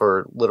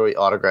for literally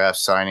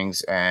autographs,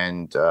 signings,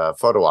 and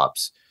photo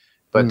ops,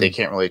 but they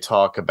can't really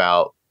talk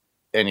about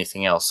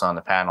anything else on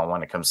the panel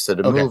when it comes to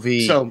the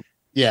movie. So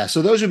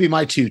those would be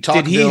my two.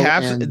 Did he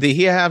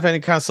have any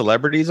kind of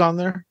celebrities on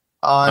there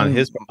on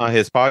his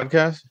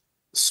podcast?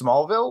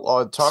 Smallville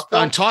or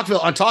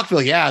Talkville? On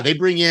Talkville, yeah, they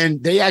bring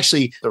in. They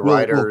actually the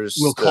writers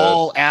will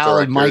call Al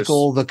and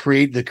Michael the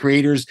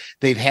creators.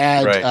 They've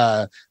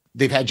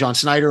had John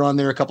Snyder on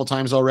there a couple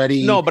times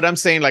already. No, but I'm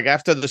saying like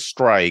after the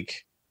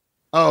strike.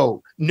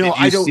 Oh no,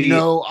 I don't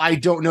know. I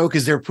don't know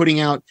because they're putting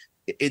out.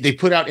 They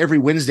put out every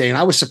Wednesday, and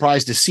I was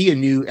surprised to see a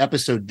new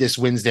episode this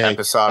Wednesday.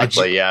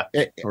 Episodically, I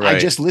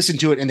just listened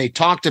to it, and they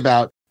talked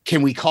about,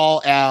 can we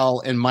call Al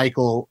and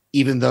Michael,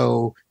 even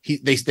though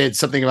they said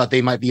something about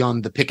they might be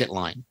on the picket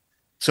line.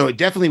 So it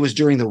definitely was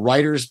during the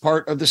writers'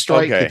 part of the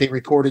strike that they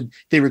recorded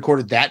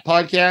that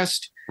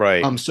podcast.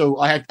 Right. So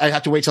I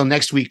have to wait till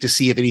next week to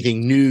see if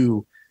anything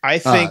new. I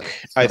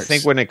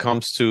think when it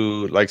comes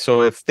to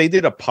so if they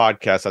did a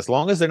podcast, as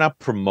long as they're not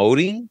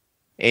promoting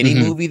any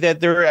movie that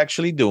they're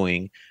actually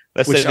doing.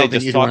 Let's say they're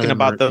just talking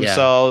about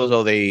themselves,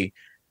 or they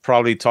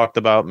probably talked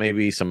about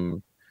maybe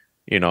some,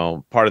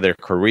 part of their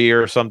career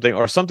or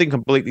something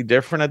completely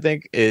different. I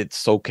think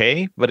it's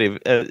okay. But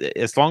if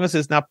as long as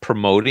it's not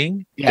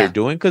promoting, they're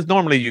doing, because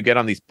normally you get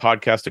on these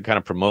podcasts to kind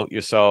of promote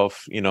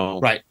yourself,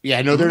 Right.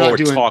 Yeah. No, they're not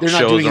doing talk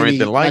shows or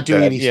anything like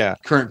that. Yeah.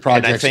 Current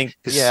projects. And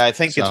I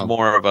think it's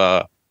more of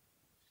a.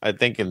 I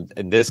think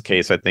in this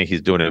case, I think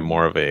he's doing it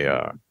more of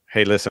a.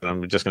 Hey, listen,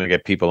 I'm just going to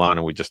get people on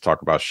and we just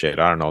talk about shit.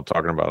 I don't know,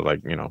 talking about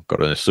go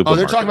to the supermarket. Oh,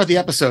 they're talking about the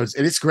episodes,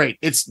 and it's great.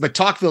 But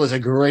Talkville is a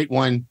great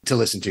one to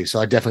listen to, so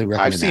I definitely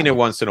recommend it. I've seen it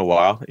once in a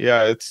while.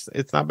 Yeah,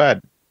 it's not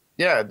bad.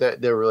 Yeah,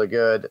 they're really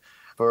good.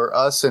 For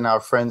us and our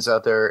friends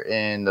out there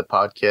in the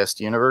podcast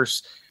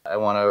universe, I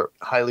want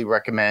to highly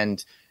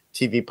recommend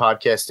TV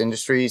Podcast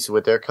Industries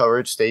with their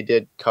coverage. They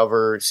did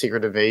cover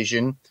Secret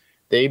Invasion.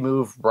 They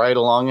move right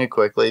along and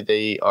quickly.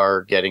 They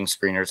are getting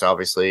screeners,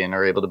 obviously, and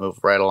are able to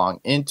move right along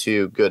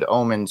into Good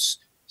Omens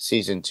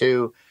Season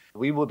 2.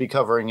 We will be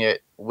covering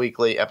it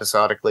weekly,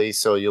 episodically,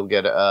 so you'll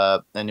get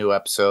a new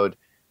episode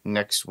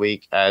next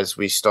week as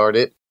we start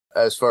it.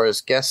 As far as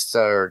guests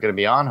are going to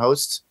be on,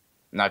 hosts,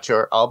 not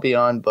sure I'll be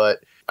on, but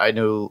I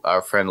knew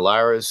our friend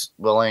Lara's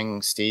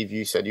willing. Steve,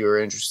 you said you were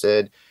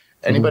interested.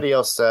 Anybody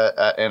else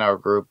in our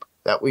group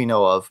that we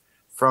know of,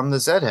 from the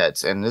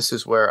Zheads. And this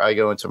is where I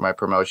go into my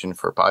promotion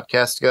for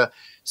Podcastica.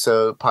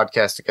 So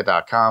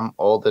podcastica.com,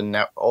 all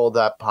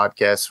that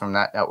podcasts from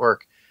that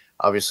network.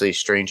 Obviously,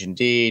 Strange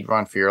Indeed,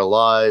 Run for Your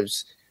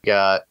Lives.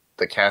 Got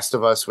The Cast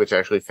of Us, which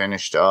actually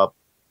finished up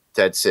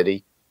Dead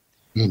City.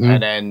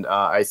 And then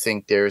I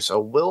think there's a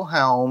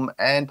Wilhelm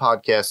and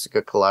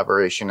Podcastica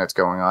collaboration that's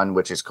going on,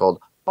 which is called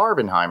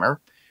Barbenheimer.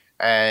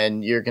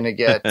 And you're going to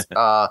get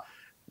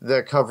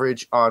the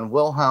coverage on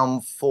Wilhelm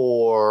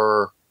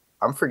for...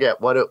 I forget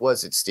what it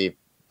was. It's Steve.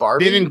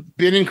 Barbie?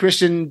 Ben and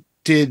Christian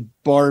did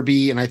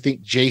Barbie, and I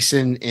think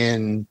Jason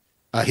and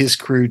his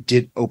crew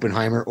did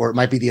Oppenheimer, or it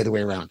might be the other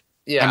way around.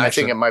 Yeah, I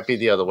think it might be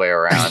the other way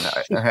around.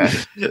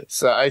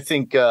 So I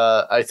think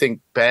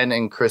Ben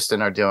and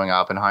Kristen are doing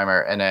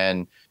Oppenheimer, and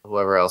then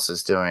whoever else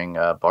is doing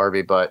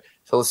Barbie. But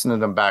to listen to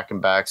them back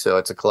and back, so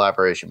it's a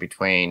collaboration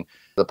between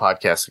the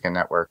Podcasting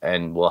Network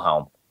and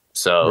Wilhelm.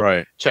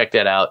 So check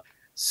that out.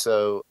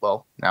 So,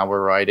 well, now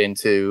we're right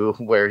into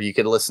where you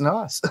can listen to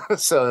us.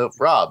 So,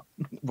 Rob,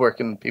 where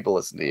can people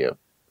listen to you?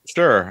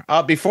 Sure.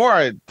 Before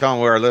I tell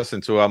them where I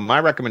listen to, my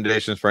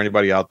recommendations for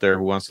anybody out there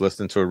who wants to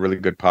listen to a really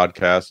good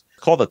podcast, it's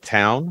called The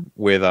Town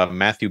with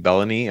Matthew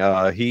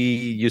Bellany.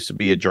 He used to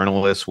be a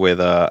journalist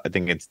with, I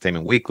think,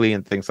 Entertainment Weekly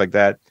and things like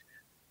that.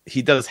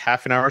 He does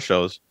half an hour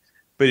shows,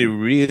 but he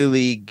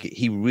really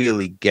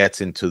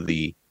gets into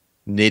the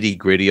nitty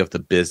gritty of the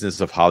business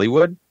of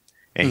Hollywood.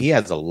 And he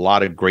has a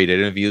lot of great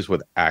interviews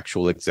with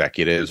actual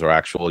executives or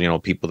actual,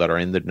 people that are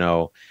in the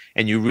know.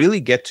 And you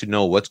really get to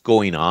know what's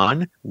going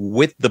on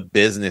with the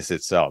business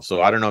itself.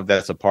 So I don't know if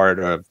that's a part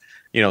of,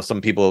 some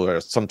people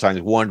are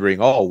sometimes wondering,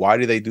 oh, why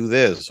do they do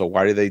this? Or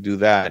why do they do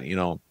that?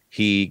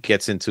 He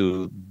gets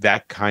into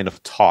that kind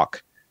of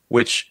talk,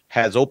 which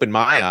has opened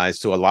my eyes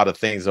to a lot of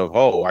things of,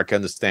 oh, I can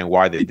understand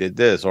why they did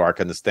this, or I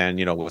can understand,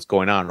 what's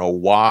going on, or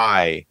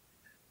why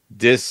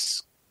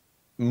this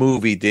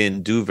movie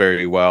didn't do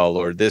very well,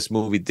 or this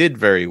movie did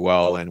very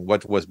well, and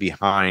what was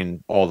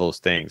behind all those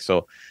things.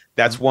 So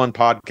that's one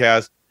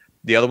podcast.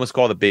 The other one's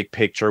called The Big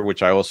Picture,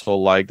 which I also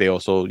like. They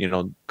also,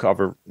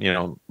 cover,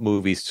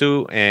 movies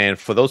too. And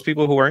for those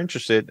people who are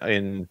interested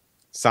in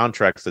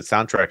soundtracks, the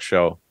Soundtrack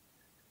Show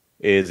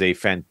is a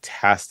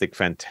fantastic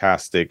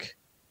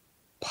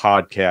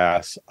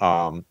podcast.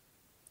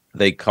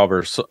 They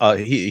cover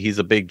he's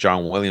a big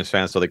John Williams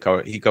fan, so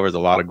he covers a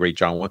lot of great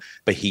John Williams,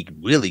 but he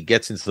really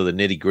gets into the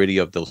nitty-gritty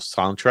of those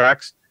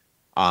soundtracks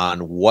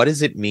on what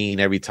does it mean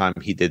every time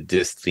he did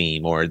this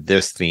theme or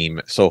this theme.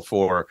 So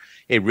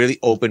it really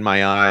opened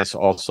my eyes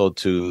also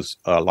to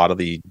a lot of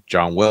the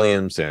John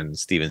Williams and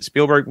Steven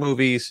Spielberg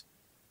movies,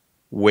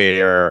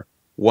 where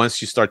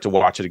once you start to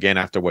watch it again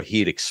after what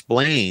he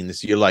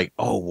explains, you're like,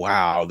 oh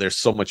wow, there's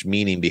so much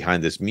meaning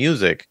behind this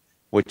music,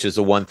 which is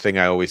the one thing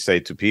I always say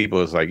to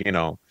people is like,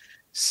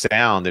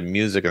 sound and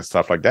music and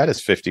stuff like that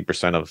is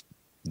 50% of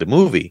the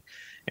movie.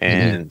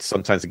 And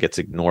sometimes it gets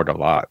ignored a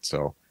lot.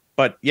 So,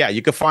 but yeah,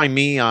 you can find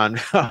me on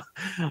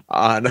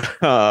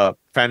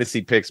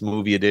Fantasy Picks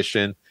Movie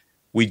Edition.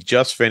 We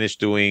just finished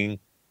doing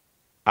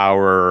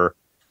our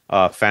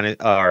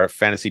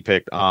fantasy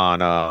pick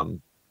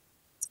on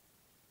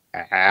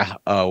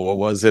what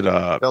was it?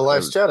 The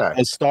Last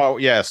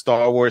Jedi.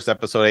 Star Wars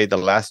Episode 8, The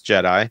Last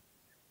Jedi.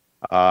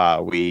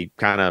 We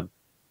kind of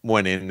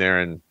went in there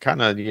and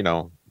kind of,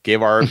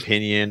 gave our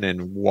opinion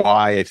and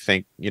why we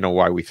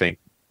think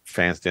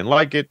fans didn't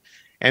like it.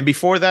 And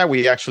before that,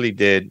 we actually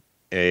did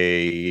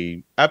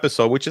a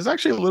episode, which is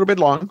actually a little bit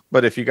long,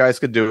 but if you guys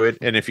could do it,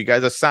 and if you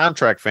guys are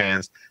soundtrack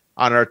fans,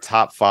 on our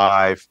top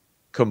 5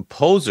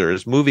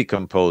 movie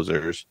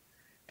composers.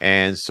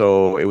 And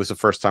so it was the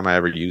first time I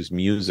ever used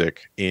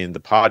music in the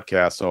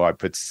podcast. So I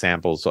put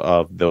samples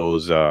of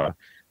those,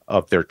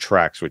 of their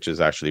tracks, which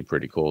is actually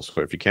pretty cool.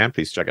 So if you can,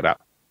 please check it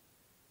out.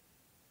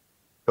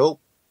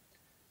 Cool.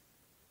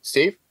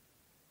 Steve?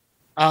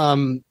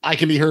 I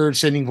can be heard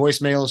sending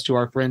voicemails to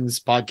our friends'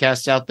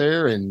 podcasts out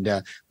there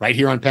and right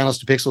here on Panels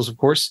to Pixels, of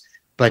course.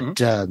 But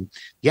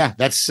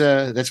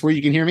that's where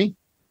you can hear me.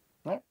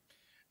 Right.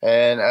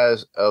 And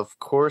as of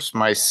course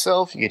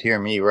myself, you can hear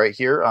me right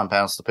here on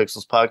Panels to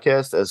Pixels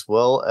podcast, as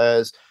well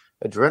as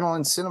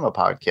Adrenaline Cinema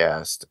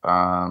podcast.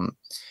 I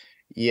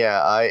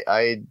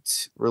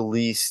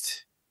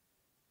released,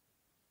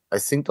 I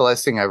think the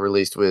last thing I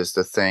released was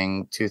The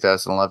Thing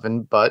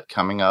 2011, but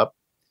coming up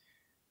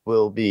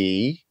will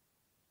be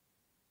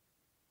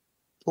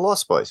The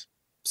Lost Boys.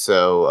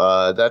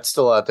 So that's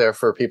still out there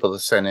for people to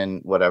send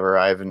in whatever.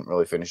 I haven't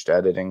really finished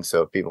editing,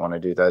 so if people want to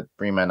do that,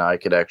 Rima and I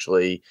could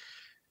actually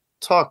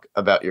talk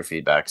about your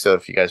feedback. So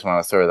if you guys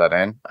want to throw that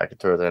in, I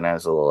could throw that in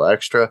as a little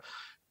extra.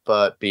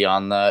 But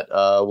beyond that,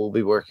 we'll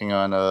be working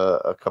on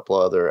a couple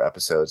of other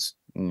episodes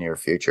in the near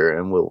future,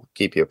 and we'll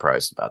keep you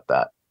apprised about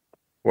that.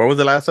 What was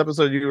the last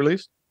episode you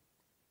released?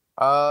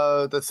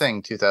 The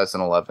Thing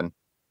 2011.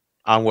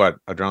 On what?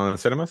 Adrenaline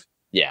Cinemas?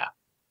 Yeah.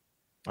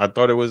 I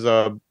thought it was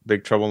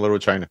Big Trouble in Little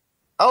China.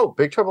 Oh,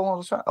 Big Trouble in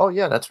Little China. Oh,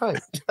 yeah, that's right.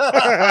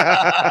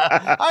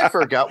 I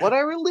forgot what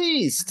I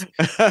released.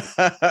 Yeah,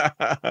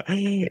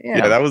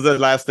 that was the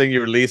last thing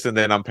you released. And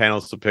then on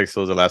Panels to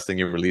Pixels, the last thing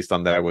you released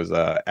on that was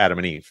Adam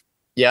and Eve.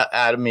 Yeah,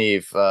 Adam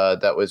Eve.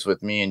 That was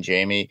with me and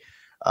Jamie.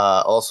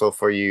 Also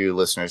for you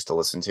listeners to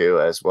listen to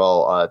as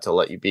well, to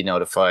let you be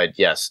notified.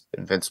 Yes,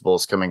 Invincible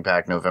is coming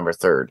back November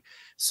 3rd.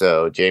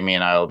 So Jamie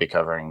and I will be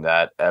covering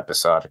that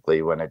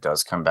episodically when it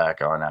does come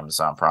back on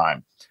Amazon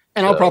Prime.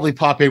 And I'll probably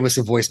pop in with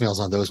some voicemails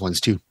on those ones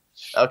too.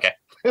 Okay.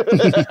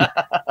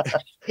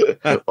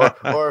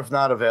 or if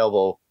not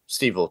available,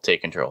 Steve will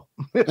take control.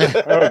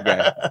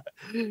 Okay.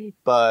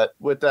 But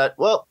with that,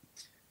 well,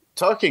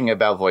 talking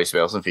about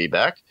voicemails and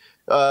feedback,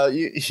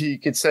 you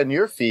could send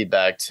your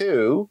feedback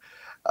to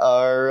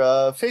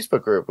our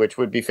Facebook group, which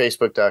would be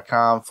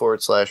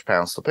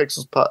facebook.com/Panels to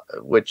Pixels,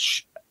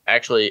 which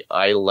actually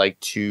I like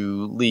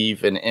to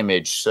leave an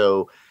image.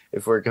 So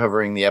if we're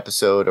covering the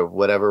episode or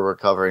whatever we're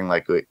covering,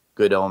 like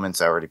Good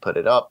Omens, I already put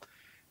it up.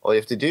 All you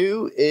have to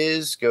do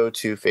is go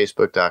to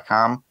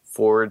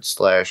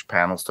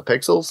facebook.com/Panels to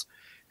Pixels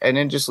and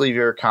then just leave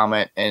your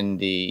comment in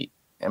the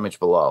image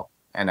below,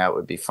 and that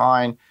would be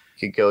fine.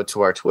 You could go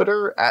to our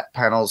Twitter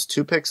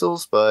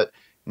 @Panels2Pixels, but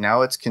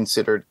Now it's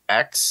considered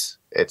X.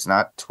 It's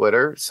not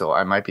Twitter, so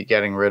I might be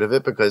getting rid of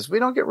it because we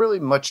don't get really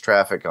much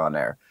traffic on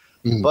there.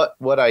 But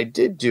what I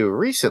did do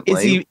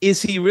recently...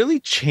 Is he really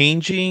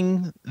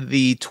changing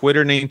the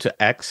Twitter name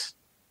to X?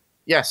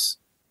 Yes.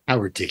 How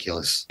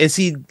ridiculous. Is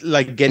he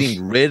like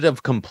getting rid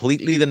of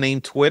completely the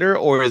name Twitter,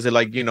 or is it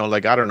like, you know,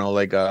 like, I don't know,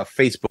 like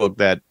Facebook,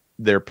 that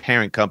their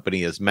parent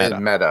company is Meta?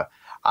 Meta.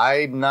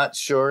 I'm not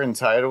sure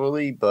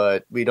entirely,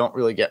 but we don't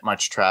really get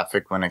much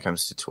traffic when it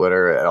comes to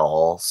Twitter at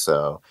all.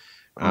 So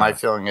my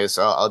feeling is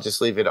I'll just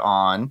leave it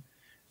on.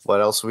 What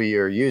else we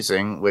are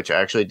using, which I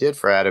actually did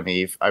for Adam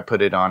Eve, I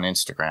put it on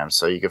Instagram.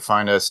 So you can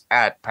find us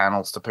at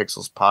Panels to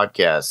Pixels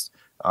Podcast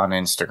on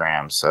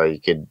Instagram. So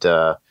you could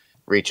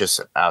reach us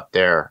out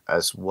there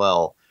as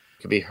well.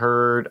 It can be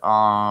heard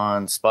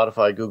on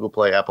Spotify, Google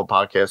Play, Apple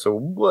Podcasts, or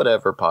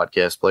whatever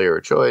podcast player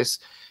of choice.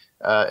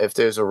 If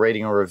there's a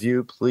rating or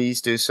review, please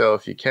do so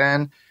if you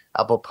can.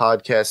 Apple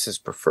Podcasts is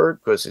preferred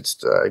because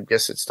I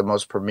guess it's the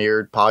most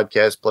premiered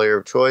podcast player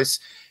of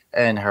choice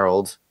and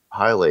heralded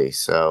highly.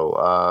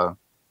 So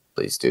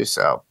please do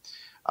so.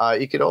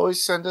 You could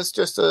always send us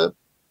just a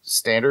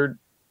standard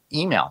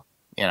email.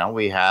 You know,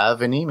 we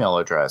have an email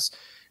address,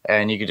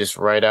 and you could just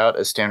write out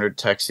a standard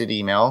texted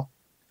email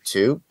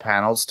to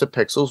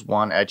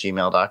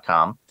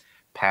panelstopixels1@gmail.com.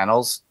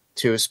 Panels,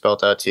 2 is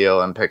spelled out T-O,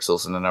 and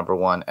pixels and the number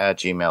 1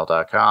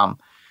 @gmail.com.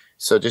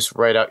 So just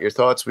write out your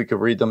thoughts. We could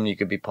read them. You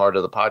could be part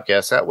of the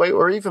podcast that way,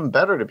 or even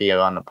better, to be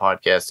on the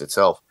podcast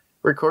itself.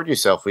 Record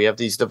yourself. We have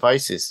these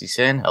devices, these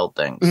handheld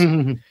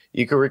things.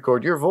 You can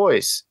record your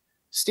voice.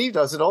 Steve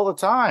does it all the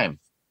time.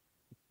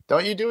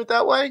 Don't you do it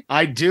that way?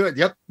 I do it.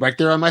 Yep. Right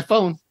there on my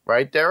phone.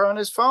 Right there on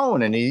his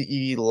phone. And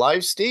he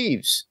live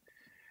Steve's.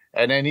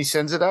 And then he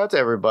sends it out to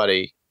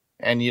everybody.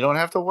 And you don't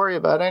have to worry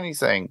about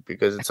anything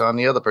because it's on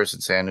the other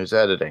person's hand who's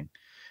editing.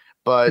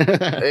 But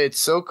it's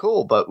so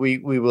cool. But we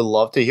would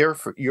love to hear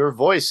your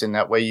voice, and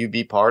that way you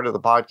be part of the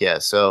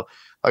podcast. So,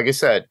 like I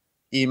said,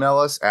 email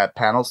us at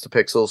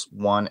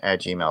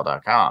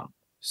panelstopixels1@gmail.com.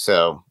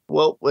 So,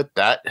 well, with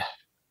that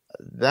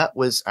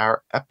was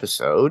our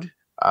episode.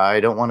 I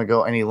don't want to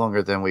go any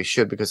longer than we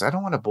should because I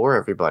don't want to bore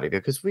everybody,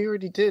 because we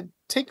already did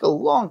take a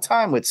long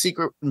time with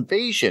Secret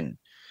Invasion.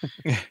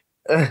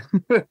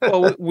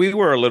 Well, we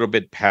were a little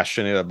bit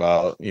passionate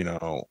about, you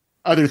know,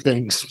 other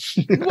things.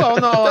 Well,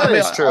 no, that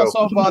is true.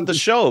 Also about the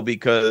show,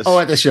 because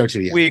at the show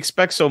too. Yeah. We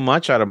expect so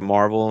much out of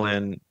Marvel,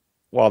 and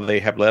while they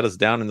have let us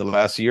down in the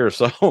last year or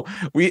so,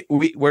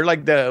 we're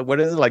like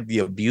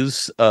the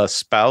abused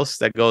spouse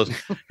that goes,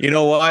 you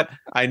know what?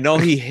 I know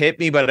he hit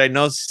me, but I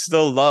know he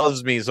still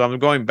loves me, so I'm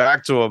going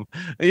back to him.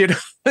 You know,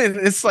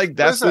 it's like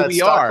that's who we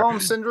Stockholm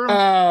are. Syndrome?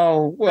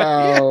 Oh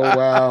wow,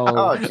 wow.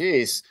 Oh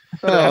jeez.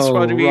 That's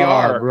what we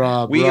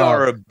are. We Rob.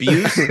 are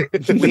abused.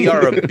 We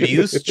are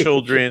abused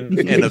children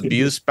and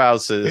abused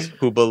spouses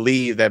who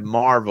believe that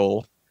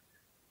Marvel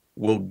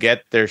will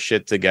get their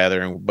shit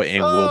together, and we'll be.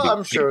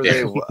 I'm sure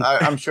they.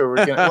 I'm sure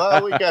we're gonna.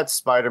 Well, we got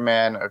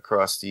Spider-Man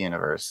Across the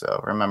Universe,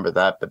 so remember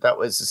that. But that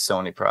was a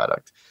Sony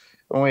product,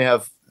 and we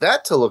have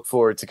that to look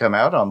forward to come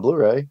out on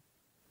Blu-ray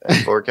and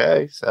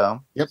 4K.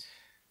 So yep.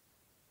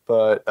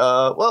 But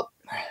well.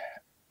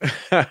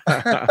 That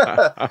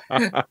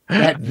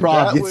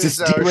Rob, it's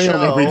just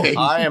derailed everything.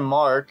 I am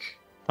Mark.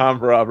 I'm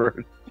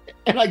Robert.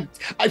 And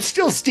I'm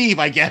still Steve,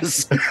 I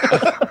guess.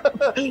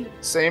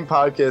 Same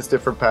podcast,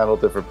 different panel,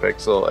 different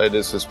pixel. And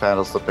this is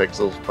Panels to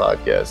Pixels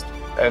podcast.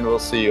 And we'll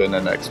see you in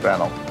the next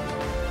panel.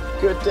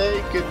 Good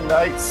day, good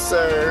night,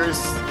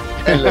 sirs.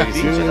 And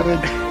ladies and gentlemen.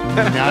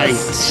 Good night.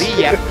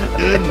 See ya.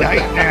 Good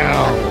night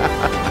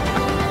now.